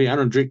lot of beer. I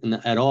don't drink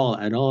at all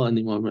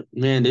anymore. But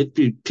man, it'd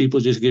be people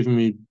just giving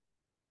me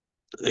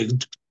like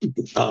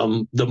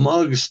the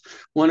mugs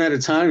one at a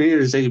time. Here,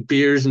 there's like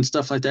beers and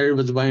stuff like that.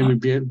 Everybody's buying me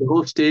beer. The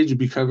whole stage would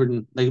be covered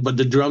in like, but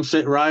the drum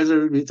set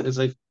riser. It's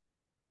like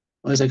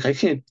I was like, I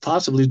can't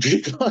possibly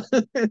drink on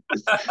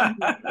this,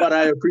 but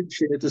I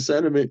appreciate the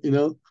sentiment. You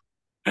know,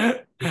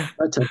 that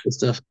type of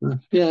stuff.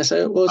 Yeah, so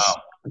it was.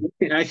 Wow.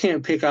 I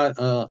can't pick out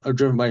a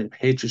driven by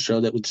hatred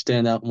show that would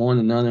stand out more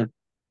than another.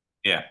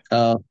 Yeah.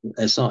 Uh,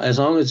 as long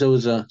as it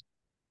was a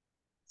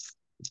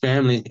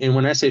family, and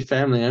when I say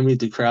family, I mean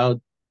the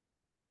crowd.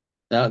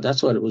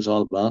 That's what it was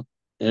all about.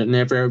 And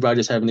if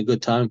everybody's having a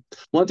good time.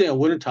 One thing I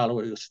wouldn't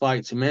tolerate was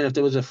fights. And man, if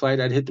there was a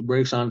fight, I'd hit the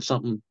brakes on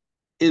something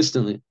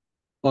instantly.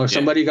 Or if Yeah.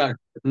 somebody got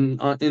in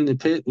the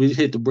pit, we'd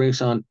hit the brakes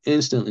on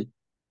instantly.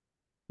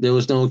 There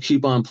was no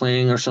keep on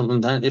playing or something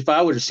like that. If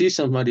I were to see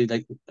somebody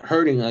like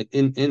hurting like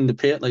in the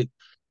pit, like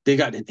they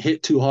got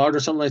hit too hard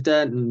or something like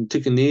that and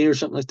took a knee or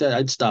something like that,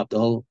 I'd stop the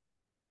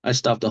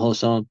whole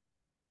song.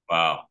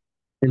 Wow.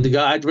 And the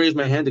guy, I'd raise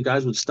my hand, the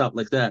guys would stop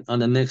like that. On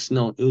the next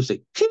note, it was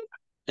like, "King,"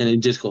 and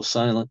it just goes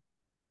silent.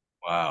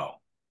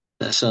 Wow.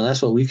 So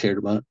that's what we cared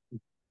about.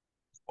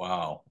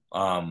 Wow.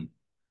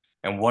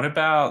 And what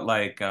about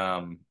like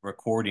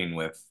recording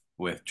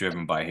with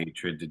Driven by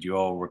Hatred? Did you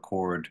all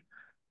record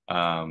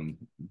um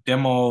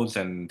demos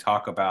and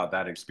talk about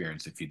that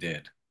experience if you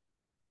did?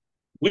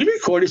 We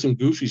recorded some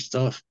goofy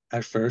stuff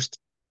at first.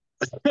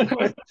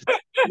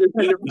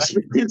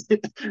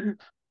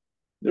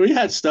 We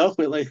had stuff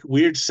with like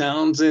weird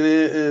sounds in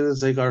it. And it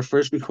was like our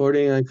first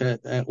recording, like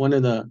at one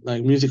of the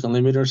like Music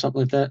Unlimited or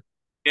something like that.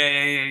 Yeah,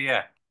 yeah, yeah,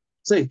 yeah.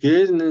 It's like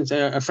good. And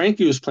then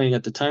Frankie was playing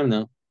at the time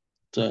though.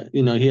 So,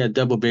 you know, he had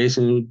double bass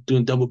and we were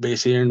doing double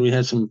bass here and we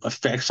had some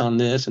effects on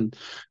this and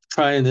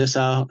trying this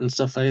out and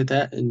stuff like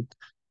that.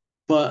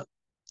 But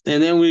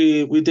and then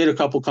we did a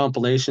couple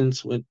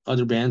compilations with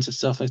other bands and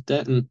stuff like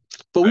that.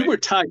 But we Right. were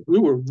tight. We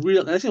were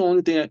real. That's the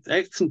only thing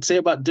I can say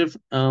about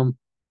different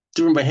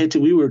by head to.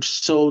 We were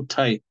so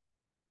tight.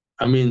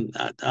 I mean,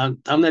 I'm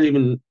not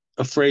even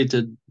afraid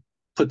to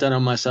put that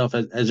on myself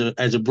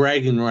as a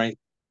bragging right.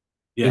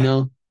 You Yeah.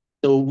 know.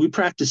 So we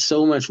practiced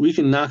so much. We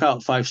can knock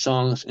out 5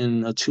 songs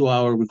in a 2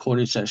 hour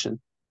recording session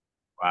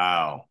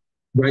Wow.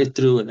 right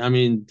through it. I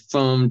mean,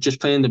 from just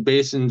playing the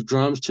bass and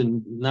drums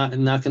to not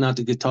knocking out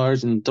the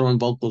guitars and throwing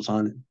vocals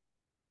on it.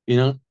 You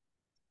know.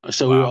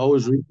 So we were Wow.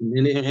 always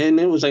reading, and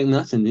it was like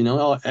nothing, you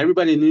know.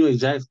 Everybody knew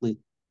exactly,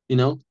 you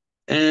know.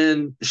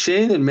 And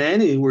Shane and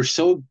Manny were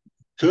so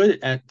good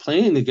at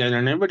playing together,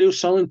 and everybody was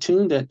so in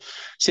tune that,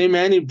 say,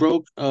 Manny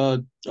broke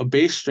a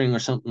bass string or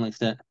something like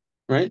that,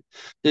 right?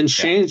 Then Yeah.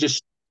 Shane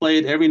just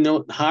played every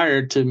note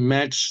higher to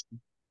match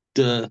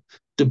the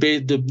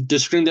the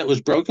string that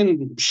was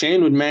broken.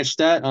 Shane would match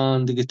that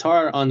on the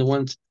guitar on the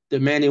ones that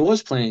Manny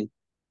was playing.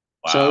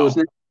 So it was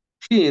Wow.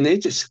 key, and they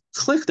just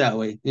clicked that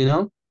way, you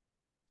know.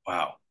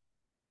 Wow.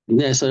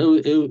 Yeah, so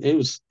it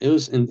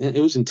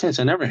was intense.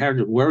 I never had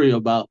to worry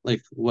about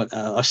like what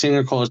a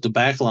singer calls the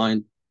back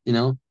line. You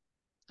know,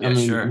 I Yeah,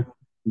 mean, sure.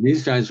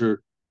 these guys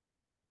are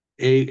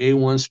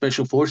A1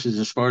 special forces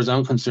as far as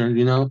I'm concerned.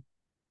 You know,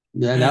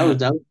 that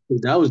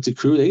was the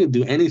crew. They could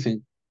do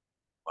anything.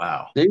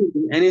 Wow. They could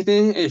do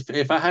anything.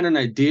 If I had an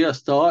idea, a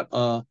thought,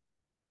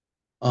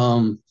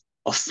 um,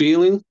 a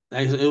feeling,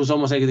 it was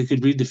almost like they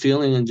could read the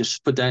feeling and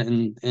just put that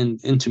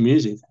into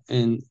music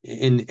and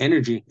in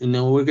energy. You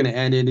know, we're gonna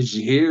add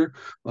energy here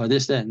or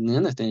this, that, and the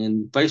other thing,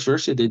 and vice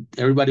versa.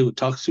 Everybody would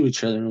talk to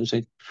each other, and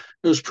it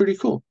was pretty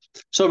cool.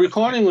 So That's great.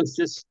 recording was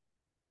just,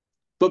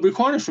 but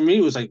recording for me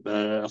was like, it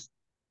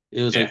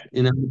was Yeah. like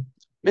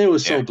it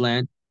was Yeah. so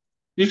bland.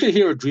 You could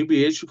hear a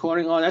GBH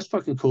recording. Oh, that's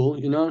fucking cool.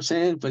 You know what I'm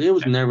saying? But it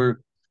was never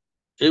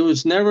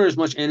as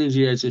much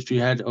energy as if you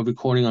had a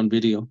recording on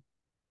video.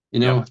 You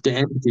Yep. know, the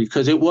energy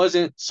because it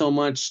wasn't so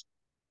much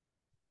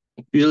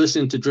you're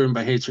listening to Driven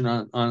by Hatred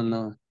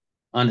on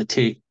a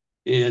tape.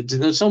 Yeah,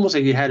 it's almost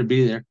like you had to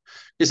be there.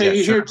 It's like Yeah,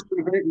 you hear,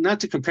 sure. not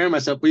to compare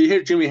myself, but you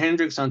hear Jimi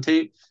Hendrix on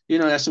tape.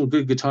 That's some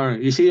good guitar.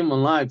 You see him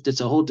on live,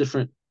 that's a whole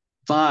different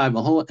vibe,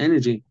 a whole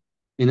energy.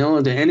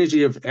 The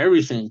energy of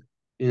everything.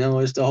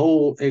 It's the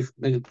whole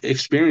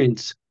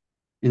experience.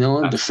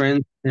 The Abs-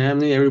 friends,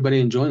 family, everybody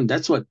enjoying.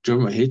 That's what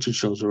Driven by Hatred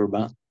shows are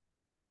about.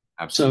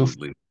 So,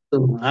 Absolutely.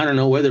 so I don't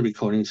know where the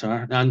recordings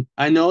are. And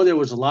I know there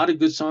was a lot of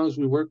good songs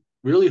we worked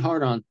really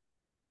hard on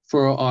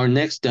for our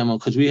next demo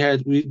because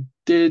we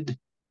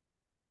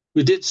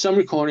did some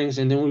recordings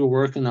and then we were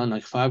working on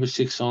like 5 or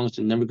 6 songs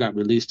that never got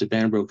released. The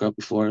band broke up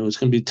before. It was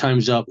gonna be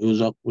Time's Up. It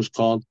was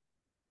called.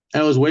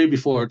 And it was way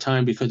before our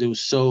time because it was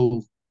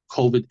so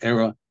COVID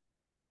era.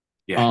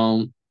 Yeah.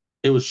 Um,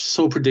 it was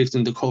so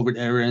predicting the COVID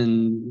era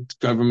and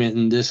government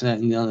and this, that,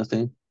 and the other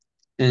thing.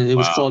 And it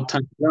was Wow. called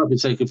Time's Up.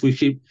 It's like if we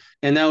keep,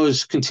 and that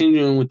was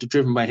continuing with the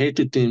Driven by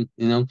Hatred theme.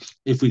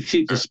 If we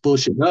keep Sure. this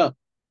bullshit up,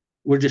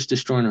 we're just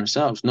destroying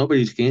ourselves.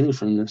 Nobody's gaining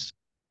from this.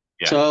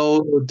 Yeah.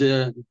 So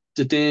the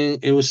thing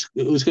it was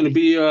going to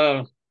be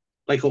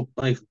like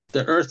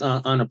the Earth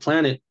on a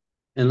planet,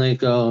 and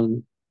like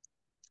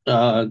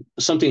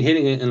something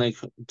hitting it and like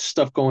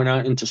stuff going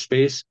out into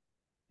space,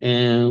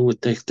 and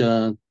with like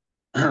the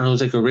I don't know, it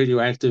was like a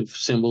radioactive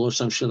symbol or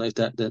some shit like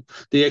that.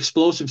 The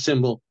explosive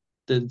symbol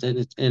and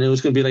it was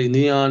going to be like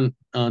neon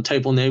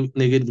typo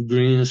negative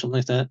green or something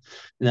like that,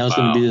 and that was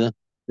going to Wow. be the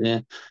yeah,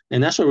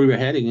 and that's where we were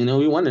heading.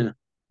 We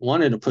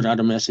wanted to put out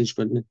a message,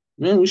 but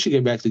man, we should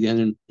get back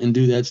together and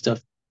do that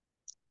stuff.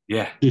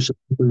 Yeah. Do some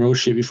road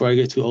shit before I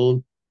get too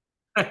old.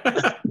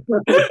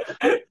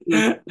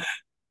 Yeah.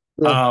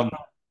 Um,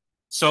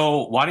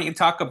 so why don't you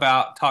talk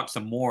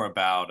some more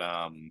about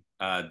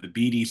the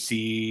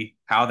BDC,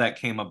 how that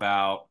came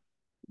about,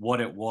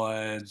 what it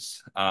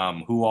was,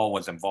 who all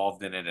was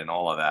involved in it, and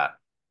all of that.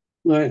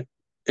 Right.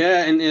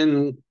 Yeah,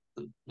 and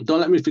don't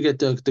let me forget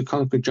the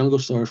concrete jungle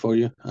story for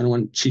you. I don't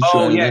want to cheat you Oh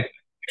out of yeah, that.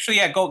 actually,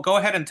 yeah. Go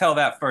ahead and tell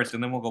that first,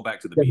 and then we'll go back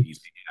to the Yeah. BDC.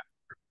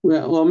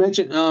 Well,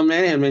 mention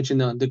Manny had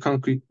mentioned the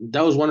concrete.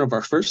 That was one of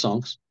our first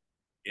songs.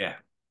 Yeah.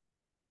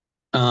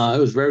 It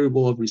was very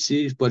well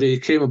received, but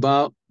it came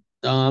about,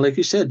 like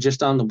you said,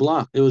 just on the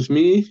block. It was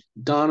me,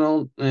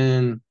 Donald,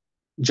 and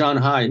John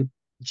Hyde.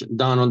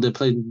 Donald that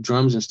played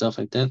drums and stuff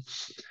like that.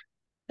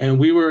 And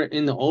we were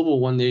in the Oval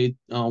one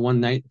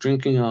night,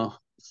 drinking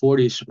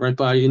 40s right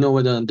by,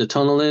 where the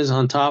tunnel is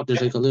on top. There's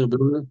Yeah. like a little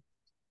building.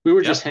 We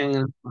were just Yep. hanging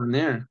out on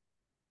there.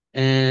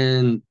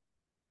 And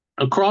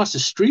across the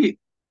street,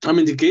 I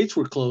mean, the gates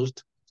were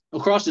closed.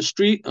 Across the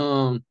street,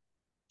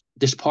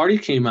 this party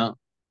came out.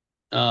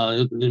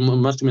 It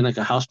must have been like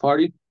a house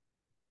party.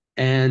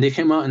 And they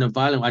came out in a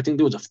violent, I think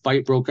there was a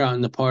fight broke out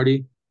in the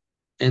party.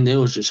 And there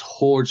was just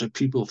hordes of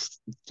people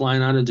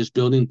flying out of this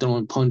building,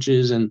 throwing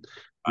punches and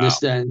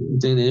this, Wow. that,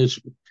 and then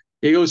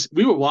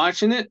we were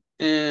watching it,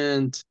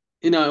 and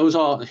it was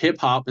all hip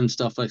hop and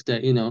stuff like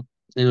that, and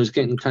it was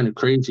getting kind of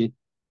crazy.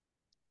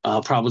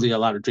 Probably a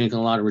lot of drinking,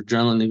 a lot of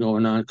adrenaline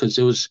going on because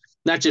it was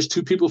not just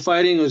two people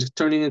fighting; it was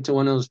turning into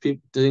one of those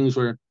things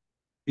where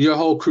your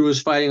whole crew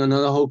is fighting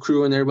another whole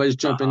crew, and everybody's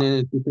jumping Uh-huh. in.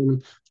 It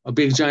became a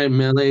big giant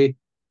melee,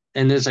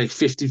 and there's like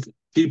 50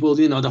 people.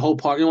 The whole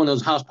party, one of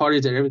those house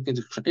parties that everything.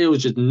 It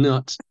was just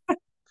nuts.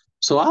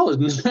 So I was,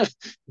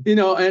 and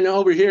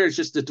over here it's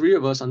just the three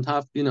of us on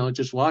top,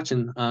 just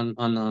watching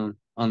on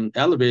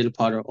elevated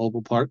part of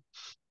Oval Park,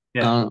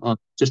 Yeah.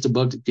 just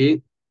above the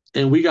gate.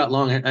 And we got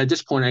long hair. At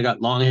this point, I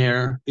got long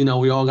hair. We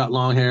all got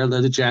long hair,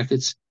 leather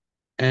jackets,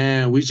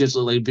 and we just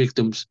look like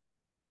victims.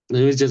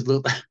 We just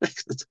look.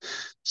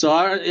 So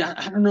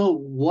I don't know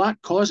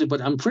what caused it,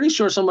 but I'm pretty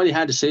sure somebody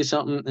had to say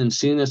something and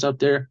seen us up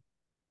there,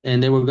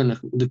 and they were going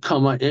to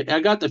come up. I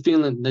got the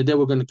feeling that they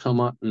were going to come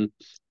up and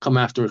come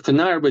after it because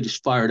now everybody's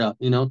fired up,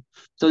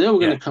 So they were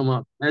going Yeah. to come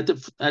up at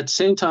the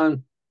same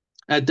time.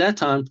 At that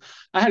time,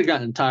 I had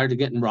gotten tired of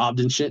getting robbed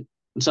and shit,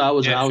 and so I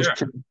was Yeah. I was Sure.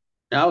 car-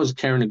 I was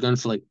carrying a gun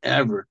for like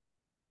ever,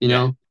 you Yeah.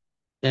 know.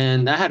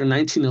 And I had a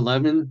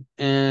 1911,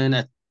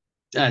 and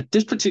at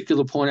this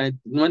particular point,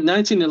 when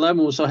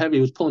 1911 was so heavy,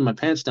 it was pulling my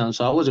pants down,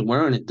 so I wasn't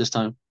wearing it this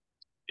time.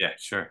 Yeah.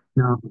 Sure.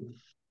 No.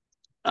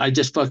 I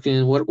just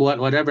fucking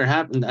whatever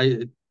happened.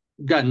 I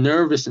got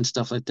nervous and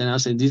stuff like that. And I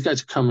was saying these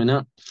guys are coming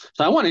up,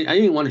 so I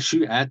didn't want to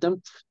shoot at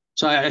them,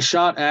 so I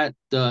shot at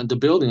the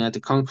building at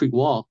the concrete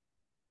wall,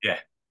 Yeah.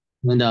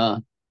 and I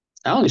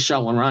only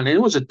shot one round, and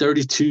it was a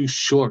 32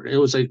 short. It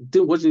was like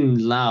it wasn't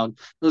even loud.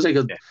 It was like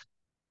Yeah.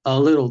 a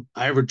little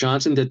Ivor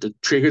Johnson that the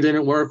trigger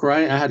didn't work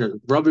right. I had a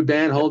rubber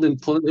band holding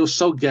pulling. It was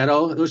so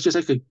ghetto. It was just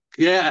like a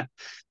yeah.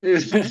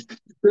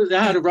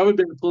 I had a rubber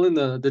band pulling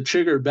the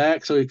trigger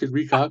back so it could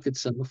recock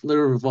itself,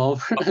 little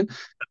revolver.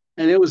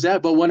 And it was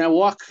that. But when I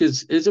walk,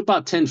 because it's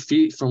about 10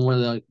 feet from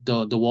where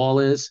the wall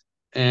is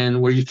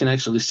and where you can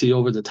actually see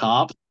over the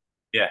top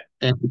Yeah.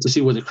 and to see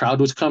where the crowd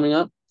was coming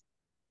up.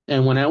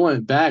 And when I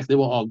went back, they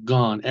were all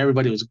gone.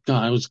 Everybody was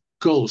gone. It was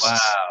ghosts. Wow.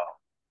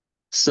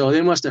 So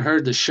they must have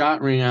heard the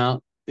shot ring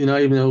out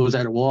even though it was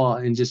at a wall,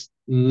 and just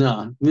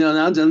no,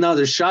 now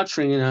there's shots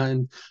ringing out,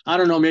 and I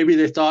don't know, maybe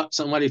they thought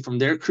somebody from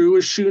their crew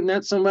was shooting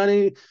at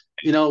somebody,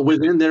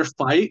 within their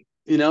fight,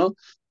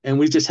 and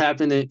we just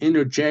happened to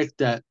interject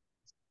that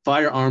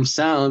firearm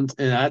sound,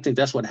 and I think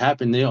that's what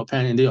happened. They all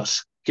panicked, they all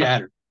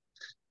scattered.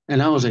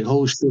 And I was like,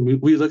 oh shit.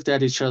 We looked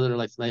at each other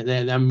like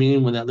that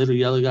meme when that little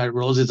yellow guy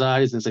rolls his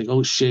eyes and it's like,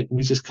 oh shit.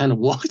 We just kind of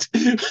walked.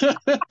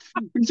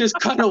 We just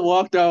kind of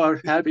walked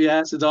our happy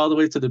asses all the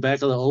way to the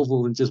back of the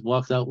oval and just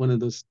walked out one of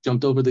those,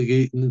 jumped over the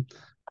gate, and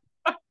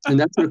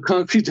that's where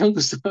concrete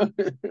jungle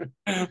started.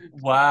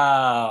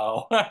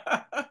 Wow.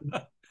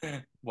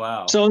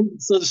 Wow. So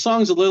the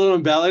song's a little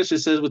embellished. It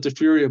says with the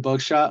fury of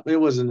buckshot. It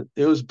wasn't.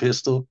 It was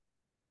pistol.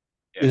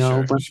 Yeah,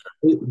 sure, But sure.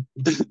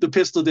 the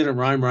pistol didn't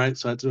rhyme right,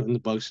 so I threw it in the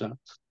buckshot.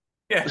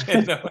 Yeah,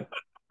 no,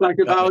 Like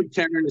if that I makes was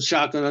carrying a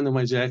shotgun under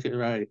my jacket,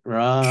 right,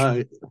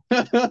 right.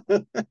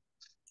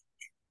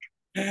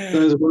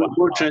 There's more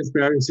wow.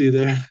 transparency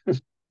there. But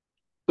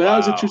that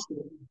was a true Wow.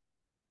 story.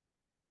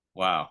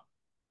 Wow.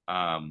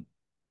 Um,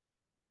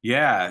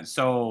 yeah,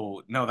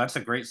 so no, that's a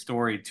great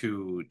story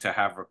to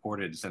have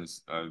recorded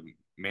since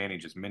Manny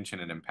just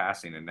mentioned it in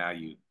passing, and now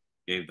you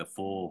gave the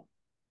full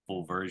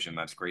version.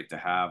 That's great to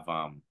have.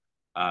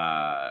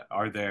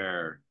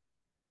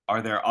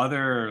 Are there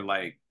other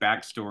like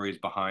backstories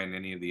behind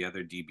any of the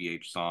other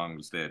DBH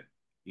songs that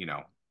you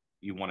know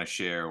you want to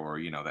share, or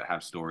that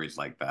have stories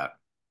like that?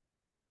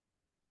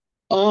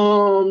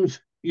 Um,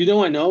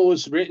 I know it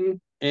was written,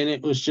 and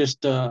it was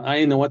just I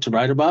didn't know what to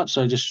write about,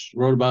 so I just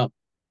wrote about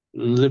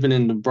living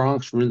in the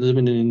Bronx,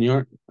 living in New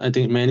York. I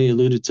think Manny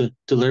alluded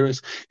to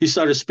lyrics. He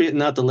started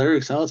spitting out the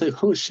lyrics. I was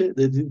like, oh shit,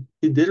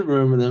 he did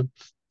remember them.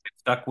 It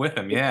stuck with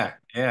him. Yeah,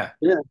 yeah,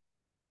 Yeah,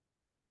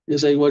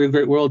 it's like what a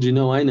great world.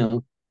 I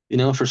know.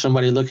 For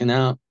somebody looking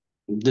out,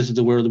 this is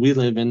the world we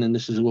live in, and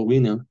this is what we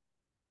know.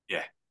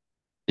 yeah.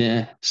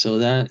 Yeah, so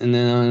that, and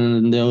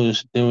then there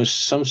was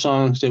some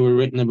songs that were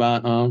written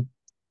about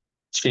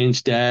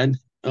Shane's dad,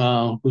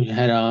 who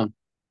had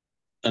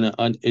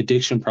an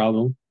addiction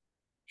problem,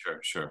 Sure,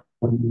 sure.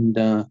 and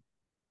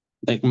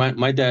like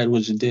my dad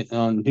was he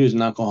was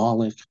an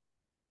alcoholic,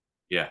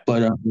 Yeah.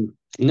 but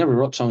he never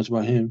wrote songs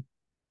about him.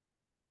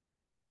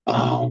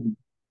 Um,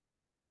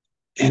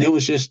 and it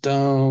was just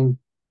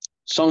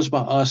songs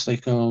about us,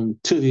 like to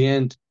the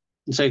end.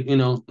 It's like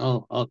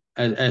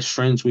as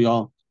friends we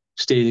all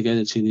stay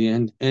together to the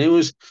end, and it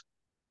was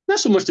not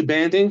so much the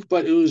band thing,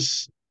 but it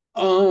was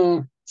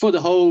for the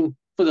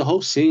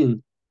whole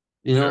scene,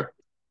 you know. Sure.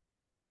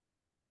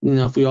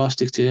 If we all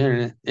stick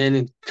together, and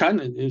it kind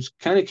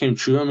of came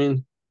true. I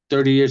mean,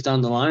 30 years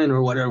down the line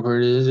or whatever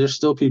it is, there's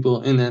still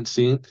people in that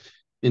scene,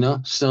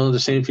 still the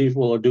same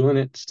people are doing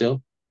it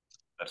still.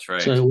 That's So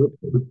right. it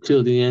worked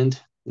till the end.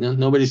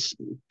 Nobody's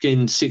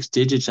getting six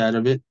digits out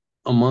of it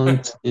a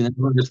month,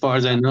 as far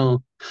as I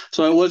know.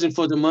 So it wasn't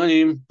for the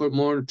money, but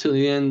more till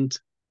the end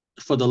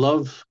for the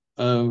love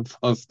of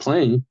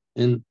playing,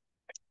 and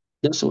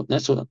that's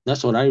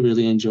what I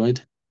really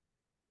enjoyed.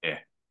 Yeah.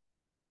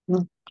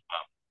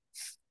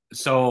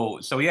 So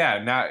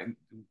yeah,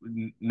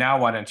 now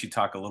why don't you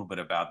talk a little bit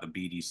about the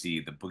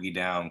BDC, the Boogie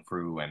Down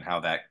Crew, and how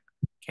that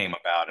came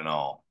about and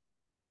all?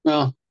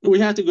 Well,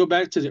 we had to go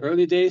back to the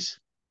early days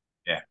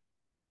Yeah,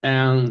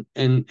 and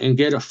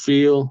get a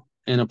feel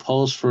and a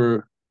pulse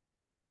for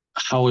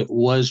how it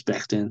was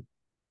back then.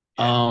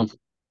 yeah, Um,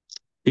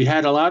 we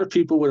had a lot of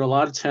people with a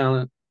lot of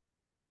talent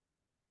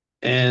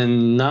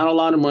and not a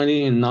lot of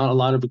money and not a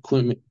lot of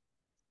equipment.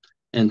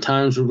 And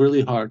times were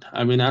really hard.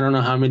 I mean, I don't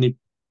know how many,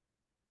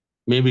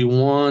 maybe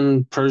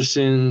one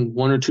person,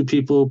 one or two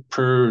people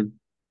per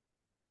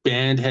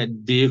band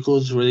had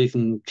vehicles where they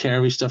can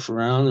carry stuff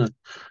around.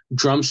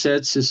 Drum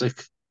sets is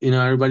like,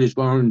 everybody's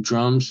borrowing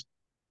drums.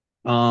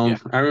 yeah.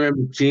 I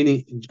remember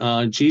Gigi,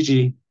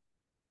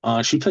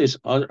 she plays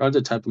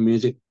other type of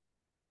music,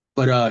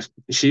 but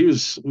we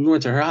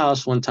went to her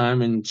house one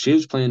time and she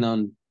was playing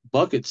on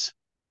buckets.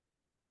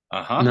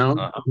 Uh-huh.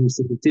 Uh-huh.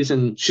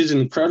 She's an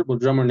incredible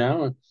drummer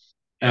now,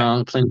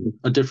 Yeah. playing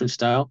a different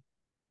style.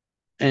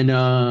 And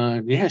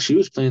yeah, she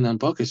was playing on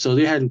buckets. So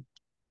they had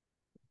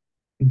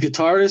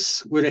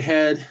guitarists with a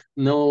head,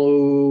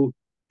 no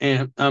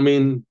amp. I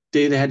mean,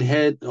 they had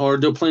head, or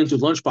they're playing through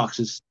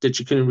lunchboxes that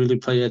you couldn't really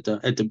play at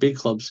the big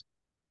clubs,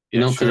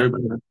 Yeah, because sure.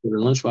 everybody had their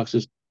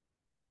lunchboxes.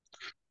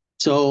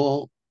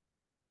 So,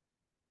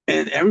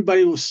 and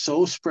everybody was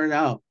so spread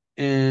out,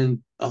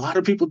 and a lot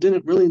of people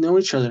didn't really know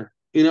each other.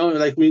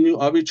 Like we knew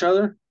of each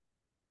other,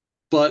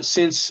 but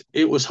since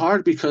it was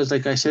hard because,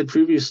 like I said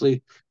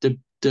previously, the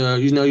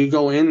you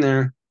go in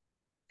there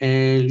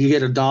and you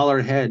get $1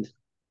 a head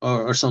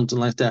or something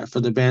like that for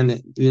the band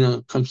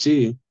that come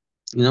see you.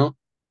 You know,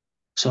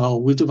 so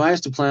we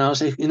devised a plan. I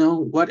was like,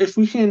 what if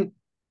we can,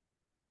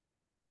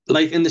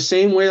 like, in the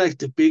same way like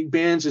the big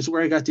bands is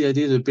where I got the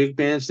idea of the big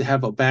bands to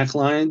have a back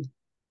line.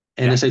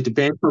 And Yeah. it's like the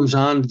band comes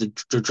on, the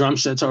drum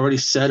set's already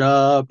set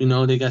up. They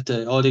got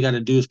all they got to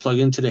do is plug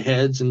into the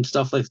heads and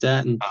stuff like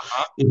that. And,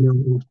 Uh-huh.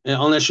 and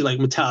unless you're like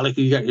Metallica,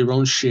 you got your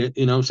own shit,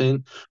 you know what I'm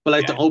saying? But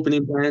like the Yeah.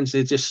 opening bands,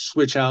 they just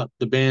switch out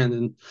the band.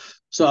 And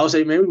So I was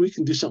like, maybe we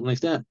can do something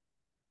like that.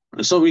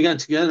 So we got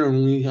together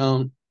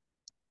and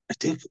I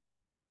think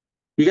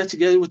we got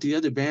together with the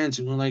other bands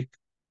and we're like,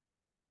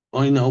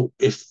 oh,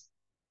 if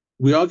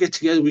we all get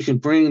together, we can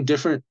bring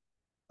different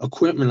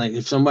equipment. Like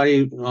if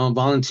somebody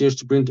volunteers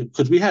to bring,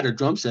 because we had a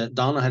drum set,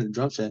 Donald had a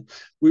drum set.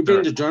 We bring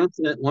Sure. the drum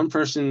set. One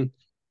person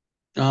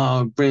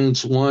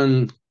brings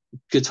one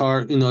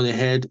guitar, the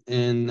head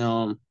and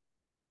the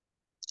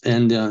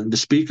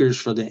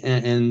speakers for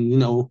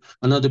and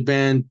another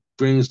band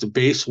brings the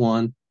bass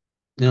one,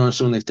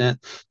 something like that.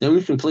 Then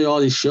we can play all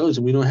these shows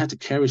and we don't have to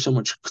carry so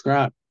much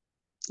crap,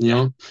 you Yeah.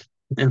 know.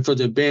 And for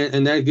the band,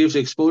 and that gives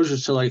exposure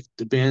to like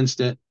the bands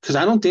that, because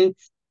I don't think,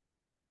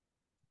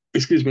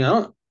 excuse me, I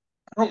don't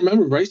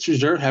remember Rights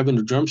Reserve having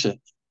a drum set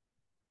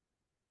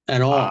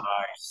at all, I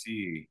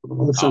see.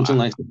 or Oh, something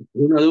like that.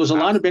 There was a I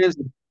lot of was, bands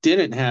that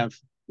didn't have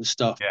the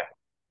stuff, yeah.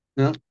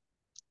 you know,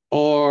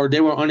 or they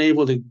were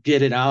unable to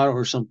get it out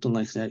or something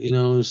like that.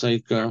 It's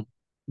like Sure.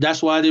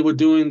 that's why they were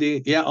doing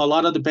a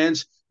lot of the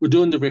bands were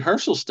doing the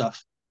rehearsal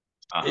stuff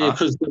Uh-huh.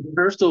 because the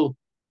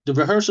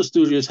rehearsal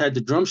studios had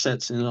the drum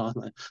sets and all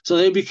that. So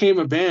they became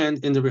a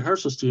band in the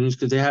rehearsal studios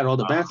because they had all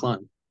the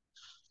backline.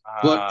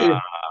 But Uh,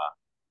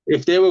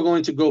 if they were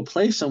going to go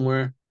play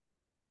somewhere,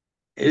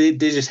 they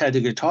just had the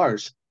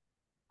guitars,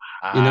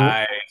 you know.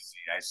 I see.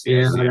 I see. I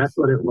Yeah, see. I that's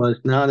see. what it was.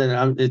 Now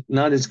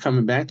that it's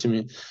coming back to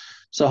me.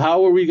 So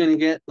how are we going to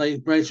get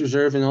like Rights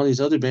Reserve and all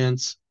these other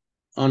bands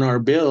on our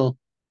bill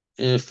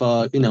if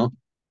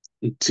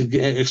to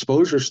get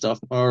exposure stuff,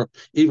 or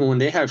even when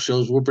they have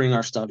shows, we'll bring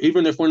our stuff.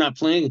 Even if we're not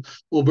playing,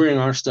 we'll bring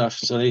our stuff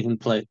so they can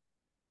play,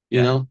 you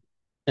Yeah. know.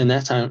 And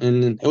that time,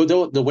 and then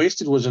the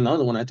Wasted was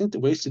another one. I think the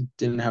Wasted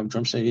didn't have a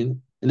drum set either,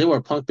 and they were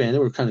a punk band. They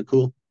were kind of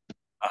cool.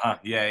 Uh-huh.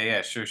 Yeah.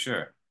 Yeah. Sure.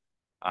 Sure.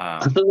 So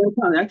that's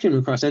how that came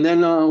across. And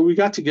then we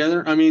got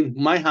together. I mean,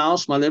 my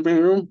house, my living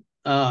room,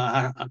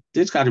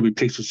 there's got to be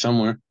pictures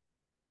somewhere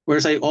where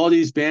it's like all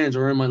these bands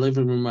are in my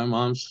living room, my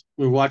mom's.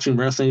 We're watching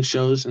wrestling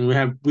shows, and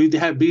we'd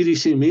have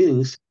BDC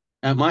meetings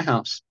at my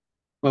house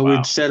where we'd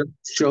Wow. set up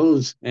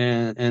shows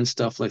and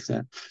stuff like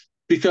that.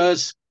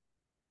 Because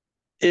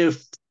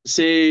if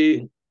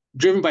say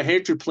Driven by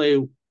Hatred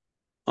play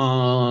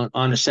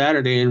on a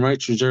Saturday and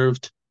Rights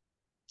Reserved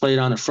played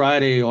on a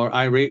Friday or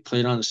Irate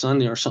played on a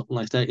Sunday or something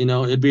like that,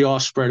 it'd be all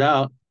spread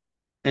out.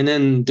 And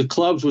then the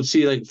clubs would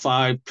see like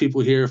 5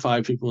 people here,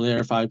 5 people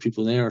there, 5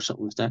 people there, or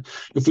something like that.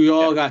 If we Yeah.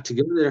 all got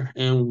together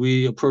and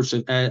we approached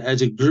it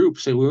as a group,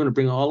 say we're going to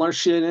bring all our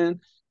shit in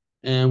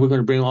and we're going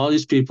to bring all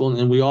these people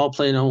and we all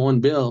played on one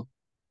bill,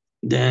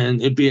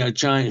 then it'd be a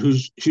giant,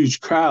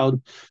 huge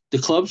crowd. The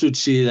clubs would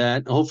see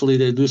that. Hopefully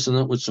they'd loosen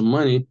up with some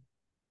money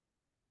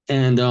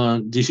and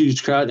the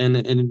huge crowd. And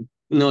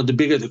the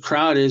bigger the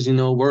crowd is,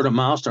 word of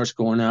mouth starts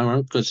going out,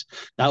 right? Because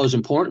that was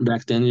important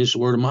back then. Just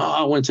word of mouth.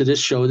 Oh, I went to this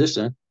show, this,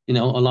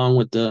 along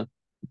with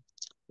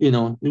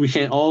we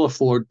can't all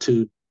afford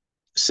to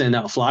send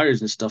out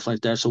flyers and stuff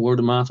like that. So word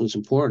of mouth was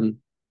important,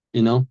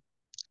 you know.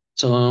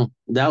 So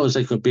that was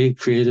like a big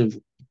creative,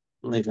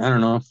 like I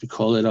don't know if you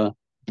call it a,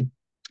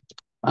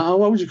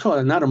 what would you call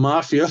it? Not a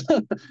mafia,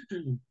 but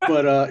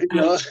but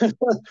it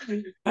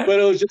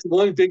was just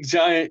one big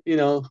giant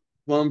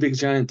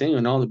thing,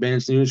 and all the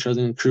bands knew each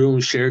other and crew, and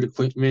we shared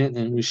equipment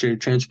and we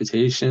shared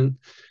transportation.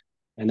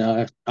 And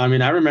I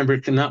mean, I remember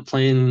not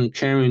playing,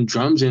 carrying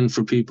drums in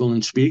for people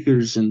and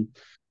speakers, and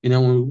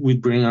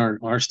we'd bring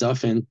our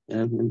stuff in.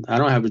 And I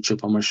don't have a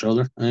chip on my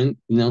shoulder, and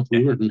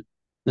we were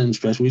nothing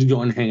special. We'd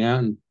go and hang out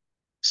and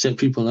set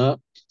people up.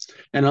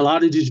 And a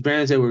lot of these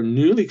bands that were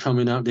newly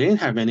coming up, they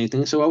didn't have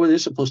anything. So what were they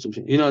supposed to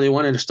be? They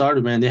wanted to start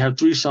a band. They have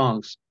 3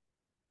 songs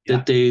Yeah.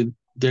 that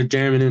they're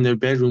jamming in their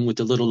bedroom with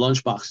the little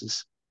lunch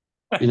boxes.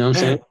 You know what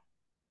I'm saying?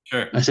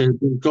 Sure. I said,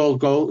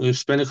 go,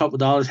 spend a couple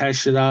dollars,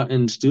 hash it out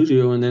in the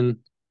studio, and then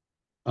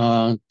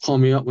call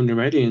me up when you're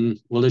ready and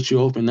we'll let you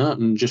open up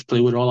and just play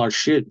with all our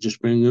shit.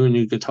 Just bring new and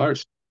new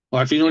guitars.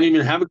 Or if you don't Yeah.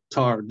 even have a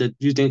guitar that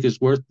you think is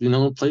worth,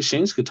 play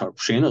Shane's guitar.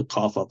 Shane will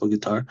cough up a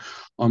guitar,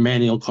 or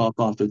Manny will cough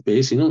off his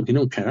bass. He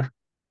don't care.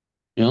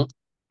 You know?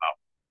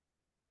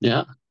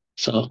 Yeah.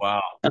 So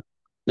Wow.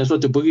 that's what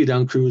the Boogie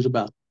Down Crew is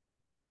about.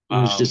 It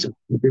was just Um,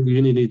 a big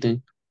unity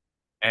thing.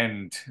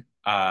 and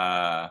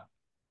uh,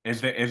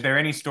 is there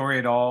any story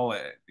at all,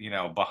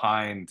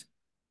 behind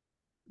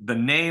the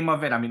name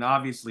of it? I mean,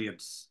 obviously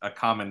it's a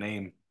common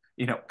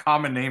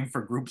name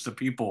for groups of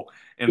people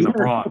in the Yeah.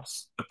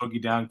 Bronx, the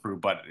Boogie Down Crew,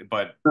 but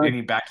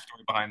any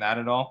backstory behind that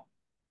at all?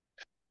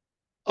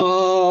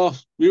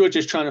 We were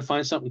just trying to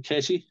find something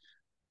catchy.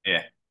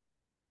 Yeah.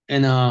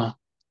 And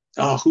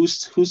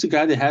who's the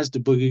guy that has the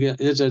boogie?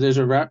 There's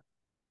a rap.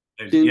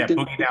 Yeah,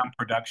 Boogie Down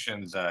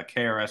Productions,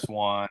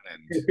 KRS-One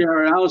Yeah,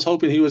 I was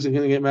hoping he wasn't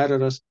going to get mad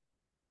at us.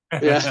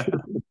 Yeah.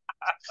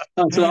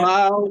 and So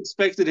I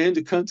expected him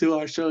to come to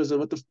our shows.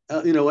 What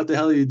the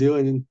hell are you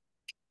doing?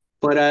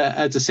 But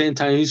at the same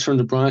time, he's from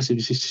the Bronx.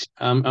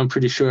 I'm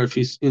pretty sure if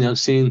he's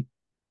seen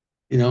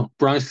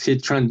Bronx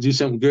kid trying to do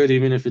something good,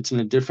 even if it's in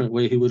a different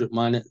way, he wouldn't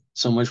mind it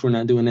so much. We're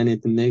not doing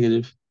anything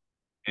negative.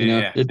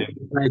 yeah, If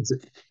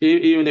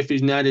even if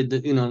he's not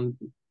the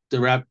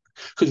rap.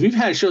 because we've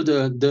had show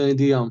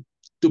the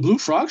Blue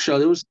Frog show.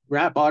 There was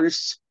rap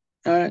artists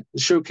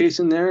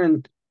showcasing there,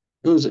 and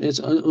it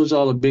was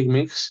all a big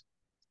mix.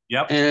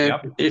 Yep, And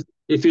yep,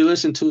 if you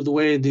listen to the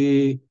way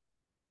the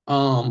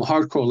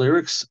hardcore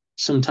lyrics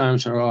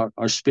sometimes are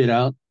spit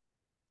out,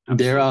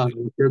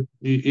 absolutely,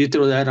 you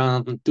throw that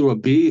on through a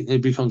beat,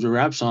 it becomes a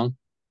rap song.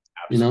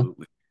 You know,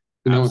 absolutely,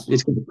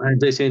 it's, absolutely. as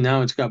they say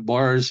now, it's got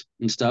bars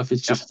and stuff.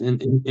 It's Yep. just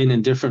in a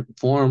different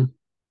form.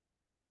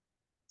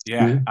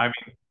 Yeah, Mhm. I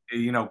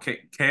mean,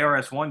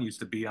 KRS-One used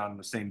to be on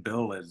the same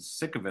bill as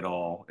Sick of It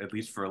All, at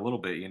least for a little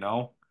bit, you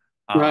know?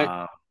 Right,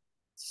 Uh,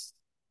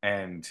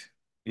 and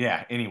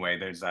yeah, anyway,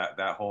 there's that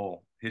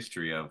whole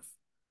history of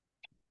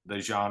the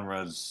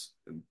genres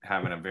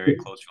having a very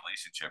close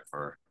relationship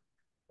for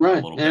a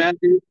right, little and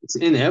bit. it's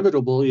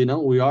inevitable.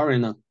 We are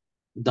in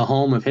the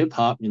home of hip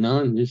hop.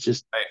 And it's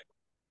just Right.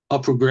 a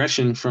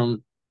progression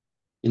from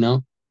you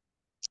know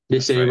they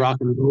That's say right. rock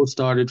and roll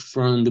started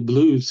from the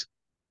blues.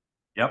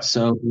 Yep.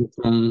 So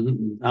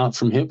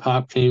from hip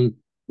hop came,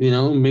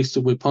 mixed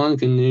it with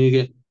punk, and then you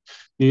get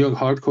New York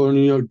hardcore,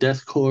 New York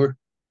deathcore,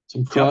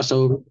 some Yep.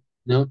 crossover.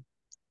 You know,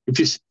 if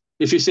you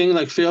if you sing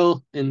like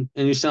Phil and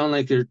you sound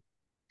like you're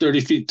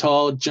 30 feet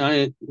tall,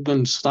 giant,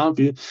 gonna stomp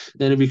you,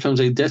 then it becomes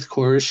a death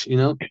chorus.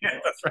 Yeah,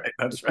 that's right.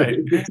 That's If right.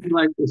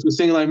 you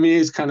sing like me,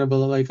 it's kind of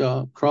like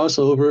a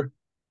crossover.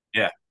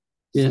 Yeah,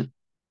 Yeah,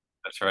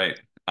 that's right.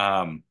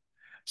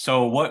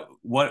 So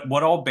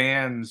what all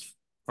bands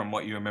from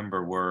what you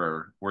remember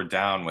were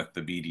down with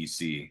the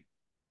BDC?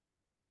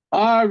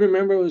 I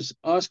remember it was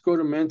us, Go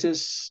to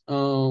Mentis,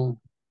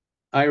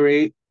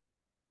 Irate,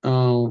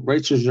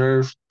 Rights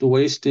Reserved, The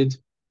Wasted,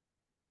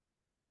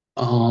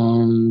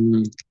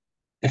 um,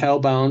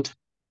 Hellbound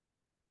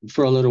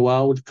for a little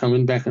while, with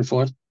coming back and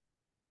forth.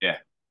 Yeah.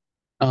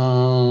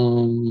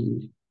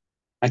 Um,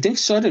 I think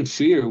Sudden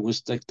Fear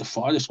was like the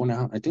farthest one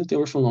out. I think they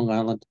were from Long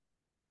Island,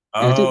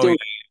 and Oh, yeah.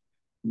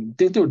 I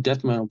think they were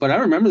death metal. But I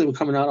remember they were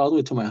coming out all the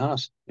way to my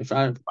house.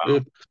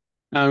 Wow.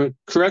 If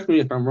correct me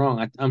if I'm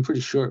wrong. I'm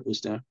pretty sure it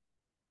was them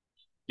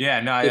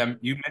Yeah, no,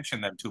 you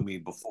mentioned them to me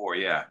before.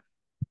 Yeah.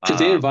 because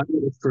they Um, invited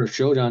us for a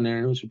show down there,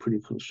 and it was a pretty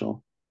cool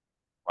show.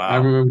 I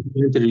wow. remember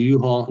going to the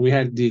U-Haul. We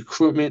had the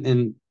equipment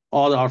and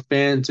all our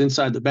fans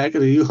inside the back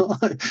of the U-Haul,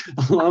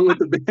 along with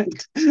the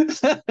band.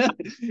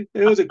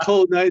 It was a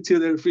cold night too.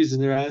 They were freezing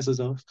their asses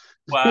off.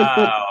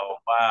 Wow.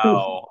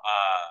 Wow.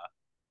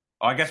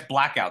 Oh, I guess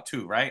Blackout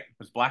too, right?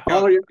 Was Oh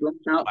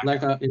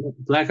Blackout? yeah,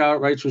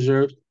 blackout, rights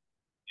reserved.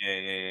 Yeah,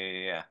 yeah, yeah,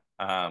 yeah,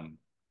 yeah.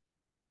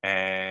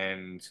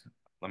 And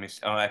let me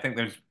see. Oh, I think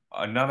there's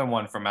another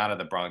one from out of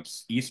the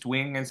Bronx. East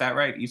Wing, is that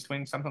right? East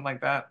Wing, something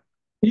like that?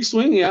 East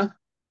Wing, yeah.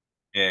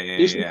 Yeah, yeah,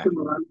 East yeah, yeah.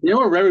 Wing, they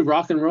were very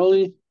rock and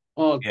rolly.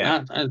 Oh,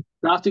 Yeah,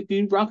 gothic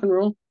rock and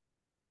roll.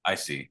 I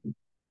see.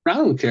 I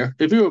don't care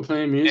if you were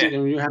playing Yeah, music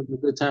and you were having a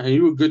good time and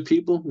you were good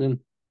people, then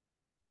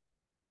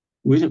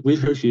we'd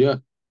hook you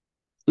up.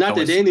 Not so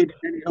that it's they needed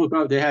any help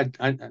out.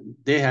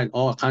 They had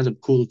all kinds of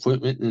cool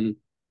equipment and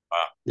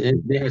uh,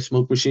 they had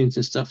smoke machines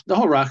and stuff. The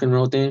whole rock and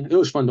roll thing. It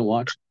was fun to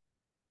watch.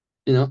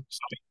 You know. so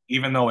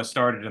even though it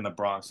started in the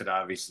Bronx, it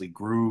obviously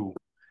grew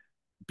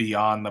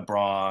beyond the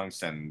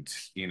Bronx and,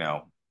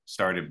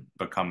 started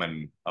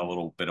becoming a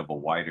little bit of a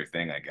wider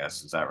thing, I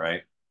guess. Is that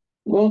right?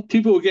 Well,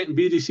 people were getting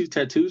BDC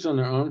tattoos on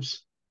their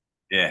arms,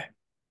 Yeah.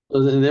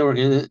 so then they were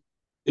in it.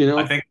 You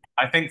I know. think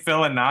I think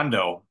Phil and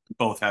Nando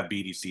both have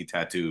BDC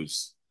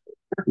tattoos.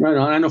 Right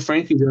on. I know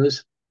Frankie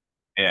does.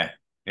 Yeah.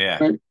 Yeah.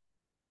 Right.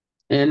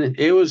 And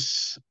it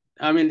was.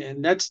 I mean,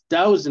 and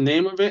that was the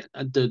name of it.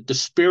 The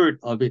spirit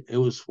of it. It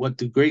was what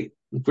the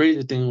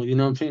greater thing was. You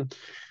know what I'm saying?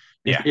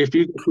 Yeah. If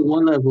you get to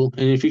one level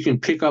and if you can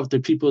pick up the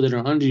people that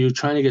are under you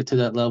trying to get to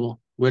that level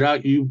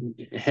without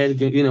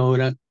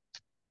without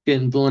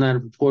getting blown out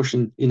of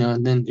proportion,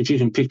 and then if you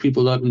can pick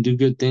people up and do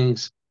good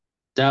things,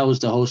 that was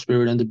the whole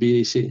spirit of the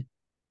BDC.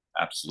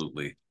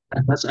 Absolutely.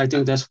 I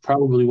think that's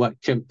probably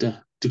what kept the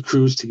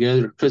crews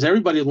together because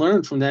everybody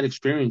learned from that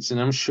experience,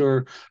 and I'm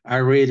sure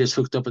Irate has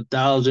hooked up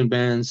 1,000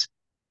 bands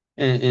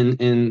in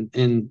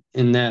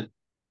that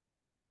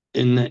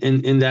in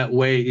that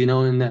way,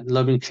 in that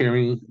loving,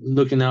 caring,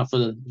 looking out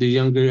for the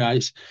younger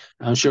guys.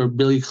 I'm sure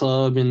Billy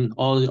Club and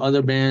all the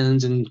other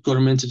bands and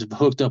Government have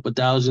hooked up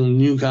 1,000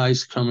 new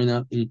guys coming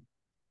up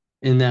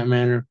in that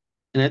manner.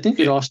 And I think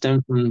it Yeah. all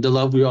stemmed from the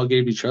love we all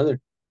gave each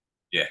other.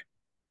 Yeah.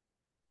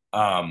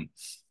 Um,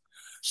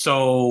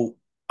 so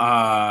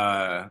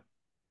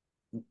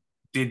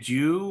did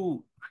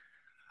you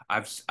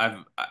I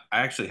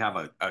actually have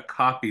a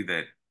copy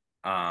that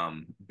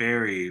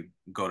Barry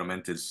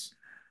Godamentis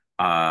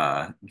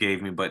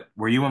gave me, but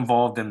were you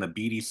involved in the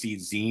BDC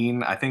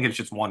zine? I think it's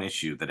just one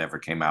issue that ever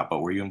came out, but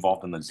were you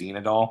involved in the zine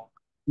at all?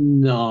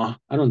 No,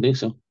 I don't think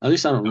so. At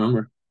least I don't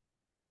remember.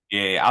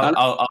 Yeah, yeah,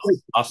 I,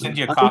 I'll send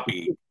you a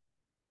copy.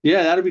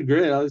 yeah, that'd be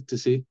great. I'd like to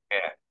see.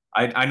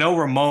 Yeah. I know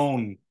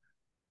Ramon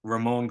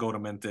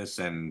Godamentis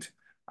and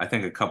I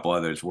think a couple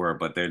others were,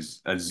 but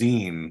there's a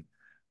zine,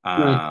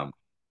 Right. um,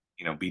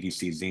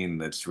 BDC zine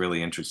that's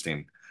really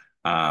interesting.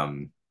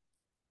 Um,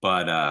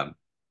 but uh,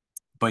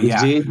 but The yeah,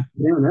 Z,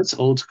 yeah, that's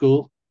old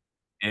school.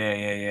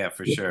 Yeah,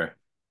 for sure.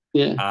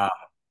 Yeah. Uh,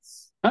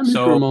 I miss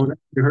so Ramon. I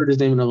haven't heard his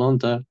name in a long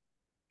time.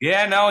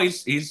 yeah, no,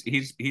 he's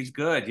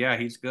good. Yeah,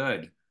 he's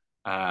good.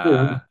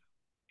 Yeah.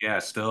 Yeah,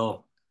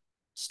 still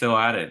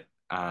at it.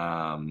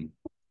 Coda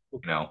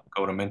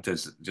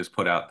Mintas just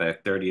put out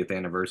that 30th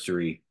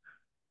anniversary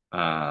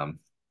um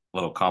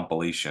little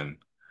compilation.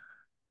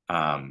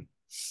 Um,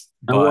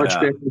 I but watched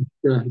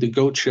the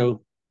Goat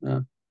Show.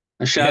 A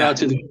shout out yeah,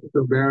 to the Goat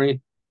Show,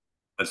 Barry.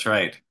 that's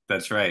right.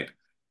 That's right.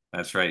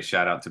 That's right.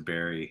 Shout out to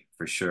Barry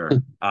for sure.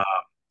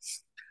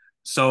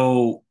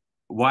 So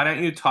why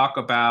don't you talk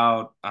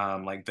about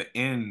like the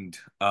end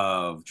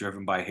of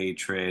Driven by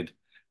Hatred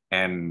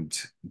and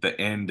the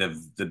end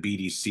of the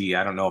BDC?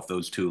 I don't know if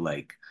those two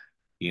like,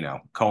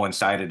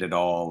 coincided at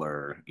all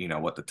or,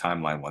 what the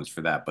timeline was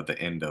for that, but the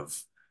end of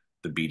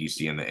the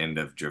BDC and the end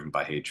of Driven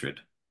by Hatred.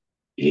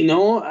 You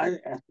know,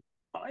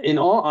 in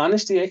all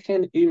honesty, I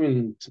can't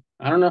even.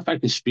 I don't know if I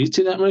can speak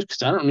to that much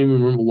because I don't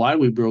even remember why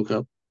we broke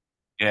up.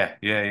 Yeah.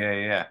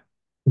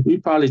 We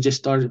probably just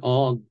started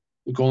all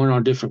going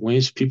our different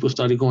ways. People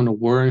started going to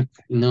work.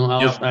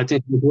 Yep. I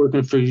think I was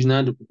working for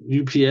United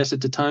UPS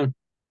at the time,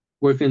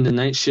 working the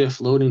night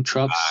shift, loading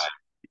trucks.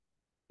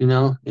 And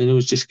it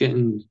was just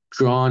getting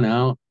drawn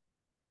out.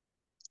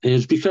 And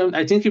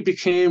I think it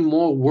became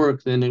more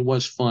work than it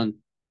was fun.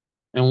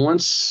 And one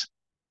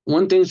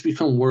things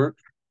become work,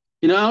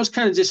 I was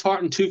kind of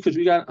disheartened too because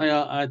we got,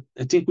 I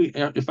think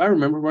if I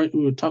remember right,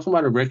 we were talking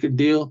about a record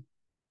deal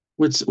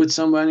with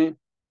somebody,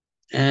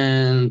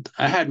 and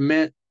I had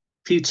met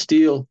Pete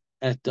Steele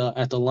at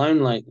the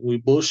Limelight. We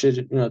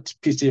bullshitted, it's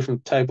Pete Steele from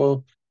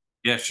Typo,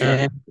 Yeah, sure.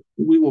 and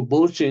we were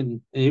bullshitting,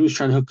 and he was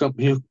trying to hook up.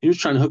 He was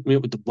trying to hook me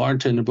up with the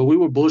bartender, but we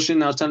were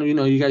bullshitting. I was telling him,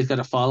 you guys got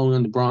to follow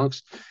in the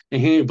Bronx, and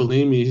he didn't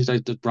believe me. He's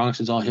like, the Bronx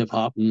is all hip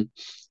hop and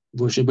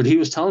bullshit. But he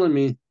was telling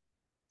me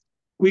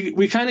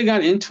we kind of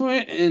got into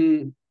it,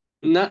 and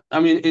not, I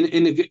mean,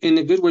 in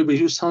a good way. But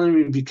he was telling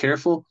me to be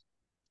careful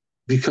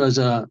because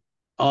a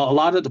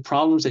lot of the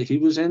problems that he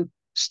was in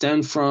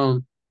stemmed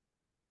from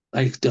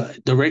like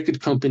the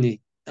record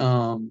company.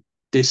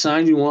 They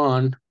sign you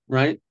on,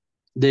 right?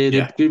 They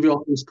Yeah. give you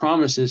all these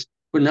promises,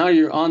 but now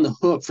you're on the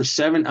hook for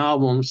 7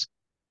 albums.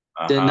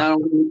 That Uh-huh. not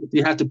only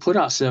you have to put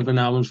out 7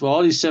 albums, but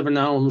all these 7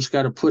 albums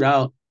got to put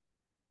out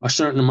a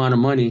certain amount of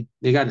money.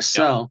 They got to Yep.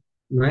 sell,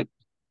 right?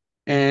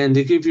 And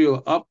they give you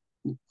up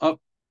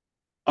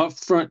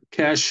upfront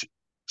cash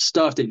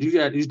stuff that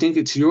you think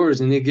it's yours,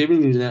 and they're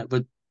giving you that,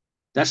 but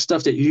that's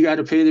stuff that you got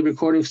to pay the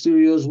recording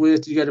studios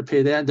with. You got to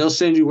pay that. They'll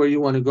send you where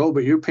you want to go,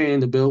 but you're paying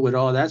the bill with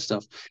all that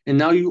stuff. And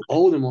now you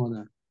owe them all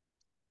that.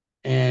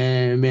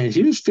 And man,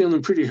 he was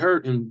feeling pretty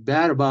hurt and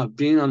bad about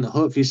being on the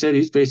hook. He said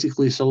he's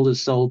basically sold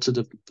his soul to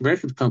the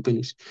record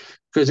companies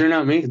because they're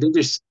not making.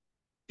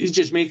 He's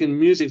just making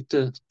music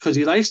because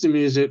he likes the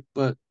music,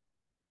 but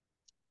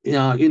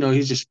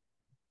he's just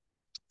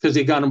because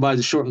they got him by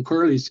the short and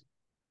curlies,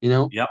 you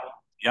know. Yep.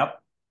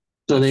 Yep.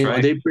 So That's they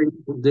right.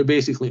 they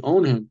basically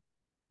own him.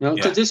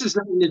 Because Yeah. this is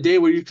not in the day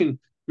where you can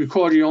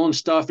record your own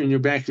stuff in your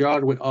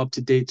backyard with up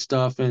to date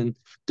stuff and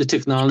the Right.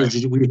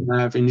 technology we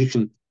have, and you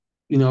can,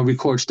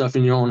 record stuff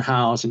in your own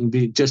house and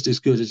be just as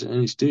good as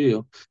any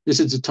studio.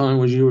 This is the time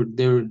where you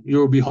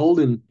were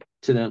beholden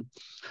to them.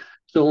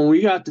 So when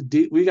we got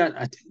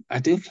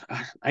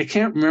I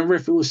can't remember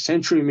if it was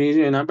Century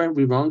Media, and I might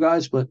be wrong,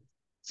 guys, but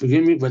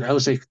forgive me, but I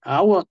was like,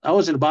 I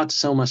wasn't about to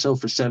sell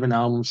myself for 7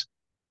 albums,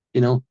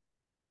 you know.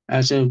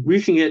 I said,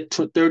 we can get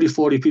 30,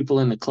 40 people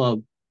in the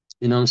club.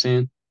 You know what I'm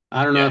saying?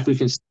 I don't know Yeah. if we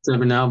can sell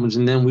 7 albums,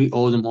 and then we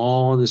owe them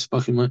all this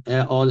fucking money,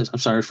 all this. I'm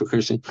sorry for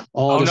cursing.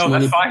 Oh no,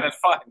 that's fine. That's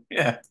fine.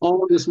 Yeah.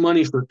 All this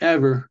money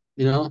forever.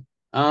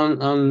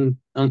 I'm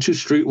too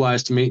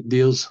streetwise to make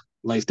deals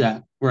like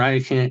that where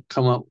I can't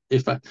come up.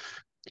 If I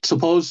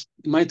suppose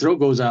my throat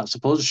goes out,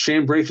 suppose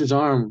Shane breaks his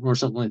arm or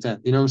something like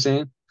that. You know what I'm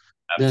saying?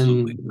 Then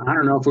Absolutely. I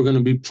don't know if we're going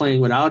to be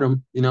playing without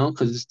him,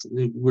 because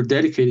we're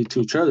dedicated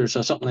to each other.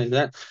 So something like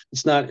that.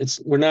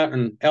 We're not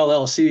an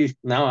LLC.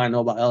 Now I know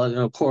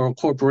about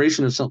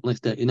corporation or something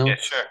like that. Yeah,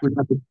 sure. We're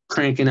not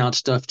cranking out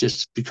stuff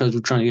just because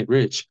we're trying to get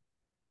rich.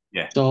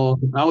 Yeah. So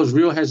I was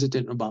real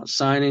hesitant about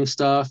signing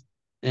stuff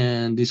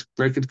and these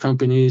record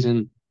companies.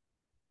 And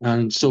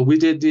so we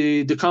did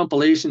the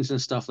compilations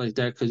and stuff like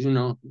that because,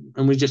 and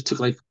we just took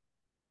like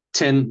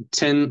 10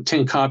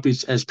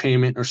 copies as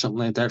payment or something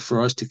like that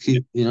for us to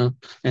keep, and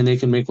they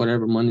can make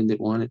whatever money they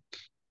wanted.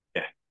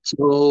 Yeah.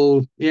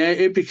 So yeah,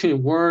 it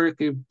became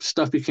work.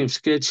 Stuff became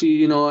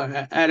sketchy.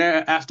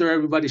 After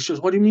everybody shows,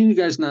 what do you mean you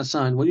guys not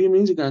signed? What do you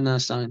mean you guys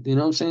not signed? You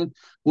know what I'm saying?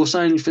 We'll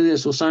sign you for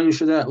this. We'll sign you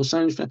for that. We'll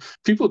sign you for that.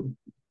 People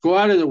go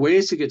out of their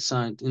ways to get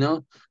signed.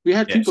 We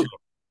had Yeah, people sure.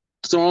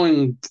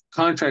 throwing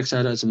contracts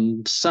at us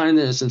and sign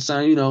this and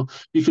sign. You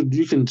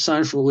can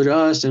sign for with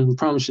us and we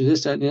promise you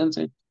this, that, and the other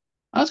thing.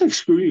 I was like,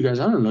 screw you guys.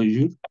 I don't know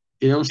you.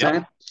 You know what I'm Yep.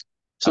 saying?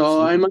 So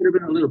I Absolutely. might have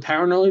been a little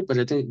paranoid, but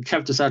I think it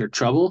kept us out of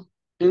trouble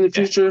in the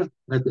Yeah. future.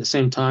 At the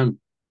same time,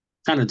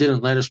 kind of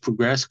didn't let us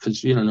progress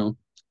because you don't know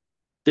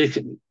they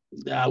could.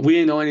 We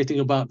didn't know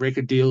anything about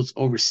record deals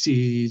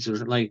overseas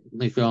or like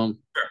my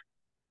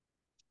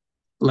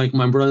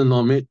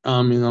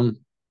brother-in-law.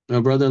 my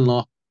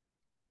brother-in-law,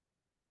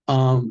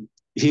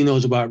 he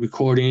knows about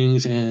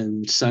recordings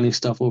and signing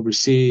stuff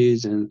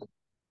overseas and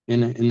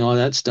all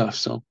that stuff.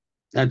 So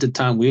at the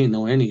time, we didn't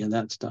know any of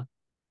that stuff.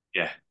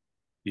 Yeah.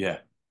 Yeah.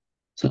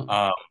 So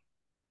Um,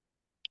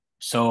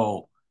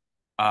 so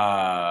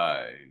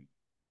uh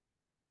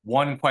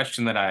one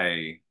question that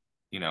I,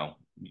 you know,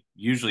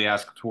 usually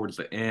ask towards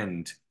the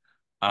end,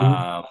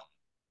 mhm. um,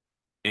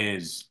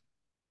 is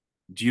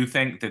do you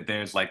think that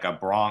there's like a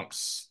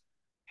Bronx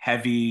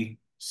heavy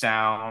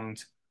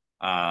sound,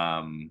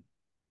 um,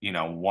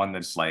 one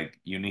that's like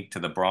unique to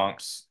the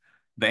Bronx?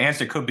 The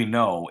answer could be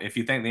no. If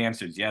you think the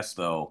answer is yes,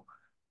 though,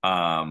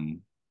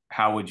 um,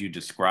 how would you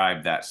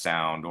describe that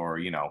sound? Or,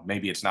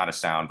 maybe it's not a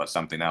sound, but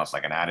something else,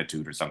 like an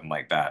attitude or something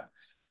like that.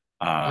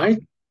 I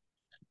Um,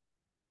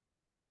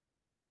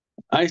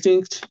 I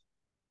think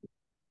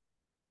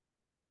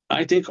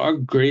I think our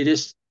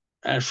greatest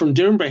from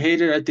Durham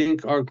Behavior, I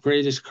think our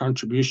greatest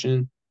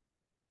contribution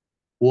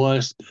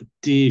was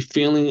the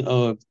feeling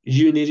of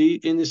unity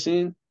in the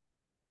scene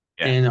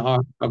yeah, and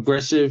our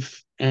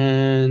aggressive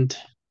and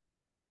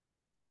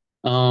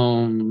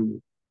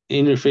um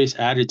interface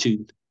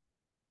attitude.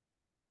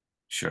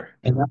 sure,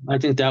 And I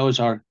think that was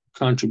our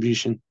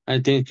contribution. I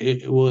think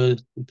it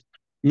was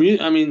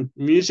I mean,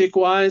 music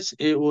wise,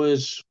 it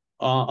was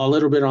a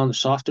little bit on the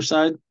softer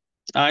side.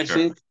 I sure,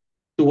 think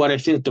to what I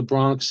think the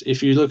Bronx,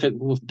 if you look at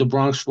the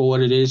Bronx for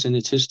what it is and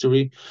its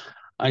history,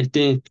 I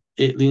think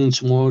it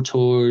leans more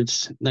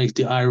towards like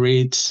the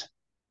irates,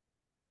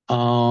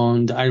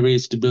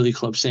 the Billy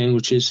Club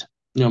sandwiches,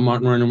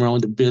 Martin running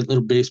around with a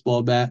little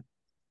baseball bat,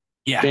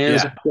 yeah,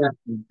 bands yeah, like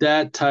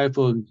that type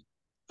of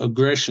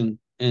aggression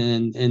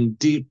and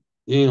deep,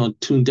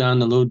 tuned down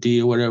the low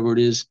D or whatever it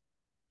is,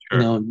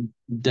 sure,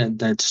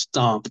 that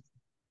stomp,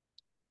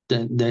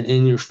 that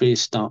in your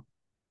face stomp,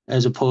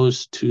 as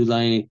opposed to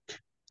like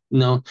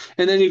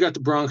and then you got the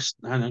Bronx.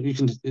 I don't know.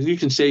 You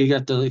can say you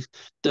got the like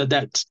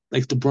that's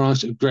like the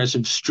Bronx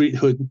aggressive street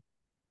hood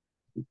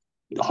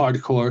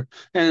hardcore,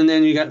 and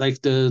then you got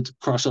like the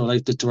crossover,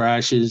 like the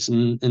thrashes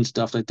and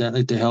stuff like that,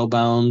 like the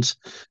Hellbounds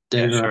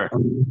yeah, that are sure,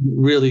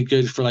 really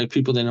good for like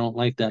people that don't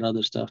like that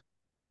other stuff.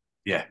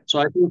 yeah, So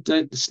I think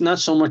that it's not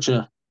so much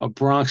a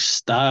Bronx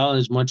style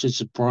as much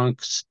as a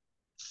Bronx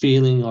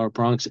feeling or a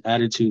Bronx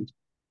attitude.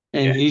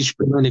 And yeah, each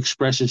band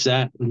expresses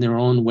that in their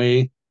own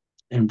way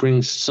and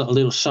brings a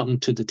little something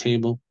to the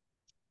table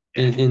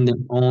yeah, in their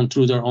own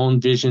through their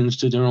own visions,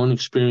 through their own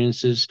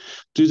experiences,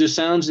 through the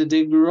sounds that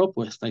they grew up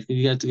with. Like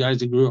you got the guys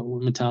that grew up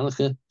with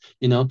Metallica,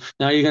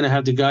 now you're gonna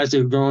have the guys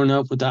that are growing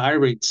up with the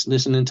irates,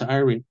 listening to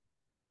irate,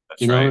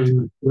 that's right.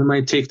 and they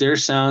might take their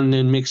sound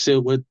and mix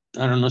it with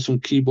I don't know some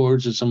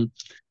keyboards or some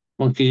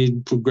funky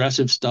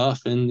progressive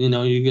stuff, and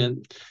you're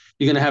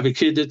gonna have a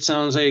kid that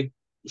sounds like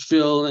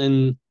Phil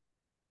and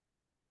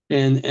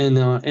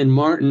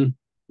Martin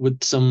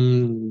with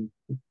some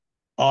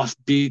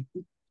offbeat,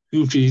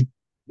 goofy,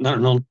 I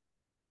don't know,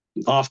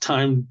 off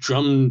time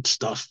drum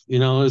stuff. I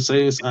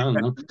don't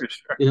know. For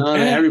sure.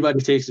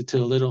 Everybody takes it to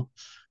a little,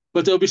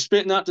 but they'll be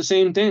spitting out the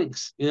same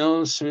things.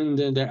 And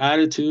their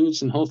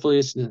attitudes, and hopefully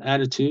it's the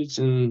attitudes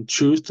and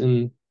truth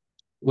and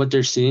what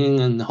they're seeing,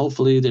 and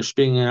hopefully they're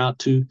spitting it out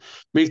to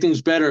make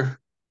things better.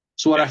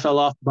 So what I Yeah, fell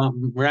off about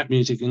rap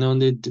music,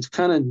 and they just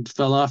kind of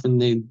fell off,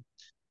 and they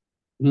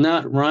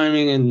not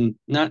rhyming and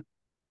not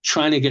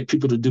trying to get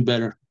people to do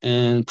better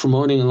and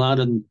promoting a lot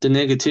of the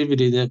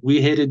negativity that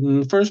we hated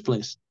in the first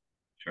place.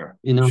 sure,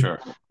 You know, sure.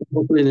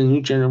 hopefully the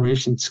new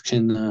generations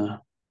can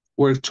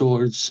work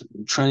towards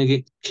trying to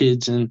get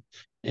kids and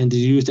the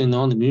youth and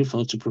all the new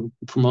folks to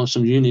promote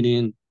some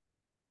unity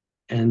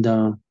and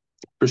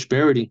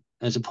prosperity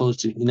as opposed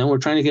to we're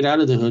trying to get out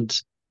of the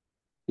hoods.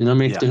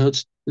 Make Yeah, the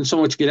hoods and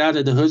so much get out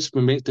of the hoods,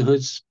 but make the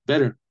hoods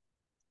better.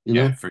 You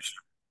yeah, know, for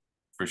sure,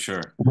 for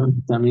sure.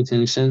 if that makes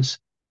any sense.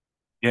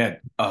 Yeah,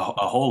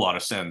 a whole lot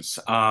of sense.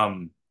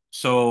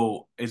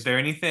 So is there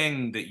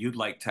anything that you'd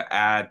like to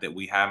add that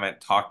we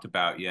haven't talked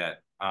about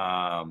yet?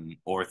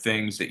 Or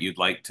things that you'd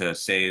like to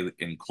say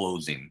in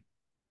closing?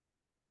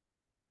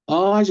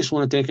 Oh, I just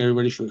want to thank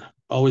everybody for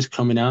always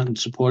coming out and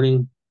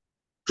supporting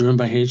Driven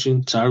by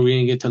Hatred. Sorry we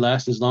didn't get to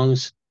last as long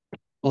as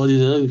all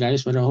these other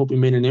guys, but I hope we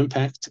made an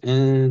impact.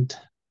 And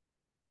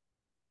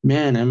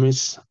man, I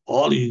miss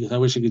all of you. I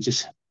wish I could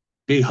just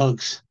big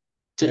hugs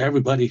to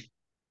everybody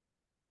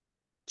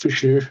for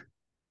sure.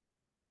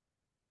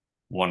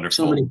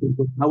 So many Wonderful.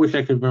 people. I wish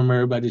I could remember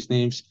everybody's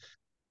names.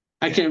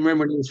 I Yeah, can't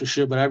remember names for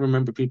sure, but I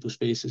remember people's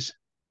faces.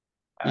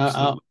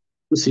 absolutely.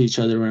 We'll see each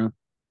other around.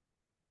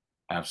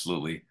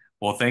 Absolutely.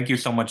 Well, thank you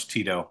so much,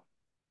 Tito.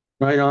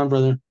 Right on,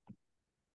 brother.